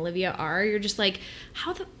Sophia and Olivia are, you're just like,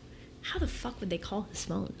 how the how the fuck would they call his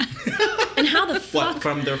phone? And how the fuck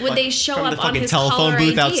from their would they show from up the on fucking his telephone caller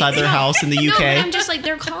booth ID? outside their house in the No, UK? but I'm just like,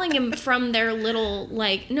 they're calling him from their little,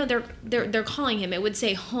 like, no, they're calling him. It would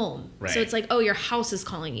say home. Right. So it's like, oh, your house is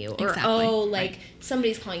calling you. Or, Exactly. oh, like,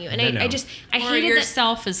 somebody's calling you. And I No. just, I Or hated that.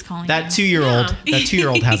 yourself is calling That you. 2-year-old, Yeah. that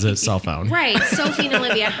 2-year-old has a cell phone. Right. Sophie and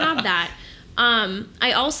Olivia have that.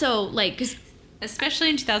 I also, like, because Especially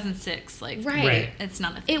in 2006. Like, Right. Right. it's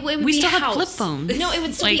not a thing. it would We be still have house. flip phones. No, it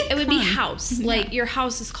would still Like, be, it would be come on. house. Like, your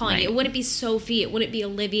house is calling you. Right. It wouldn't be Sophie. It wouldn't be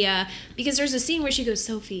Olivia. Because there's a scene where she goes,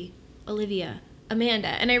 Sophie, Olivia, Amanda.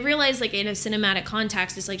 And I realized, like, in a cinematic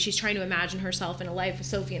context, it's like she's trying to imagine herself in a life of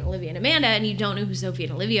Sophie and Olivia and Amanda, and you don't know who Sophie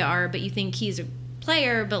and Olivia are, but you think he's a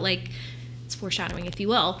player, but, like, it's foreshadowing, if you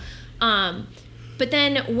will. But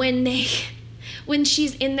then when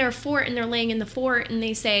she's in their fort and they're laying in the fort and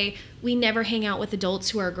they say, we never hang out with adults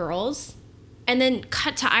who are girls. And then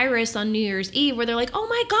cut to Iris on New Year's Eve where they're like, oh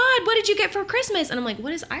my God, what did you get for Christmas? And I'm like,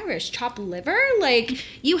 what is Irish? Chopped liver? Like,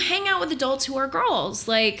 you hang out with adults who are girls.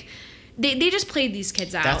 Like, they just played these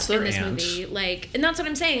kids out That's their in this aunt. movie. Like, and that's what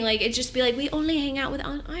I'm saying. Like, it'd just be like, we only hang out with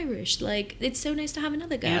Aunt Irish. Like, it's so nice to have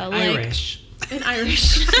another girl. And like, Irish. And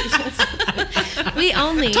Irish. We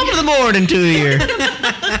only. Top of the morning to you.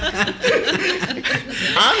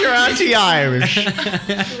 I'm your Auntie Irish.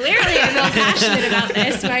 Clearly, I feel passionate about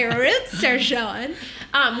this. My roots are showing.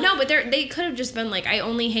 No, but they could have just been like, we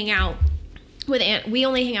only hang out with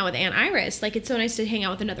Aunt Iris. Like, it's so nice to hang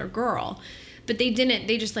out with another girl. But they didn't.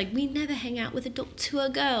 They just like, we never hang out with adults who are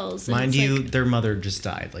girls. And Mind it's you, like, their mother just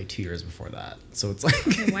died like 2 years before that. So it's like.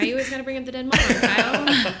 why you always gotta bring up the dead mom,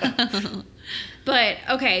 Kyle? But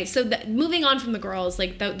okay, so moving on from the girls,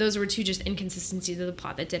 like those were two just inconsistencies of the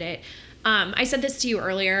plot that did it. I said this to you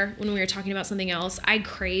earlier when we were talking about something else. I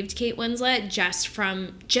craved Kate Winslet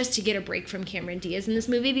just to get a break from Cameron Diaz in this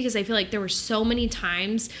movie, because I feel like there were so many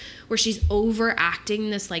times where she's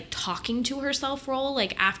overacting this like talking to herself role,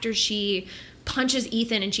 like after she punches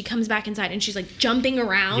Ethan and she comes back inside and she's like jumping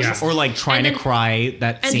around. Yeah. Or like trying And to then- cry,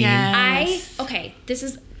 that And scene. this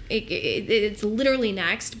is it's literally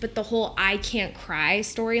next, but the whole I can't cry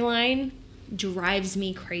storyline drives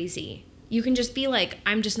me crazy. You can just be like,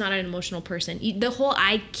 I'm just not an emotional person. The whole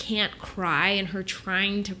I can't cry and her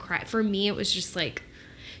trying to cry, for me it was just like,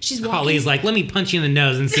 she's walking. Holly's like, let me punch you in the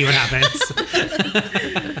nose and see what happens.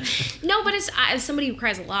 No, but as somebody who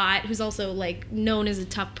cries a lot, who's also like known as a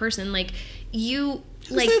tough person, like you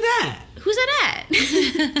like Who said that? Who's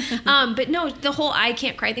that? But no, the whole I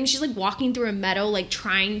can't cry thing, she's like walking through a meadow, like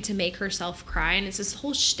trying to make herself cry, and it's this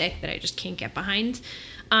whole shtick that I just can't get behind.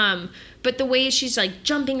 But the way she's like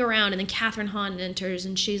jumping around, and then Catherine Hahn enters,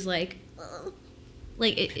 and she's like,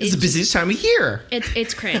 like It's the busiest time of year.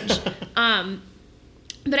 it's cringe.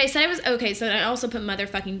 But I said I was okay, so I also put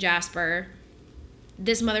motherfucking Jasper.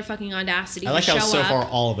 This motherfucking audacity I like to how show so up. far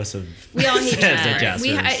all of us have We all hate said that Jasper.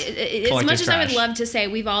 Jasper's As collective much as I would trash. love to say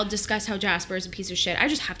we've all discussed how Jasper is a piece of shit, I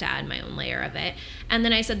just have to add my own layer of it. And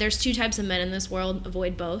then I said there's two types of men in this world.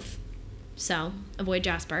 Avoid both. So avoid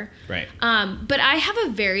Jasper. Right. But I have a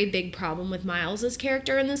very big problem with Miles's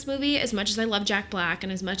character in this movie. As much as I love Jack Black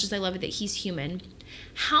and as much as I love it that he's human,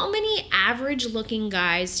 how many average-looking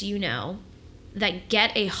guys do you know that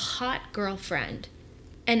get a hot girlfriend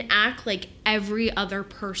and act like every other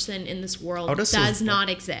person in this world I would also- does not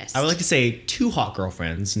exist? I would like to say 2 hot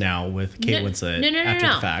girlfriends now with Kate Winslet after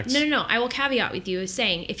the fact. No. I will caveat with you as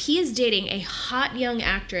saying, if he is dating a hot young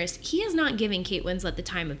actress, he is not giving Kate Winslet the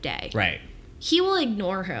time of day. Right. He will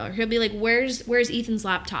ignore her. He'll be like, where's Ethan's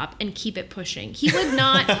laptop? And keep it pushing. He would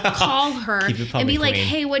not call her Keep it and be like, pumping,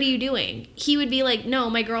 hey, what are you doing? He would be like, no,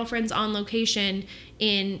 my girlfriend's on location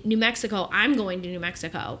in New Mexico. I'm going to New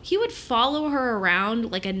Mexico. He would follow her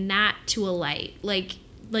around like a gnat to a light, like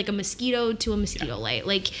a mosquito to a mosquito light.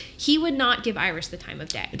 Like, he would not give Iris the time of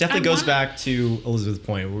day. It definitely goes back to Elizabeth's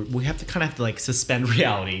point. We have to kind of like suspend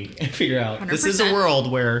reality and figure out this is a 100%.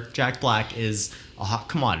 world where Jack Black is a hot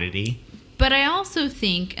commodity. But I also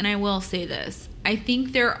think, and I will say this, I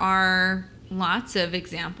think there are lots of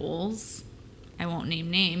examples, I won't name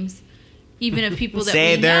names, even of people that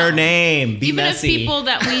Say we their know. name. Be Even messy. of people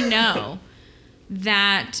that we know,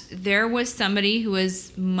 that there was somebody who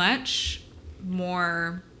was much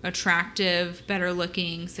more attractive, better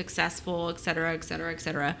looking, successful, et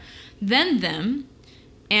cetera, than them,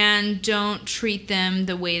 and don't treat them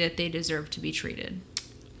the way that they deserve to be treated.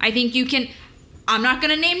 I think you can... I'm not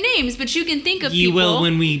going to name names, but you can think of You people. will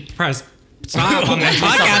when we press stop on that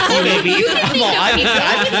podcast, maybe. You can think of I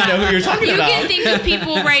need to know who you're talking You about. can think of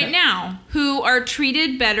people right now who are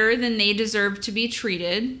treated better than they deserve to be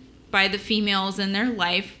treated by the females in their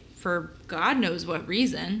life for God knows what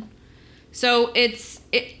reason. So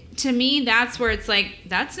to me, that's where it's like,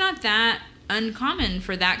 that's not that uncommon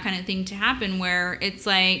for that kind of thing to happen, where it's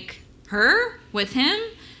like her with him.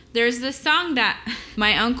 There's this song that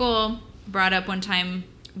my uncle brought up one time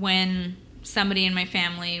when somebody in my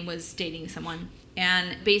family was dating someone.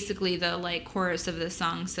 And basically the like chorus of this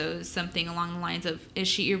song says something along the lines of, is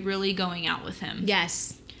she really going out with him?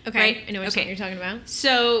 Yes. Okay. Right? I know what song you're talking about.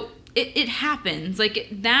 So it happens. Like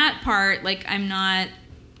that part, like I'm not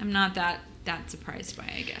that surprised by,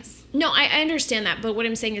 I guess. No, I understand that, but what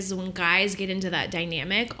I'm saying is when guys get into that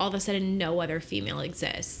dynamic, all of a sudden no other female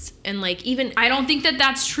exists. And like even I don't think that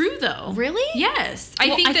that's true though. Really? Yes.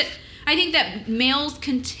 Well, I think that males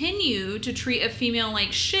continue to treat a female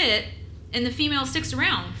like shit, and the female sticks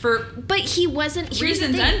around for but he wasn't here's the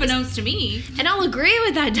reasons thing, unbeknownst to me. and I'll agree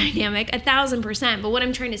with that dynamic 1000%. But what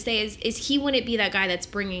I'm trying to say is he wouldn't be that guy that's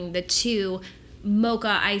bringing the two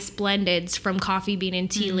mocha ice blendeds from Coffee Bean and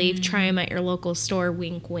Tea Leaf. Try them at your local store.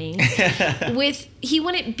 Wink, wink. He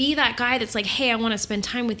wouldn't be that guy that's like, hey, I want to spend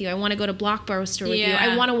time with you. I want to go to Blockbuster with you. Yeah.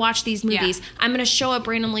 I want to watch these movies. Yeah. I'm going to show up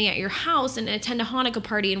randomly at your house and attend a Hanukkah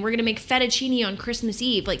party, and we're going to make fettuccine on Christmas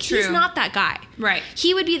Eve. Like, he's True. not that guy. Right.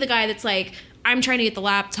 He would be the guy that's like, I'm trying to get the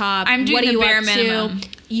laptop. I'm doing what are the you bare up minimum. to?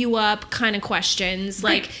 You up kind of questions.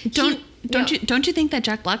 Like, Don't you think that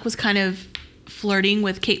Jack Black was kind of flirting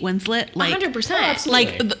with Kate Winslet? Like 100%.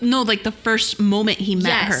 like the first moment he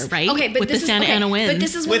met her, right? Okay, but with this the is Santa Ana winds. But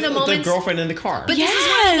this is With one of the moments. the girlfriend in the car. But this is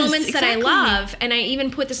one of the Yes, moments that I exactly. love, and I even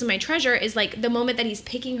put this in my treasure, is like the moment that he's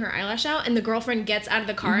picking her eyelash out, and the girlfriend gets out of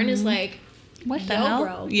the car and is like, what the Yo, hell?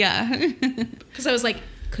 bro. Yeah. because I was like,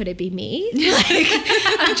 could it be me? Like,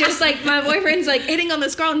 I'm just like, my boyfriend's like hitting on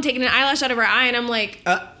this girl and taking an eyelash out of her eye, and I'm like,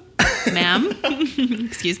 Ma'am?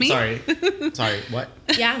 Excuse me? Sorry. What?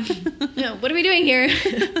 yeah, no, what are we doing here?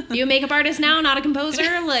 You a makeup artist now, not a composer?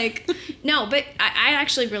 Like, no, but I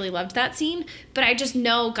actually really loved that scene. But I just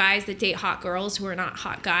know guys that date hot girls who are not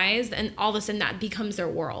hot guys, and all of a sudden that becomes their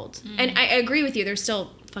world. And I agree with you. They're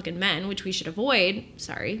still fucking men, which we should avoid.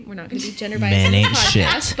 Sorry, we're not going to be gender biased Men on this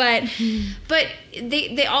ain't podcast, but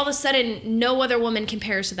they all of a sudden, no other woman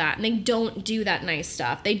compares to that, and they don't do that nice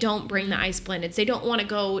stuff. They don't bring the ice blendeds. They don't want to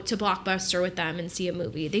go to Blockbuster with them and see a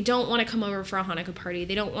movie. They don't want to come over for a Hanukkah party.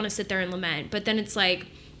 They don't want to sit there and lament. But then it's like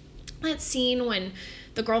that scene when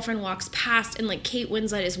the girlfriend walks past and like Kate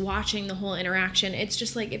Winslet is watching the whole interaction. It's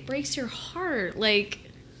just like, it breaks your heart. Like,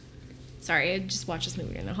 sorry, I just watched this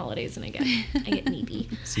movie during the holidays and I get needy.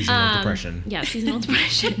 Seasonal depression. Yeah, seasonal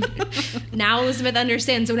depression. Now Elizabeth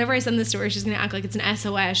understands. So whenever I send this to her, she's gonna act like it's an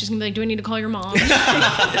SOS. She's gonna be like, "Do I need to call your mom?"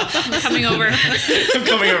 I'm coming over. I'm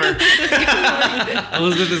coming over.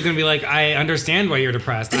 Elizabeth is gonna be like, I understand why you're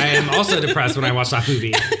depressed. I am also depressed when I watch that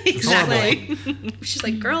movie. It's horrible. She's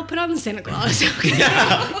like, "Girl, put on the Santa Claus." Okay.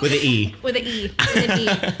 With an E. With an E. With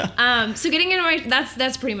an E. So getting into my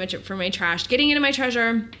that's pretty much it for my trash. Getting into my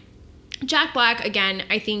treasure. Jack Black, again,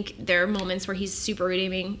 I think there are moments where he's super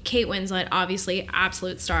redeeming. Kate Winslet, obviously,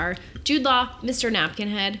 absolute star. Jude Law, Mr.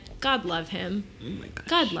 Napkinhead. God love him. Oh my gosh.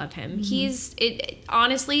 God love him. He's,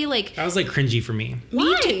 honestly, like... That was like cringy for me.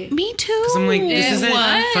 Why? Me too. Because I'm like, this isn't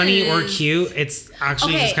was. funny or cute. It's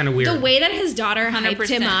actually just kind of weird. The way that his daughter hyped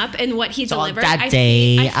him 100%. up and what he So delivered,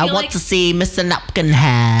 Daddy, I feel want like to see Mr.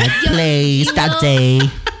 Napkinhead, Yo, please, you will-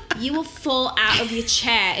 Daddy. you will fall out of your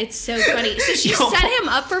chair. It's so funny. So she set him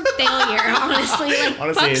up for failure, honestly. Like,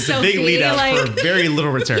 Honestly, fuck it's Sophie. a big lead up like, for very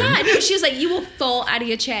little return. yeah, no, she was like, you will fall out of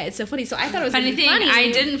your chair. It's so funny. So I thought it was Funny gonna be thing, funny.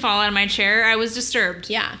 I didn't fall out of my chair. I was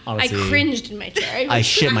disturbed. Yeah. Honestly. I cringed in my chair. I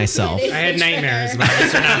shit myself. I had nightmares about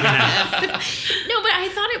Mr. Napkinhead. No, but I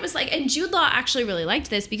thought it was like, and Jude Law actually really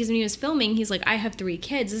liked this because when he was filming, he's like, I have 3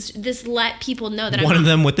 kids. This let people know that One I'm of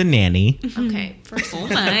them with a nanny. okay. First of all,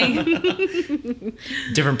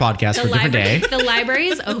 Different podcast for a different day. The library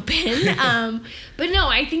is open. But no,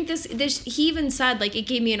 I think this he even said like it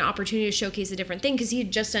gave me an opportunity to showcase a different thing because he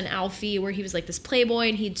had just done Alfie where he was like this playboy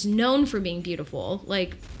and he's known for being beautiful.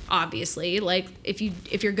 Like obviously, like if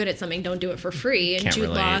you're good at something, don't do it for free. And Can't Jude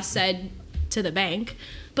Law relate. said to the bank.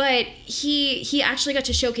 But he actually got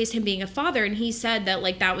to showcase him being a father, and he said that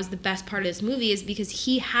like that was the best part of this movie is because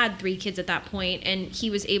he had 3 kids at that point, and he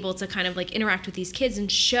was able to kind of like interact with these kids and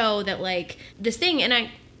show that like this thing. And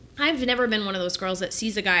I've never been one of those girls that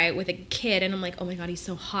sees a guy with a kid and I'm like, oh my god, he's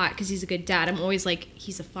so hot because he's a good dad. I'm always like,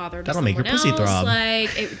 he's a father to That'll make your someone pussy else. throb.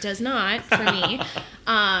 Like it does not for me.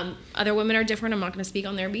 Other women are different. I'm not going to speak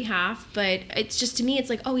on their behalf, but it's just to me, it's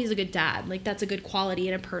like, oh, he's a good dad. Like that's a good quality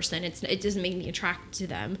in a person. It doesn't make me attracted to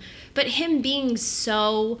them. But him being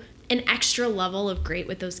so an extra level of great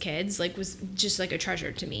with those kids like was just like a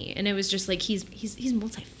treasure to me, and it was just like he's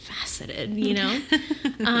multifaceted, you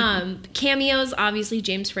know. Cameos, obviously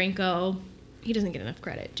James Franco, he doesn't get enough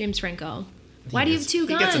credit. James Franco. Why do you have two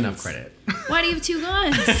guns? He gets enough credit. Why do you have two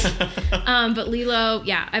guns? But Lilo,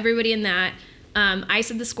 yeah, everybody in that. I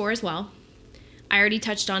said the score as well. I already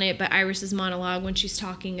touched on it, but Iris's monologue when she's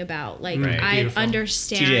talking about, like, Right. I Beautiful.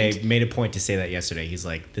 understand. TJ made a point to say that yesterday. He's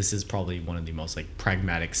like, this is probably one of the most like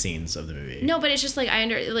pragmatic scenes of the movie. No, but it's just like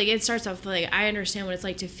it starts off like I understand what it's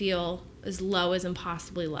like to feel as low as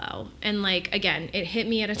impossibly low, and like again, it hit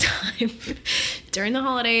me at a time during the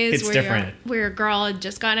holidays It's where different. where a girl had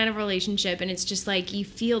just gotten out of a relationship, and it's just like you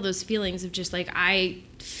feel those feelings of just like I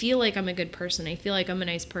feel like I'm a good person, I feel like I'm a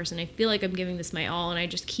nice person, I feel like I'm giving this my all, and I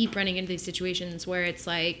just keep running into these situations where it's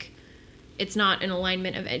like it's not an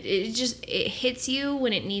alignment of it. It hits you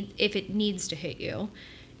when if it needs to hit you.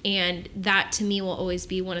 And that to me will always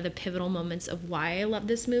be one of the pivotal moments of why I love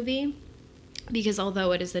this movie. Because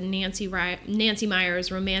although it is the Nancy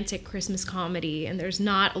Meyers romantic Christmas comedy and there's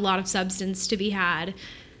not a lot of substance to be had,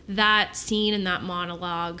 that scene and that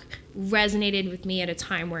monologue resonated with me at a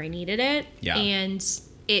time where I needed it. Yeah. And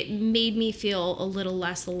it made me feel a little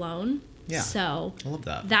less alone. Yeah. So I love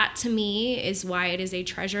that. that to me is why it is a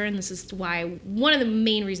treasure. And this is why one of the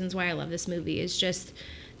main reasons why I love this movie is just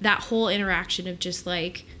that whole interaction of just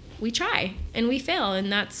like, we try and we fail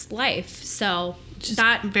and that's life. So Just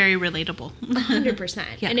that very relatable. 100%.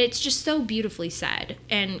 Yeah. And it's just so beautifully said.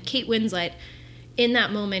 And Kate Winslet in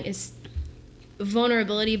that moment is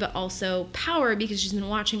vulnerability, but also power because she's been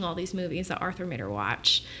watching all these movies that Arthur made her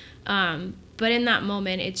watch. But in that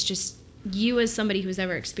moment, it's just you as somebody who's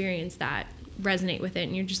ever experienced that resonate with it.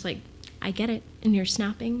 And you're just like, I get it. And you're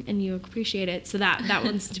snapping and you appreciate it. So that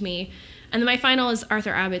one's to me. And then my final is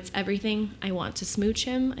Arthur Abbott's Everything. I want to smooch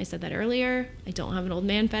him. I said that earlier. I don't have an old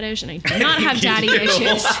man fetish, and I do not have daddy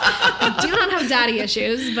issues. I do not have daddy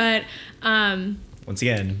issues, but Once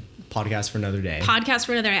again, podcast for another day. podcast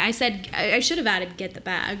for another day. I said I should have added get the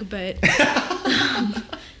bag, but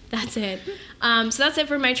that's it. So that's it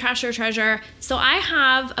for my trash or treasure. So I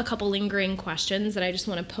have a couple lingering questions that I just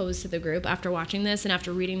want to pose to the group after watching this and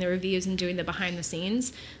after reading the reviews and doing the behind the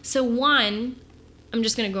scenes. So one, I'm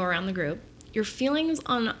just going to go around the group. Your feelings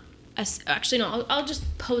on actually no, I'll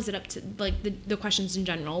just pose it up to like the questions in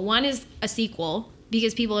general. One is a sequel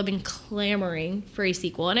because people have been clamoring for a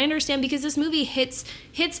sequel, and I understand because this movie hits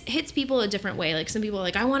people a different way. Like some people are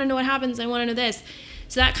like, I want to know what happens, I want to know this.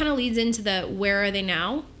 So that kind of leads into the where are they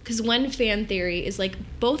now? Because one fan theory is like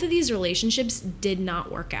both of these relationships did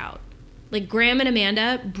not work out. Like Graham and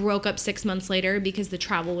Amanda broke up 6 months later because the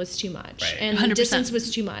travel was too much, Right. and 100%. the distance was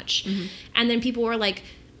too much. And then people were like,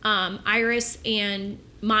 Iris and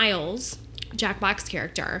Miles, Jack Black's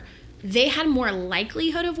character, they had more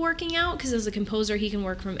likelihood of working out because as a composer he can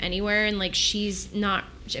work from anywhere, and like she's not.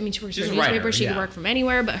 I mean, she works for a She's a newspaper. writer, She yeah. could work from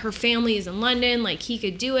anywhere, but her family is in London. Like he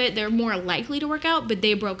could do it. They're more likely to work out, but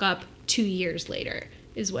they broke up 2 years later,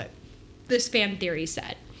 is what this fan theory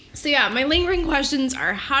said. So yeah, my lingering questions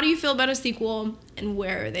are: how do you feel about a sequel, and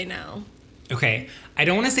where are they now? Okay, I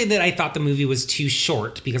don't want to say that I thought the movie was too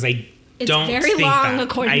short because I It's don't very think long, that.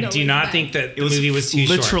 according I to do not Elizabeth. think that It the was movie was too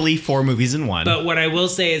short. literally 4 movies in one. But what I will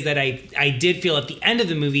say is that I did feel at the end of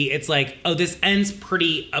the movie, it's like, oh, this ends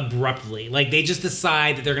pretty abruptly. Like they just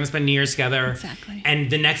decide that they're going to spend New Year's together. Exactly.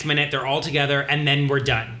 And the next minute they're all together and then we're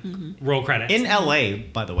done. Roll credits. in LA,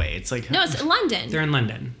 by the way, it's like No, it's London. They're in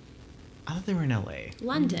London. I thought they were in LA.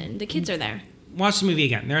 London. The kids are there. Watch the movie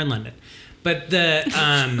again. They're in London. But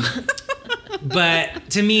but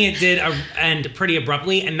to me it did end pretty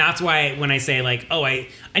abruptly, and that's why when I say like, oh, I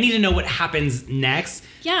need to know what happens next.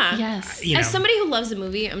 Yeah. Yes. You know. As somebody who loves the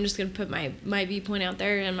movie, I'm just going to put my viewpoint out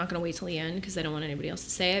there. And I'm not going to wait till the end because I don't want anybody else to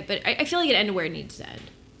say it. But I feel like it ended where it needs to end.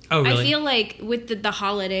 Oh, really? I feel like with the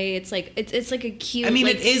holiday, it's like it's like a cute. I mean,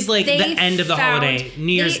 it is like the they end of the found- holiday.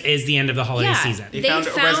 New Year's they- is the end of the holiday season. They found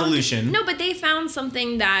a resolution. No, but they found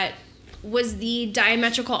something that was the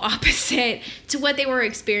diametrical opposite to what they were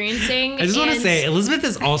experiencing. I just want to and- say, Elizabeth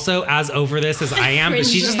is also as over this as I am, but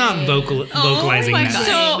she's just not vocalizing my that.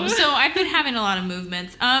 God. So I've been having a lot of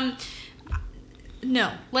movements.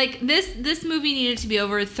 No, like this movie needed to be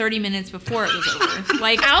over 30 minutes before it was over.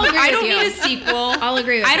 Like I'll agree I with don't you. need a sequel. I'll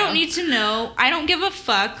agree with I you. don't need to know. I don't give a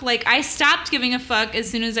fuck. Like I stopped giving a fuck as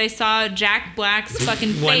soon as I saw Jack Black's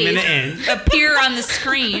fucking 1 face minute in. appear on the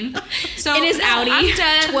screen. So In his no, Audi, I'm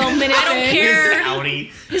done. 12 minutes I don't in. care.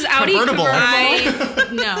 Audi. His Audi Convertible.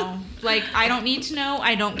 convertible. No. Like I don't need to know.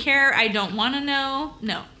 I don't care. I don't want to know.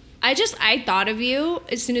 No. I thought of you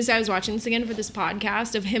as soon as I was watching this again for this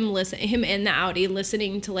podcast of him him in the Audi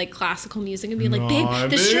listening to like classical music and being like,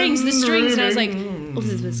 babe, the strings. And I was like,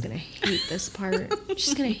 Elizabeth's gonna hate this part.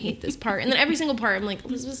 She's gonna hate this part. And then every single part I'm like,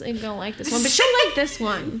 Elizabeth's gonna like this one, but she'll like this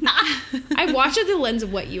one. I watch it through the lens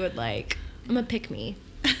of what you would like. I'm a pick me.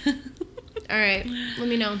 All right, let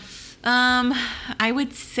me know. I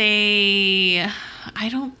would say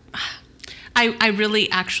I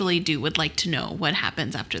really actually would like to know what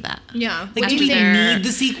happens after that. Yeah. Like, After do we their- need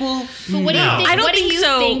the sequel? But what do you No. think? I don't what do think you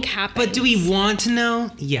so. think happens? But do we want to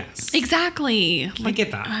know? Yes. Exactly. I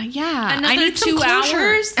get that. Yeah. Another I need some 2 closure.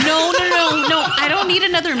 hours? No. I don't need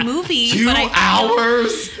another movie. 2 but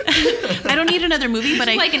hours? I don't need another movie, but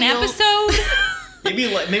I Like an feel- episode?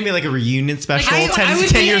 Maybe like a reunion special I 10 would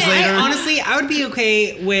 10 be- years later. Honestly, I would be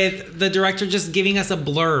okay with the director just giving us a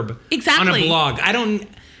blurb on Exactly. a blog. I don't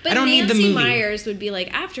But need the Nancy movie. Myers would be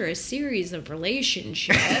like, after a series of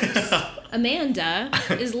relationships, Amanda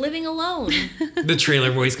is living alone The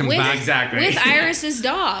trailer voice comes with, back. Exactly. with Iris's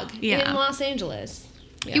dog Yeah. in Los Angeles.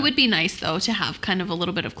 Yeah. It would be nice though to have kind of a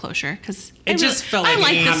little bit of closure because It just felt like I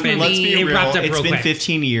like it this happened. movie. Let's be It real. wrapped up It's real been quick.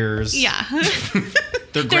 15 years. Yeah,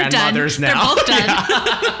 They're they're done. grandmothers now. They're both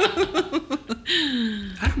done.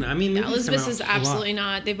 I don't know. I mean, movies Elizabeth come is out a lot. absolutely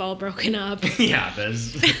not. They've all broken up. Yeah,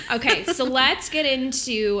 there's. Okay, so let's get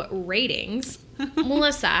into ratings.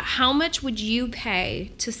 Melissa, how much would you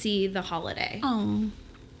pay to see The Holiday? Oh,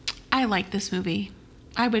 I like this movie.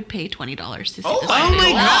 I would pay $20 to see Oh this my movie. Oh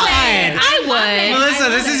my god! I would. Melissa,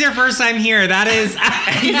 this is your first time here. That is. Is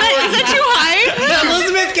that too high?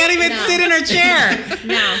 Elizabeth can't even No. sit in her chair.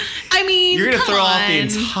 No. I mean, You're gonna come throw off the on.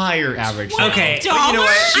 entire average. now. Okay. But you know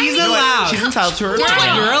what? She's You know what? allowed. She's entitled to her You're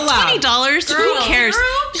opinion. allowed. $20. Who cares?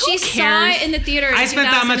 She Who saw cares? it in the theater. In I spent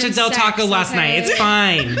that much at Del 2006, Taco last night. It's okay?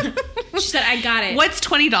 fine. She said, I got it. What's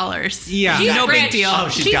 $20? Yeah. She's no big rich. deal. Oh,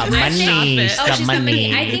 she's got rich money. off it. She's Oh, got she's got money.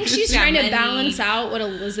 money. I think she's She's got trying to money. balance out what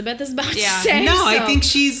Elizabeth is about Yeah. to say. No, I so- think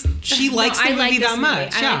she likes No, the I like movie this that movie.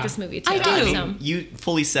 much. I yeah. like this movie too. I do. I So- mean, you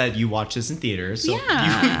fully said you watched this in theaters, so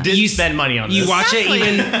Yeah. you did spend money on this. You watch Exactly.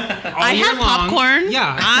 it even all I year had long. popcorn.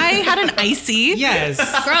 Yeah. I had an icy. Yes.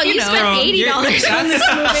 Girl, you You know. spent Girl, $80 on this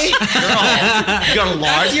movie. You got a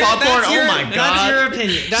large popcorn? Oh my That's god. your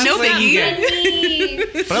opinion. That's No what you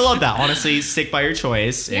biggie. get. But I love that. Honestly, stick by your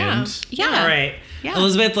choice. Yeah. And Yeah. All right. Yeah.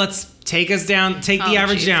 Elizabeth, let's take us down. Take the Oh,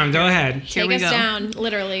 average geez. down. Go ahead. Here Take we us go. down,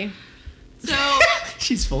 literally. So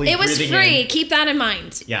she's fully It was breathing free. in. Keep that in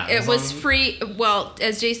mind. Yeah. it as was long- free. Well,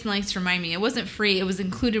 as Jason likes to remind me, it wasn't free. It was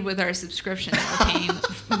included with our subscription that we're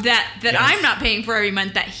paying. that Yes. I'm not paying for every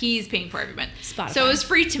month. That he's paying for every month. Spotify. So it was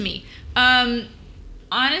free to me.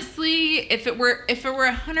 Honestly, if it were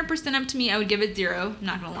 100% up to me, I would give it 0. I'm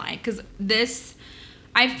not gonna lie, because this.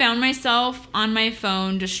 I found myself on my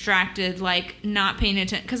phone distracted, like not paying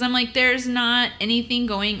attention. Because I'm like, there's not anything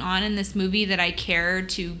going on in this movie that I care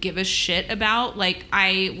to give a shit about. Like,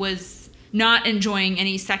 I was not enjoying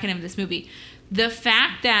any second of this movie. The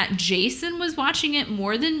fact that Jason was watching it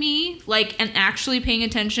more than me, like, and actually paying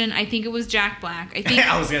attention, I think it was Jack Black. I think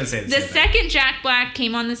I was gonna say the same thing. second Jack Black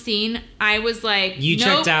came on the scene, I was like, You nope.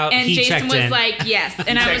 checked out, and he Jason checked was in. like, yes,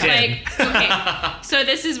 and I was checked like, okay, so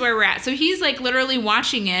this is where we're at. So he's like literally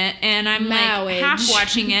watching it, and I'm Marriage. like half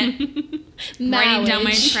watching it, writing down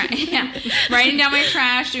my writing down my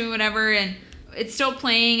trash, doing whatever, and it's still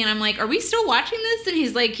playing, and I'm like, are we still watching this? And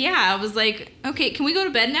he's like, yeah. I was like, okay, can we go to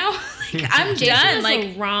bed now? Like, I'm Jason done. is Like,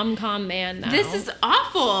 a rom-com man now. this is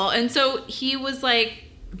awful. And so he was like,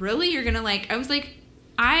 really? You're gonna like, I was like,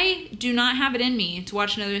 I do not have it in me to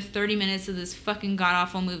watch another 30 minutes of this fucking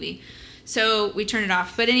god-awful movie. So we turned it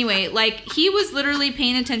off. But anyway, like, he was literally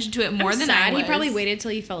paying attention to it more than I sad. was. He probably waited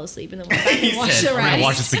till you fell asleep and then went back He and watched said, the I'm gonna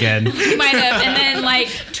watch rest. this again. He might have, and then like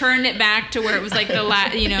turned it back to where it was like the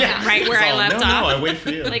right where I So, left no, off. No, I wait for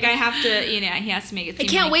you. Like, I have to, he has to make it I seem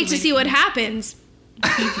can't like wait he to went- see what happens.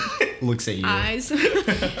 Looks at you. Eyes. And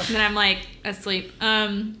then I'm like asleep.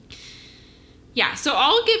 Yeah, so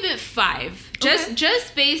I'll give it 5.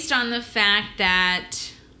 Just based on the fact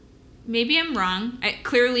that maybe I'm wrong.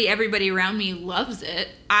 Clearly everybody around me loves it.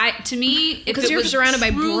 To me, if Because it you're was surrounded by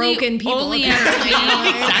truly broken people, only apparently.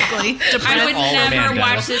 entertaining, Exactly. I would all of never Amanda.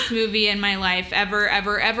 watch this movie in my life ever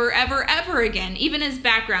again, even as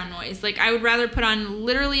background noise. Like, I would rather put on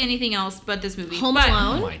literally anything else but this movie. Home But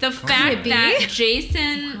Alone? Oh my the God. fact Could be. that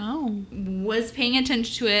Jason Oh. was paying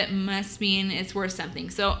attention to it must mean it's worth something.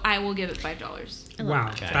 So I will give it $5. Wow.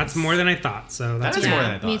 Okay. That's more than I thought. So that's That is good. more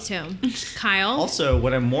than I thought. Me too. Kyle? Also,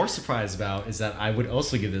 what I'm more surprised about is that I would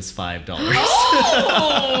also give this $5.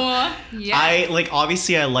 Oh, yeah.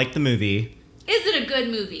 Obviously I like the movie. Is it a good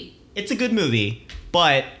movie? It's a good movie,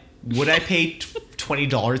 but would I pay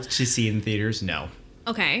 $20 to see it in theaters? No.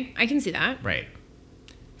 Okay, I can see that. Right.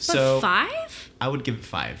 But So 5? I would give it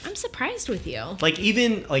 5. I'm surprised with you. Like,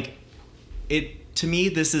 even like it to me,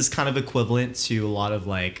 this is kind of equivalent to a lot of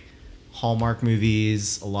like Hallmark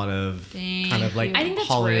movies, a lot of kind of like I think that's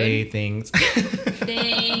holiday rude. things.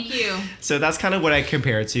 Thank you. So that's kind of what I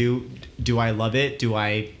compare it to. Do I love it? Do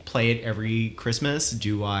I play it every Christmas?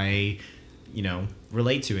 Do I,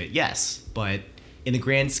 relate to it? Yes. But in the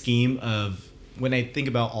grand scheme of when I think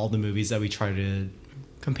about all the movies that we try to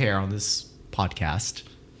compare on this podcast,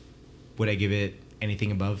 would I give it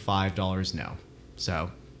anything above $5? No.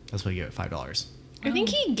 So that's why I give it $5. I think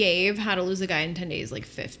he gave How to Lose a Guy in 10 Days like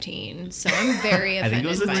 15, so I'm very I think it offended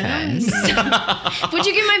was a by 10. this. What'd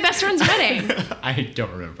you give my best friend's wedding? I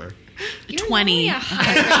don't remember. You're 20. really a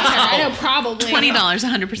high rater. I know, probably. $20,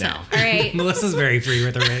 100%. No. All right. Melissa's very free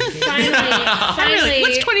with her rating. Finally,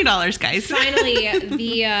 What's $20, guys?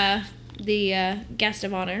 finally, the guest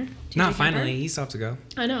of honor. TJ Not Kemper. finally. You still have to go.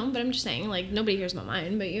 I know, but I'm just saying, like, nobody cares about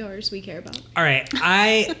mine, but yours we care about. All right.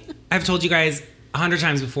 I've told you guys 100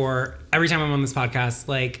 times before, every time I'm on this podcast,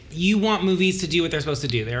 like, you want movies to do what they're supposed to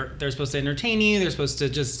do. They're supposed to entertain you. They're supposed to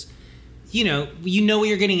just, you know what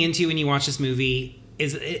you're getting into when you watch this movie.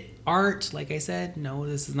 Is it art? Like I said, no,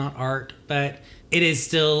 this is not art, but it is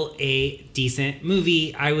still a decent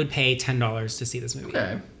movie. I would pay $10 to see this movie.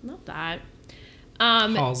 Okay. Love that.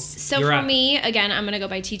 Halls, So you're for up. me, again, I'm going to go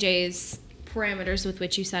by TJ's parameters with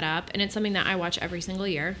which you set up, and it's something that I watch every single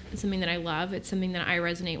year. It's something that I love. It's something that I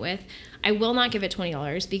resonate with. I will not give it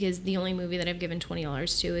 $20 because the only movie that I've given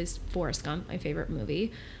 $20 to is Forrest Gump, my favorite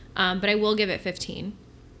movie. But I will give it $15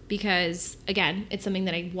 because, again, it's something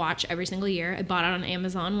that I watch every single year. I bought it on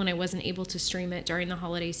Amazon when I wasn't able to stream it during the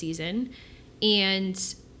holiday season, and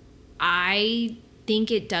I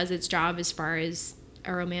think it does its job as far as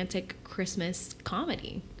a romantic Christmas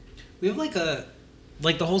comedy. We have like the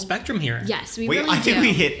whole spectrum here. Yes, we Wait, really I think do.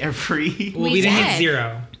 we hit every. Well, We we didn't did. hit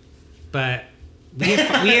 0, but we hit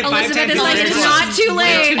 5, Elizabeth 10, is like, 15, it's not too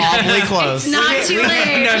late. Awfully close. It's not too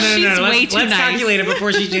late. No. She's Let's, way too let's nice. calculate it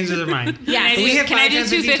before she changes her mind. Yes. We hit Can I 5,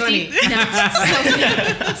 do 10, 15, 250?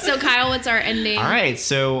 20. No. So Kyle, what's our ending? All right,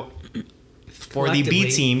 so for the B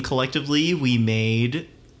Collectively. team, collectively, we made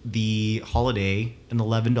the Holiday an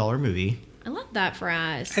 $11 movie. I love that for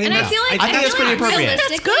us. think And I that's- feel like I think that's pretty appropriate.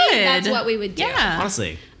 realistically, That's good. That's what we would do. Yeah.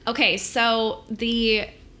 Honestly. Okay, so the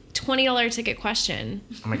 $20 ticket question.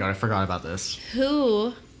 Oh my god, I forgot about this.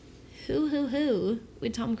 Who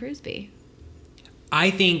would Tom Cruise be? I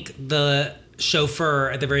think the chauffeur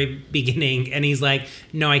at the very beginning, and he's like,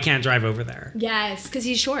 "No, I can't drive over there." Yes, because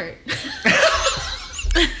he's short.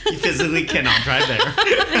 You physically cannot drive there.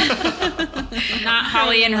 Not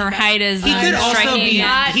Holly and her height is He could also striking. be.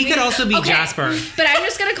 Not He could me. also be Okay. Jasper. But I'm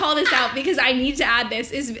just gonna call this out because I need to add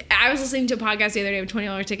this. I was listening to a podcast the other day with a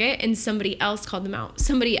 $20 ticket, and somebody else called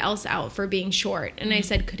somebody else out for being short, and I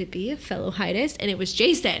said, "Could it be a fellow heightist?" And it was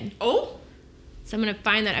Jason. Oh. So I'm gonna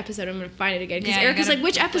find that episode. I'm gonna find it again because Yeah, you Eric was gotta like,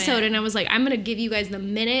 "Which play episode?" it. And I was like, "I'm gonna give you guys the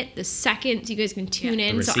minute, the second, so you guys can tune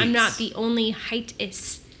in." So I'm not receipts. the only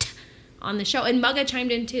heightist on the show, and Mugga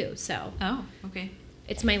chimed in too. So Oh, okay.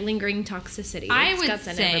 it's my lingering toxicity. I It's would guts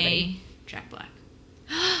in say everybody. Jack Black.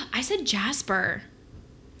 I said Jasper.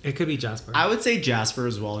 It could be Jasper. I would say Jasper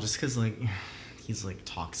as well, just because like he's like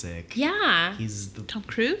toxic. Yeah. He's the Tom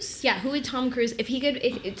Cruise? Yeah, who would Tom Cruise if he could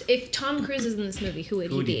if Tom Cruise is in this movie, who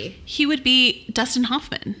would he would he be? He would be Dustin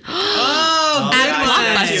Hoffman. oh, At good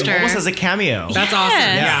one. Blockbuster. almost as a cameo. That's awesome.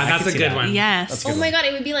 Yes. Yeah, I that's can a see good that. one. Yes. That's a Oh good my one. god,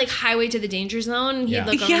 it would be like Highway to the Danger Zone, and he'd Yeah.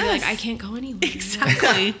 look over and be like, Yes. I can't go anywhere.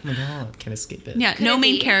 Exactly. Oh my god, can't escape it. Yeah, Could no it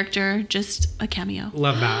main be? character, just a cameo.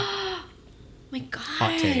 Love that. My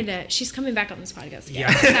Hot take. god, she's coming back on this podcast again.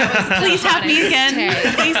 Yeah. That was Please have me again.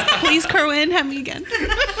 Take. Please, Kerwin, have me again.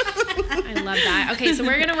 I love that. Okay, so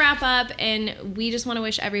we're gonna wrap up, and we just want to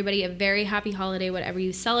wish everybody a very happy holiday. Whatever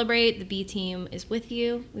you celebrate, the B team is with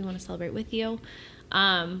you. We want to celebrate with you.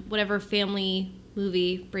 Whatever family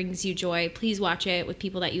movie brings you joy, please watch it with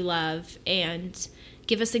people that you love, and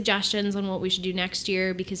give us suggestions on what we should do next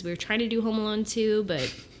year because we were trying to do Home Alone 2,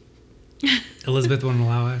 but Elizabeth won't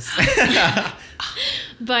allow us.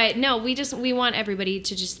 But no, we want everybody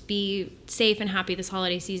to just be safe and happy this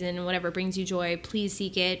holiday season, and whatever brings you joy, please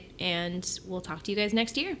seek it, and we'll talk to you guys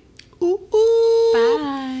next year.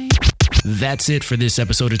 Bye. That's it for this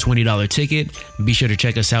episode of $20 Ticket. Be sure to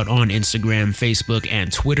check us out on Instagram, Facebook,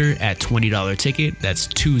 and Twitter at $20 Ticket. That's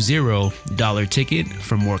 $20 Ticket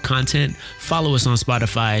for more content. Follow us on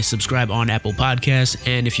Spotify, subscribe on Apple Podcasts,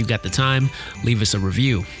 and if you've got the time, leave us a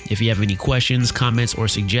review. If you have any questions, comments, or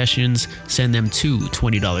suggestions, send them to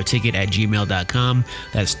 $20ticket at gmail.com.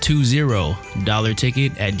 That's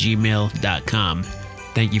 $20ticket at gmail.com.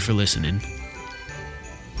 Thank you for listening.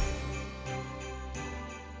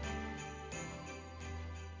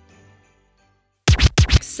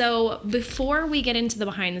 So before we get into the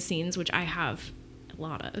behind the scenes, which I have a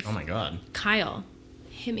lot of. Oh my God. Kyle,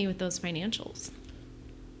 hit me with those financials.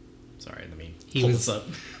 Sorry, let me He pull was- this up.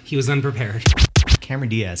 He was unprepared. Cameron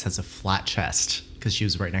Diaz has a flat chest because she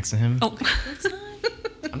was right next to him. Oh,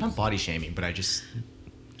 I'm not body shaming, but I just.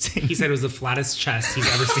 He said it was the flattest chest he's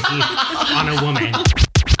ever seen on a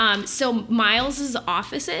woman. So Miles's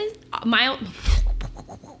offices,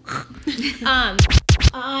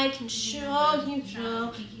 I can show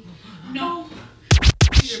you. No.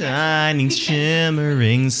 Shining,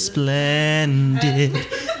 shimmering, splendid.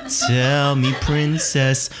 Tell me,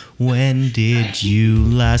 princess, when did you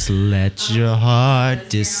last let your heart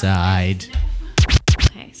decide?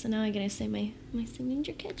 Okay, so now I gotta say my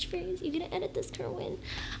signature catchphrase. You gonna edit this, Kerwin?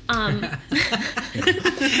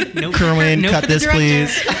 No, Kerwin, no cut for the this, director.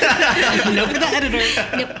 please. No for the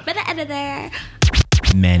editor. Nope, for the editor.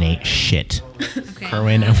 Men ain't shit. Okay.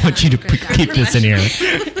 Kerwin, I want you to keep this in here.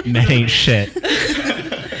 Men ain't shit.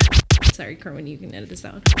 Sorry, Kerwin, you can edit this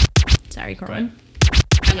out. Sorry, Kerwin.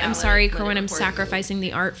 I'm sorry, Kerwin. I'm sacrificing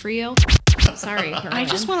the art for you. Sorry, Kerwin. I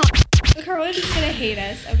just want to. Kerwin is gonna hate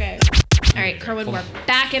us. Okay. All right, Kerwin, we're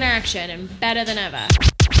back in action and better than ever.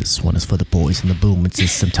 This one is for the boys in the booming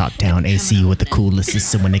system, top down AC with the coolest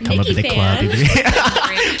system when they come up to the Nikki club. fan.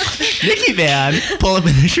 Nikki Van, pull up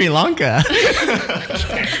in Sri Lanka.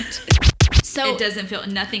 So It doesn't feel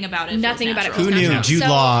nothing about it. feels Nothing about it natural. feels Who knew? natural. Jude So-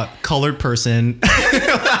 Law, colored person.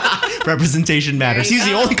 Representation matters. There you He's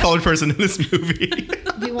the go. only colored person in this movie.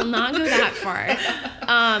 we will not go that far.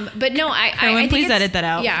 But no, I Kerwin, think please it's- edit that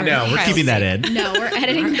out Yeah. for No, we're Kyle's keeping that sake. in. No, we're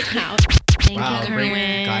editing that out. Thank Wow, you,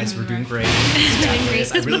 Kerwin. guys, we're doing great. Doing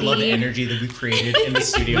great, I really love the sweetie. energy that we've created in the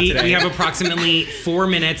studio We today. have approximately 4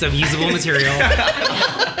 minutes of usable material.